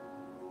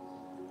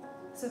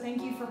 So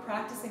thank you for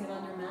practicing it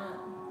on your mat.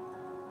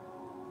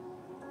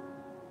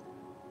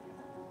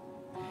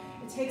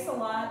 It takes a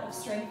lot of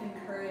strength and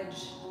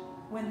courage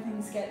when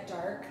things get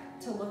dark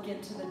to look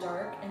into the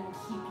dark and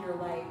keep your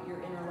light,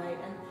 your inner light.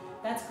 And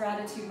that's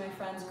gratitude, my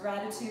friends.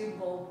 Gratitude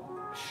will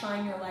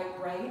shine your light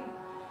bright,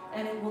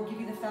 and it will give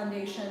you the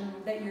foundation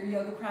that your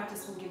yoga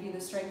practice will give you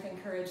the strength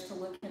and courage to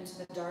look into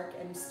the dark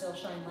and still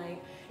shine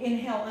light.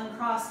 Inhale,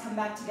 uncross, come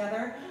back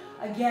together.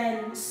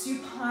 Again,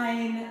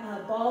 supine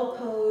ball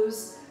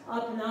pose,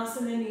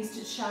 Uttanasana, knees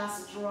to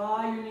chest.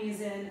 Draw your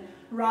knees in,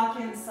 rock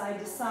in side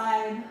to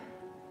side.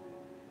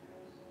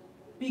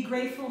 Be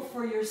grateful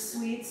for your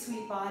sweet,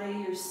 sweet body,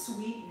 your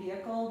sweet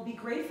vehicle. Be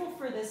grateful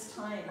for this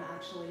time,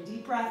 actually.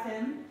 Deep breath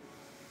in.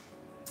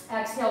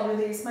 Exhale,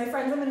 release. My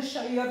friends, I'm going to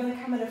show you. I'm going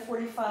to come at a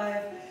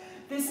 45.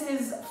 This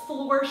is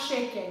floor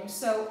shaking.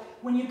 So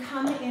when you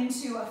come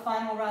into a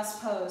final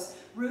rest pose,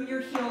 root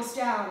your heels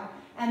down,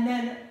 and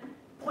then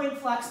point,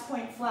 flex,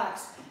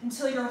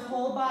 until your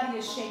whole body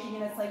is shaking,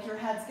 and it's like your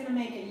head's going to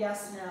make a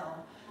yes, no.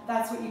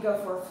 That's what you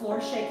go for, floor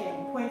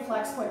shaking. Point,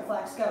 flex,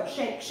 go.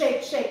 Shake,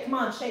 shake, shake. Come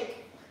on, shake.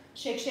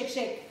 Shake, shake,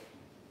 shake.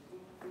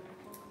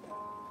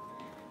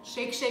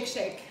 Shake, shake,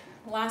 shake.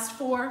 Last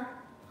 4.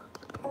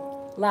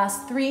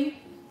 Last 3.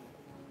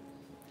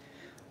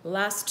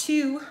 Last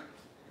 2.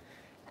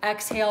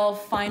 Exhale,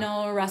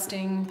 final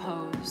resting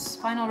pose.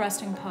 Final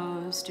resting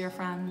pose, dear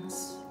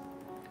friends.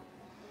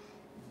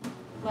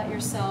 Let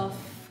yourself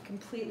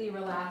completely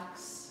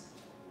relax.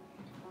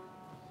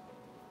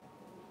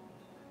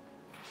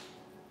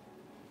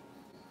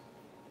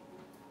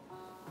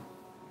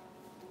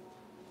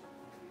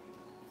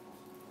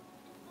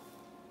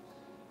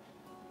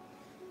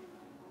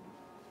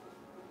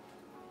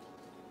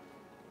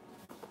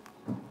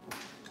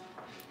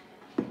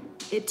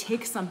 It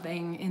takes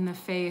something in the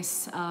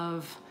face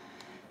of,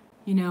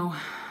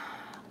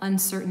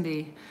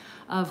 uncertainty,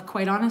 of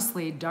quite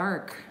honestly,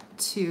 dark,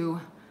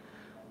 to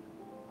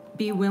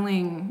be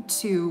willing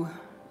to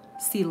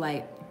see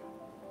light.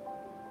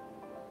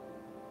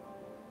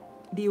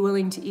 Be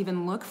willing to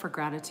even look for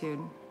gratitude.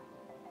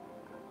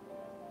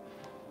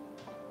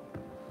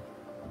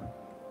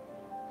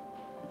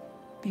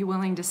 Be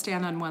willing to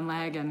stand on one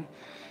leg and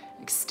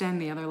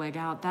extend the other leg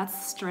out.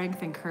 That's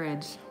strength and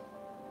courage.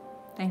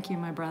 Thank you,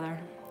 my brother.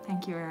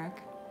 Thank you, Eric.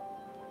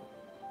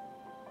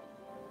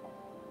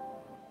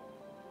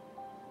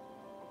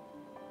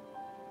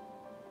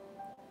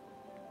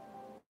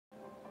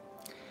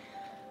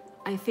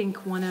 I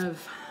think one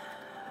of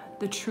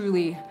the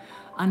truly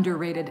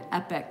underrated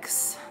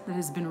epics that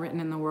has been written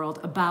in the world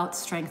about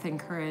strength and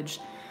courage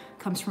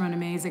comes from an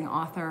amazing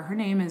author. Her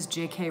name is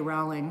J.K.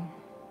 Rowling.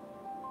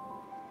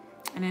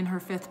 And in her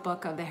 5th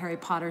book of the Harry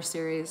Potter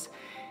series,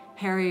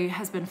 Harry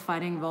has been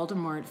fighting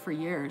Voldemort for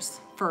years,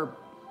 for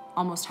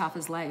almost half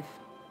his life,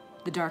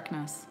 the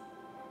darkness.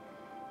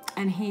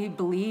 And he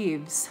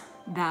believes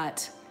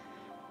that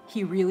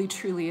he really,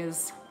 truly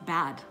is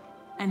bad.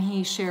 And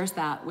he shares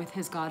that with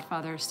his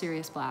godfather,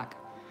 Sirius Black.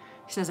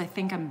 He says, I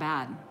think I'm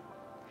bad.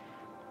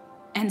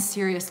 And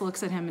Sirius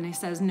looks at him and he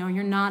says, no,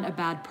 you're not a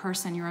bad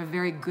person. You're a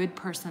very good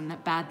person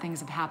that bad things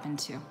have happened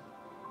to.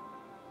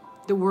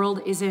 The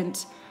world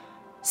isn't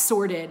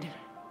sorted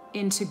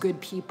into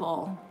good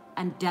people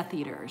and Death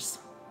Eaters.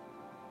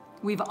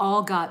 We've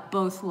all got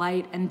both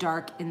light and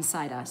dark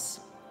inside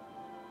us.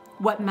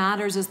 What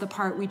matters is the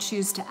part we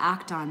choose to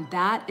act on.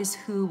 That is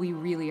who we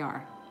really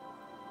are.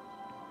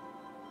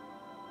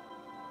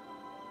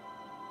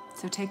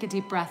 So take a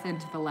deep breath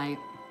into the light.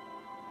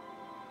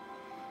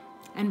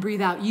 And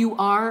breathe out. You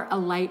are a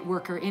light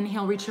worker.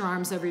 Inhale, reach your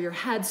arms over your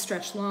head,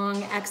 stretch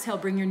long. Exhale,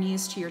 bring your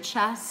knees to your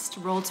chest,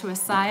 roll to a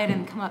side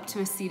and come up to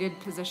a seated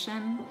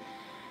position.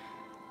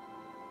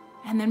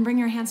 And then bring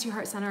your hands to your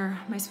heart center.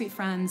 My sweet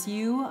friends,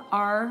 you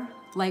are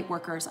light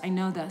workers. I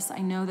know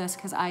this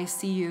because I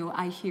see you,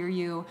 I hear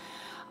you,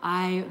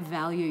 I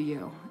value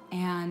you.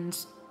 And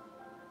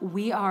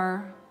we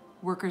are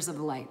workers of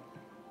the light.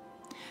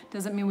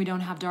 Doesn't mean we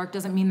don't have dark,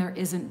 doesn't mean there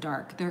isn't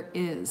dark. There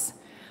is.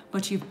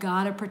 But you've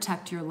got to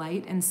protect your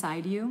light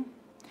inside you.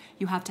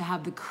 You have to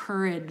have the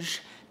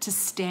courage to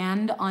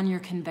stand on your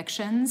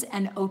convictions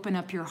and open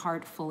up your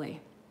heart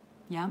fully.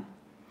 Yeah?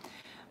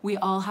 We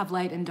all have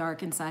light and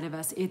dark inside of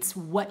us. It's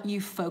what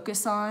you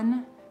focus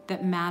on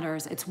that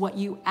matters. It's what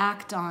you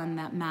act on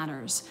that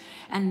matters.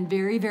 And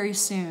very, very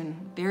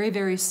soon,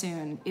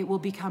 it will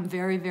become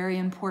very, very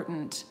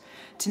important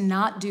to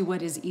not do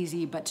what is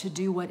easy, but to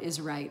do what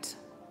is right,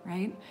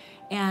 right?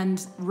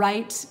 And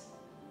right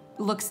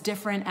looks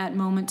different at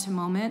moment to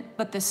moment,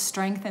 but the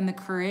strength and the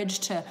courage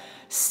to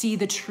see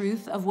the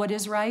truth of what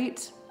is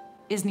right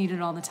is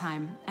needed all the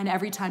time. And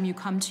every time you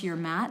come to your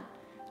mat,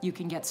 you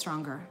can get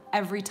stronger.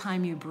 Every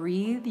time you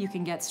breathe, you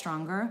can get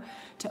stronger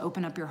to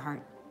open up your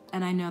heart.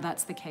 And I know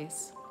that's the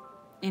case.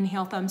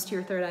 Inhale, thumbs to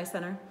your third eye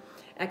center.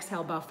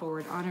 Exhale, bow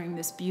forward, honoring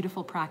this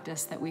beautiful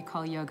practice that we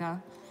call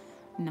yoga.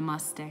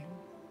 Namaste.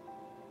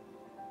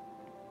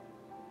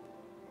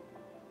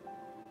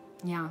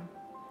 Yeah.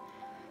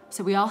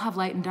 So we all have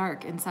light and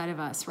dark inside of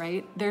us,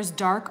 right? There's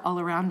dark all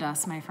around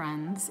us, my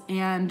friends,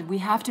 and we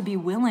have to be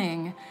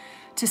willing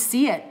to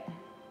see it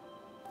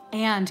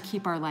and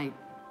keep our light.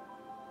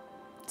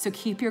 So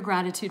keep your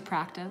gratitude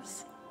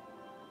practice.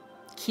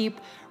 Keep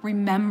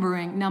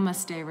remembering,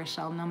 namaste,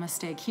 Rochelle,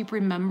 namaste. Keep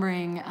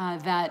remembering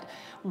that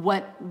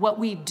what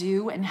we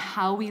do and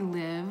how we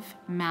live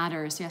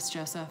matters. Yes,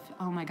 Joseph.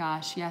 Oh my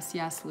gosh. Yes,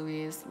 yes,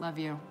 Louise. Love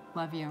you.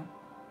 Love you.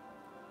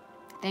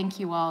 Thank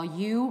you all.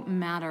 You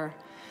matter.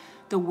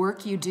 The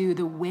work you do,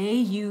 the way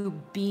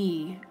you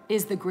be,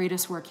 is the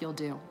greatest work you'll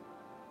do.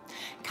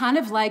 Kind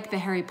of like the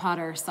Harry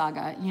Potter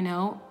saga, you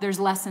know, there's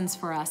lessons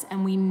for us,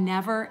 and we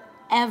never,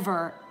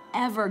 ever,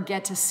 ever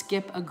get to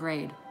skip a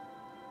grade.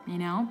 You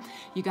know,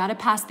 you got to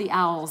pass the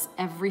owls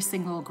every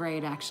single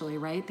grade, actually,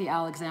 right? The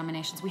owl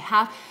examinations.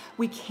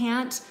 We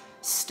can't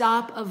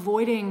stop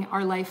avoiding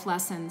our life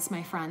lessons,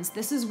 my friends.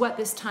 This is what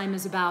this time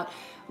is about.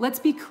 Let's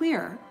be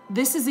clear.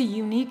 This is a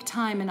unique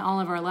time in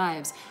all of our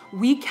lives.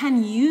 We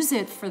can use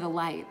it for the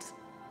light.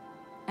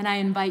 And I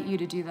invite you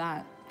to do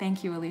that.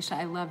 Thank you, Alicia.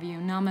 I love you.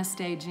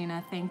 Namaste,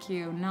 Gina. Thank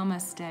you.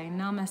 Namaste.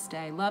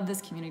 Namaste. Love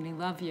this community.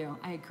 Love you.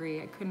 I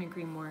agree. I couldn't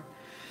agree more.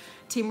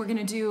 Team, we're going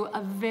to do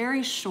a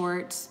very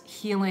short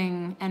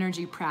healing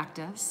energy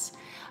practice.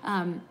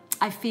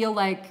 I feel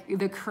like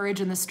the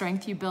courage and the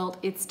strength you built,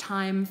 it's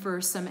time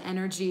for some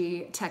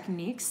energy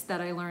techniques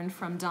that I learned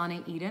from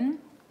Donna Eden.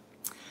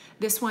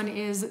 This one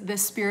is the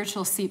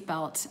spiritual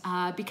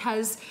seatbelt,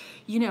 because,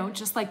 you know,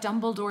 just like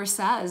Dumbledore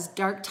says,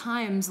 dark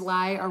times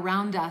lie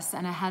around us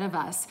and ahead of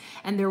us.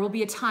 And there will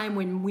be a time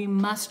when we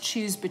must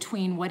choose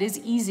between what is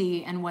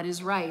easy and what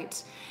is right.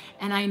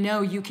 And I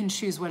know you can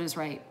choose what is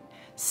right.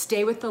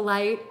 Stay with the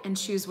light and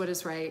choose what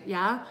is right,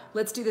 yeah?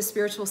 Let's do the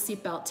spiritual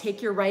seatbelt.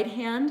 Take your right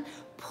hand,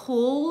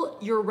 pull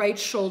your right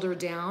shoulder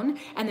down,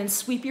 and then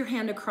sweep your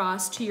hand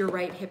across to your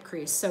right hip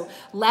crease. So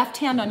left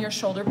hand on your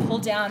shoulder, pull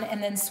down,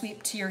 and then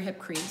sweep to your hip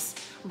crease.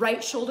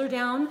 Right shoulder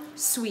down,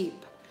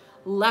 sweep.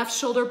 Left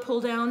shoulder,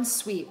 pull down,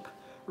 sweep.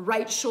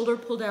 Right shoulder,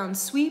 pull down,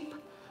 sweep.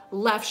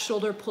 Left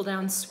shoulder, pull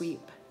down,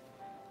 sweep.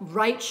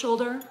 Right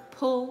shoulder,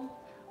 pull.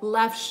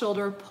 Left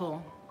shoulder,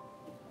 pull.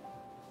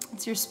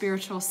 It's your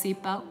spiritual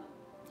seatbelt.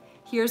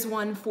 Here's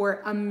one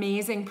for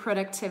amazing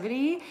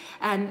productivity,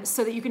 and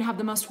so that you can have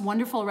the most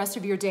wonderful rest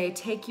of your day.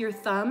 Take your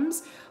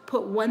thumbs,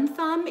 put one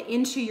thumb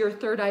into your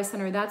third eye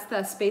center. That's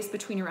the space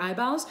between your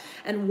eyeballs,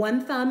 and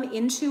one thumb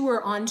into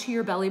or onto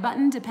your belly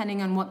button,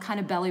 depending on what kind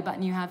of belly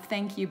button you have.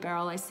 Thank you,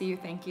 Beryl. I see you.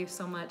 Thank you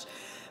so much.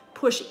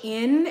 Push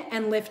in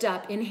and lift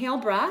up. Inhale,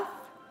 breath.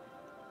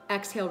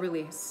 Exhale,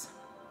 release.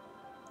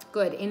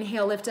 Good.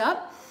 Inhale, lift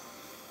up.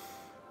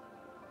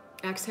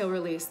 Exhale,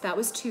 release. That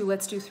was 2.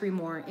 Let's do 3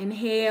 more.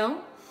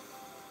 Inhale.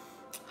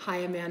 Hi,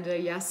 Amanda.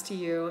 Yes to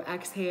you.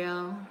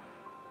 Exhale.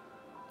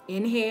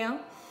 Inhale.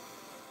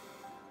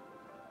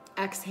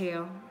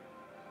 Exhale.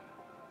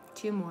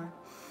 2 more.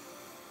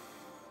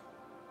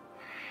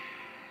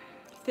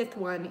 5th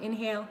one.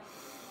 Inhale.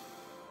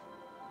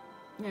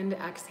 And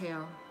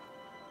exhale.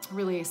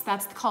 Release.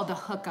 That's called the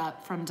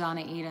hookup from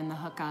Donna Eden, the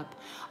hookup.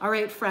 All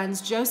right, friends.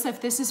 Joseph,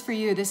 this is for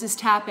you. This is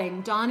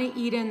tapping. Donna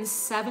Eden's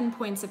 7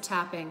 points of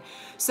tapping.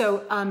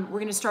 So we're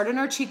going to start on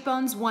our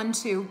cheekbones. 1,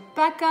 2.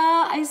 Becca,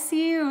 I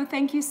see you.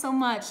 Thank you so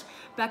much.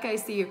 Becca, I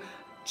see you.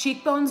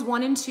 Cheekbones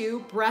 1 and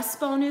 2,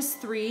 breastbone is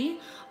 3,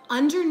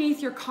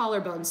 underneath your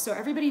collarbones. So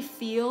everybody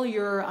feel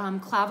your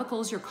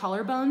clavicles, your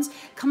collarbones,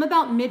 come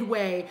about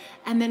midway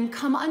and then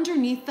come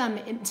underneath them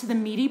into the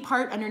meaty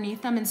part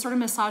underneath them and sort of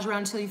massage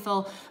around until you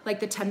feel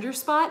like the tender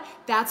spot.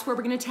 That's where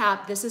we're gonna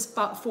tap. This is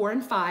 4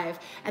 and 5.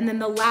 And then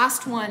the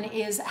last one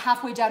is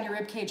halfway down your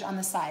rib cage on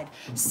the side,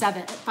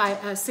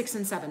 6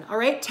 and 7. All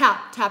right,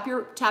 tap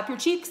your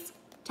cheeks,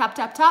 tap,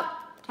 tap, tap,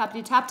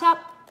 tappity, tap,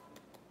 tap.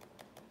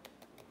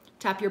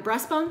 Tap your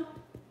breastbone.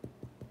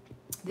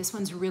 This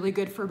one's really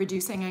good for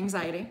reducing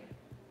anxiety.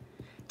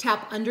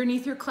 Tap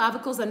underneath your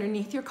clavicles,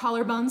 underneath your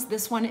collarbones.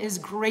 This one is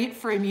great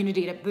for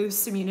immunity, to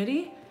boost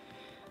immunity.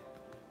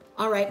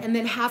 All right, and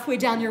then halfway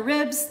down your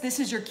ribs, this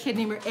is your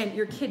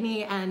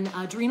kidney and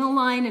adrenal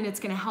line, and it's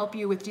gonna help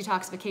you with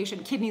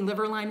detoxification, kidney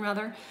liver line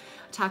rather,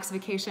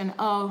 detoxification.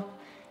 Oh,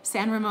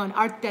 San Ramon,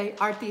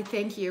 Arti,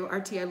 thank you.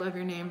 Arti, I love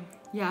your name.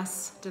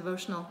 Yes,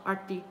 devotional,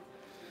 Arti.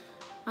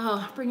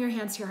 Oh, bring your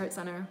hands to your heart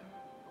center.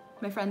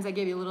 My friends, I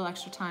gave you a little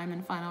extra time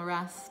and final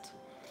rest.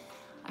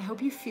 I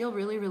hope you feel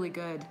really, really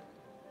good.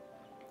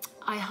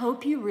 I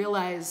hope you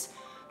realize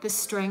the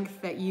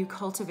strength that you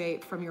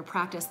cultivate from your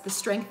practice, the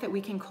strength that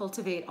we can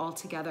cultivate all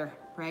together,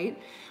 right?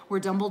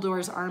 We're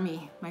Dumbledore's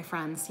army, my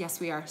friends.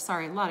 Yes, we are.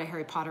 Sorry, a lot of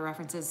Harry Potter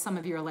references. Some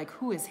of you are like,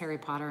 who is Harry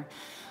Potter?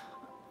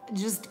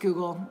 Just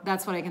Google,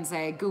 that's what I can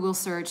say. Google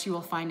search, you will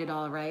find it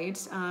all, right?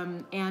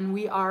 And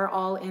we are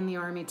all in the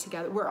army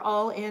together. We're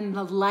all in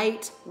the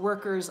light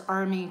workers'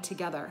 army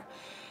together.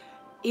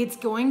 It's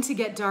going to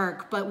get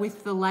dark, but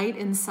with the light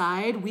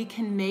inside, we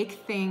can make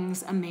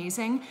things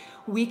amazing.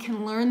 We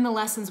can learn the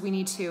lessons we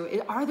need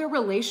to. Are there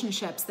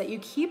relationships that you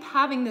keep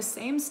having the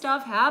same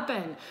stuff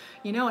happen?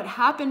 You know, it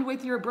happened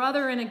with your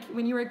brother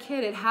when you were a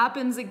kid. It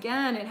happens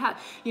again.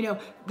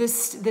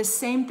 The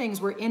same things.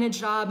 We're in a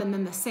job and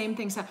then the same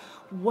things happen.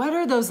 What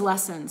are those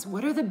lessons?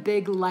 What are the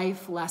big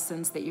life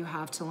lessons that you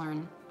have to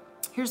learn?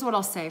 Here's what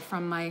I'll say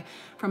from my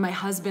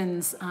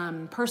husband's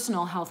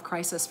personal health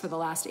crisis for the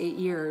last 8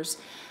 years.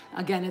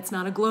 Again, it's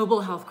not a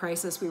global health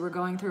crisis. We were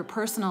going through a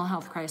personal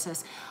health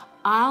crisis.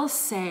 I'll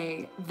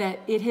say that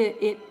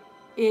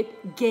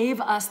it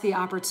gave us the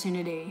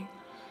opportunity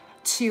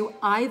to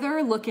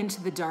either look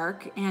into the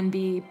dark and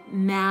be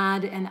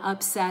mad and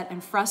upset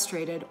and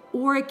frustrated,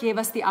 or it gave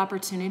us the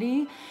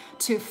opportunity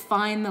to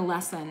find the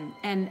lesson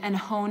and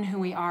hone who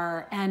we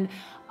are. And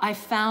I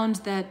found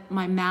that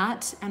my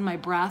mat and my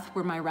breath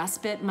were my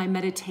respite. My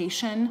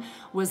meditation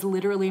was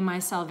literally my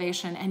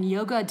salvation. And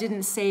yoga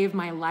didn't save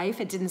my life.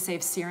 It didn't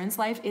save Siren's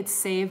life. It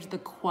saved the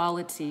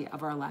quality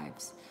of our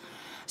lives.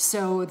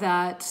 So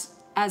that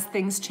as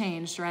things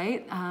changed,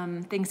 right?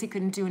 Things he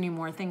couldn't do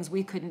anymore, things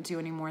we couldn't do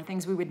anymore,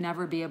 things we would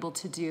never be able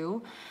to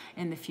do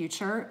in the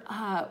future,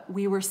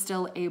 we were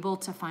still able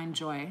to find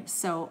joy.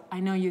 So I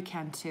know you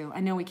can too. I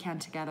know we can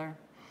together.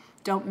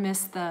 Love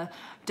the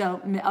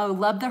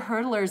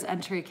hurdlers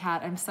entry,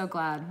 Kat. I'm so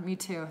glad. Me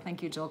too.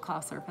 Thank you, Joel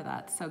Klauser, for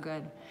that. So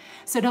good.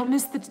 So don't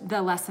miss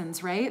the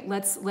lessons, right?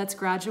 Let's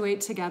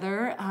graduate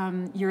together.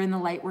 You're in the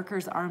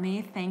Lightworkers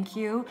Army. Thank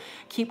you.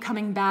 Keep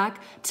coming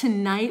back.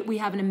 Tonight, we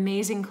have an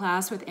amazing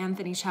class with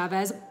Anthony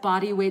Chavez,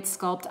 body weight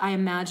sculpt. I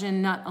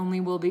imagine not only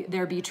will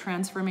there be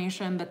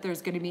transformation, but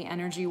there's going to be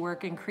energy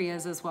work and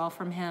kriyas as well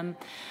from him.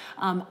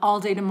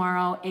 All day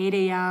tomorrow, 8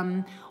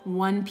 a.m.,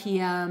 1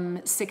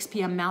 p.m., 6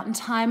 p.m. Mountain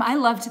Time. I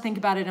love to think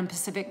about it on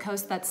Pacific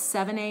Coast. That's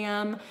 7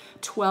 a.m.,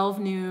 12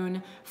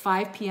 noon,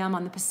 5 p.m.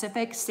 on the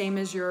Pacific. Same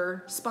as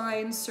your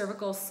spine,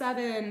 cervical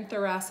 7,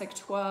 thoracic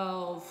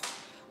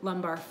 12,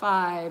 lumbar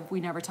 5. We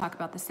never talk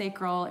about the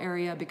sacral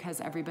area because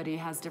everybody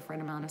has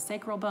different amount of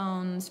sacral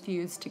bones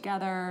fused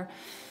together.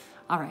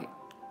 All right.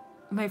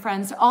 My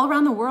friends all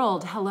around the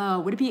world, hello.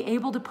 Would it be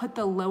able to put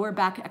the lower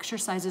back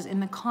exercises in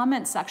the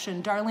comment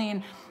section?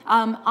 Darlene,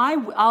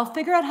 I'll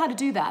figure out how to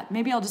do that.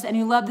 Maybe I'll just, and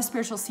you love the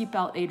spiritual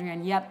seatbelt,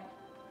 Adrian. Yep.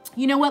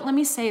 You know what? Let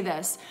me say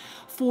this.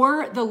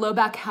 For the low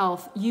back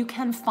health, you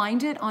can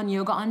find it on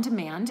Yoga On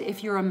Demand.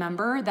 If you're a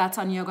member, that's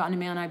on Yoga On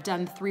Demand. I've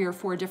done 3 or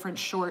 4 different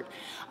short,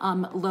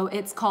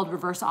 it's called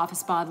reverse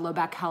office bod, low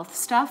back health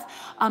stuff.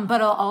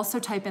 But I'll also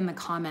type in the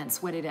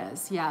comments what it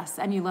is. Yes,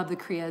 and you love the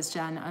kriyas,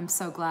 Jen. I'm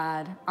so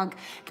glad.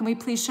 Can we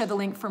please share the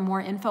link for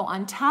more info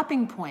on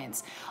tapping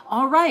points?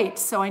 All right,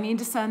 so I need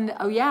to send,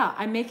 oh yeah,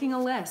 I'm making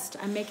a list.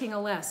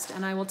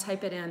 And I will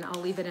type it in.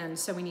 I'll leave it in.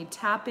 So we need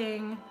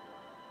tapping,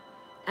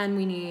 and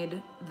we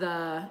need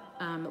the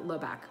low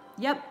back.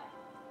 Yep.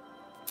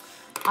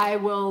 I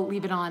will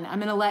leave it on. I'm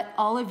gonna let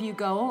all of you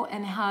go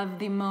and have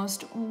the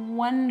most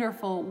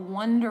wonderful,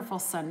 wonderful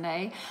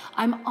Sunday.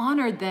 I'm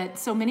honored that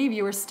so many of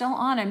you are still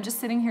on. I'm just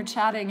sitting here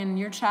chatting and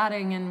you're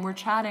chatting and we're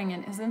chatting,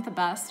 and isn't it the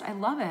best? I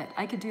love it.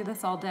 I could do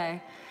this all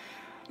day.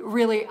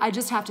 Really, I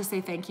just have to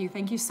say thank you.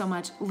 Thank you so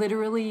much.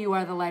 Literally, you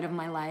are the light of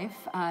my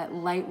life.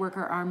 Light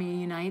Worker Army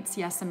unites.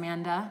 Yes,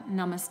 Amanda.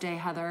 Namaste,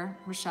 Heather.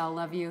 Rochelle,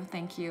 love you.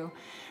 Thank you.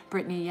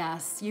 Brittany,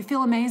 yes. You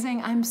feel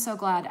amazing? I'm so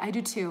glad. I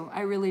do too.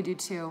 I really do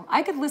too.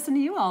 I could listen to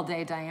you all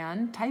day,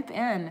 Diane. Type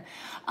in.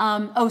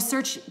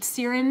 Search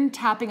Siren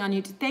tapping on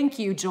YouTube. Thank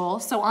you, Joel.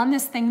 So on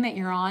this thing that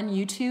you're on,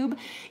 YouTube,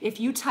 if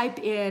you type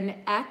in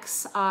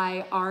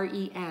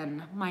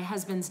Xiren, my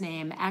husband's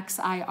name,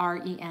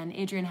 Xiren.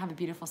 Adrian, have a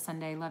beautiful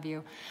Sunday. Love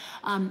you.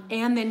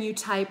 And then you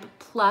type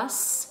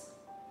plus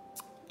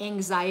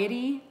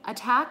anxiety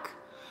attack,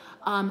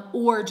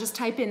 or just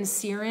type in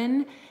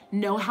Siren,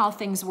 know how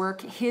things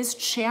work. His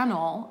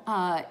channel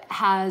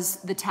has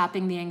the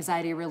tapping, the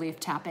anxiety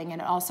relief tapping,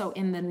 and also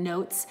in the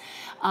notes,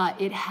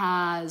 it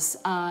has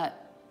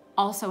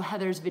also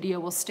Heather's video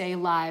will stay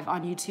live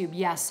on YouTube.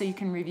 Yes, so you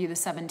can review the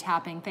 7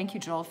 tapping. Thank you,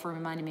 Joel, for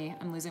reminding me.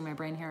 I'm losing my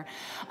brain here.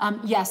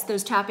 Yes,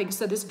 those tapping.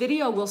 So this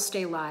video will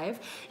stay live.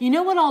 You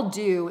know what I'll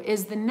do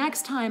is the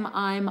next time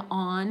I'm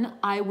on,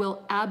 I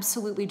will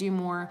absolutely do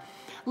more.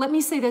 Let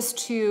me say this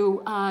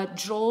too,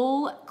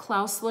 Joel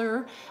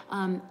Klausler,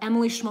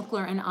 Emily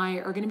Schmuckler, and I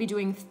are going to be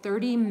doing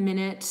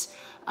 30-minute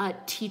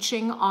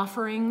teaching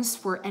offerings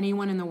for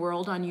anyone in the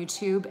world on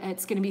YouTube.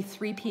 It's going to be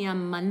 3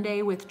 p.m.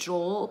 Monday with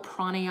Joel,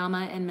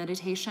 pranayama and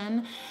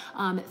meditation.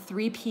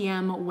 3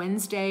 p.m.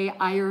 Wednesday,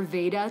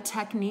 Ayurveda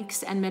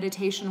techniques and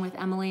meditation with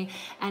Emily.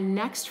 And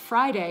next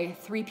Friday,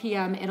 3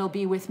 p.m., it'll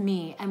be with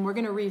me. And we're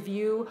going to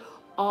review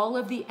all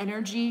of the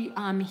energy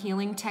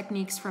healing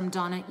techniques from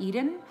Donna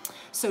Eden.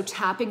 So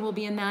tapping will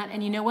be in that.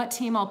 And you know what,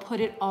 team? I'll put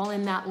it all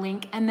in that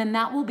link. And then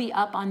that will be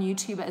up on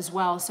YouTube as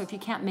well. So if you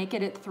can't make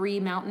it at 3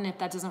 Mountain, if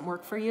that doesn't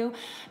work for you,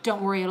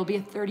 don't worry. It'll be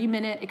a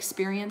 30-minute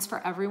experience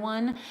for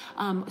everyone.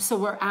 So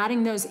we're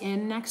adding those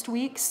in next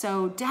week.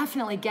 So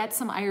definitely get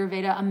some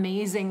Ayurveda,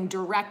 amazing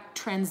direct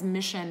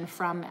transmission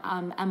from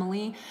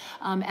Emily.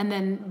 And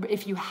then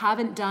if you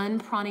haven't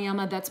done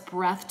pranayama, that's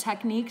breath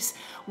techniques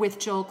with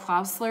Joel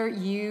Klausler,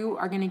 you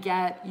are going to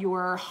get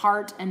your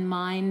heart and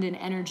mind and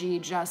energy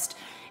just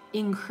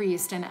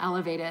increased and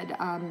elevated,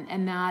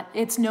 and that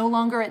it's no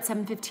longer at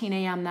 7:15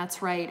 a.m.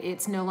 That's right.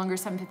 It's no longer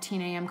 7:15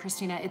 a.m.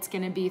 Christina. It's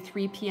going to be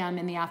 3 p.m.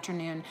 in the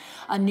afternoon.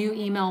 A new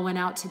email went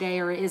out today,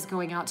 or is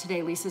going out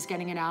today. Lisa's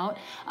getting it out.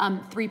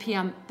 3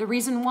 p.m. The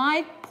reason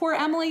why? Poor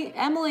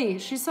Emily,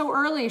 she's so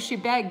early. She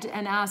begged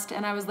and asked,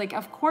 and I was like,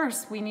 of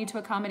course, we need to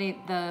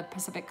accommodate the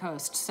Pacific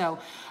Coast. So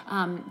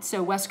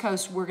West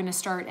Coast, we're going to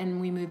start, and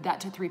we moved that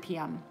to 3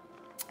 p.m.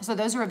 So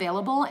those are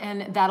available,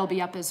 and that'll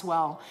be up as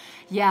well.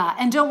 Yeah,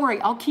 and don't worry,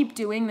 I'll keep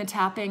doing the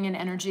tapping and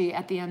energy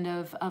at the end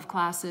of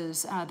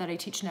classes that I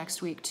teach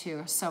next week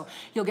too. So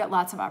you'll get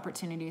lots of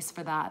opportunities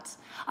for that.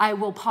 I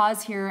will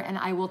pause here and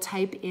I will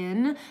type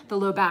in the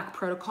low back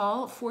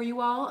protocol for you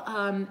all.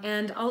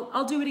 And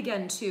I'll do it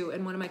again too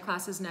in one of my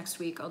classes next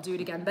week. I'll do it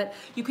again, but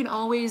you can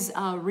always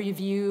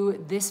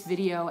review this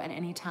video at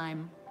any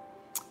time.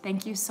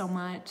 Thank you so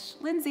much.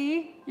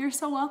 Lindsay, you're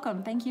so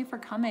welcome. Thank you for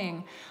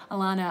coming.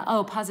 Alana,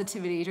 oh,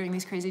 positivity during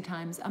these crazy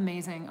times.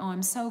 Amazing. Oh,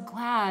 I'm so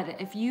glad.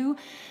 If you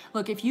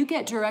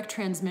get direct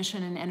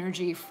transmission and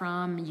energy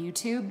from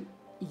YouTube,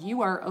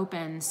 you are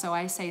open. So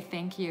I say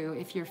thank you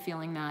if you're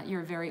feeling that.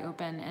 You're very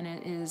open, and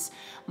it is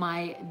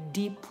my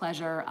deep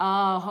pleasure.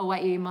 Oh,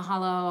 Hawaii,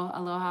 mahalo,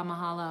 aloha,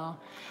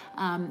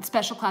 mahalo.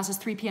 Special classes,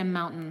 3 p.m.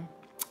 Mountain.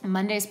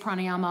 Monday's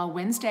pranayama,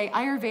 Wednesday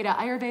Ayurveda.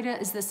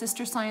 Ayurveda is the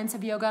sister science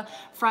of yoga.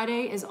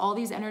 Friday is all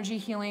these energy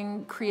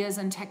healing kriyas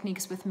and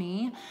techniques with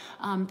me.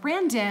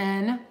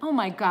 Brandon, oh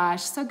my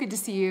gosh, so good to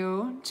see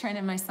you.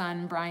 Training my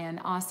son, Brian,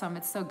 awesome.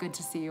 It's so good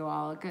to see you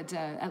all. Good to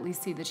at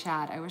least see the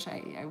chat. I wish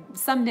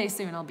someday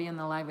soon I'll be in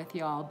the live with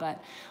you all,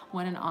 but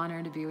what an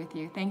honor to be with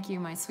you. Thank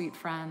you, my sweet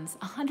friends.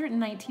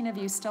 119 of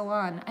you still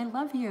on. I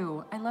love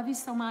you. I love you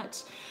so much.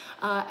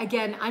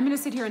 Again, I'm going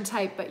to sit here and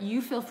type, but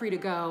you feel free to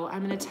go.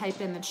 I'm going to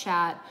type in the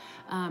chat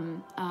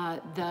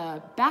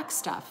the back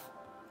stuff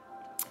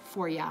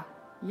for you.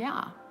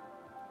 Yeah.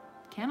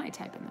 Can I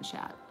type in the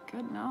chat?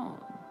 Good, no.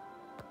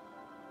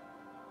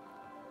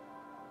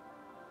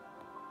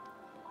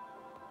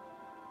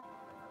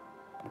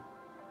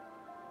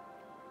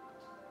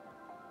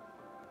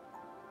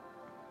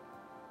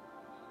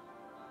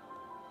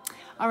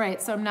 All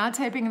right, so I'm not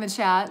typing in the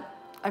chat.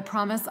 I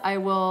promise I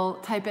will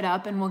type it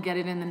up and we'll get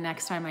it in the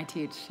next time I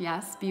teach.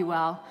 Yes, be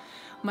well.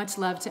 Much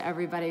love to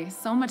everybody.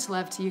 So much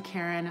love to you,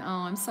 Karen.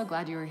 Oh, I'm so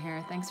glad you were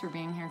here. Thanks for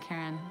being here,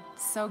 Karen.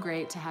 So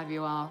great to have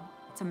you all.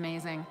 It's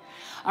amazing.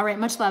 All right,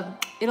 much love.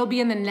 It'll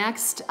be in the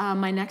next,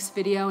 my next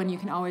video, and you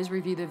can always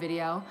review the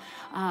video.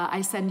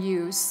 I send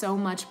you so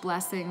much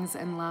blessings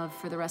and love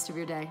for the rest of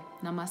your day.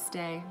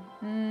 Namaste.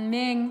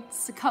 Ming,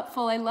 it's a cup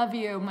full. I love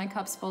you. My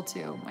cup's full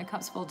too. My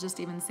cup's full just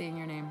even seeing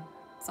your name.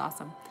 It's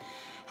awesome.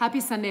 Happy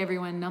Sunday,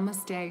 everyone.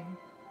 Namaste.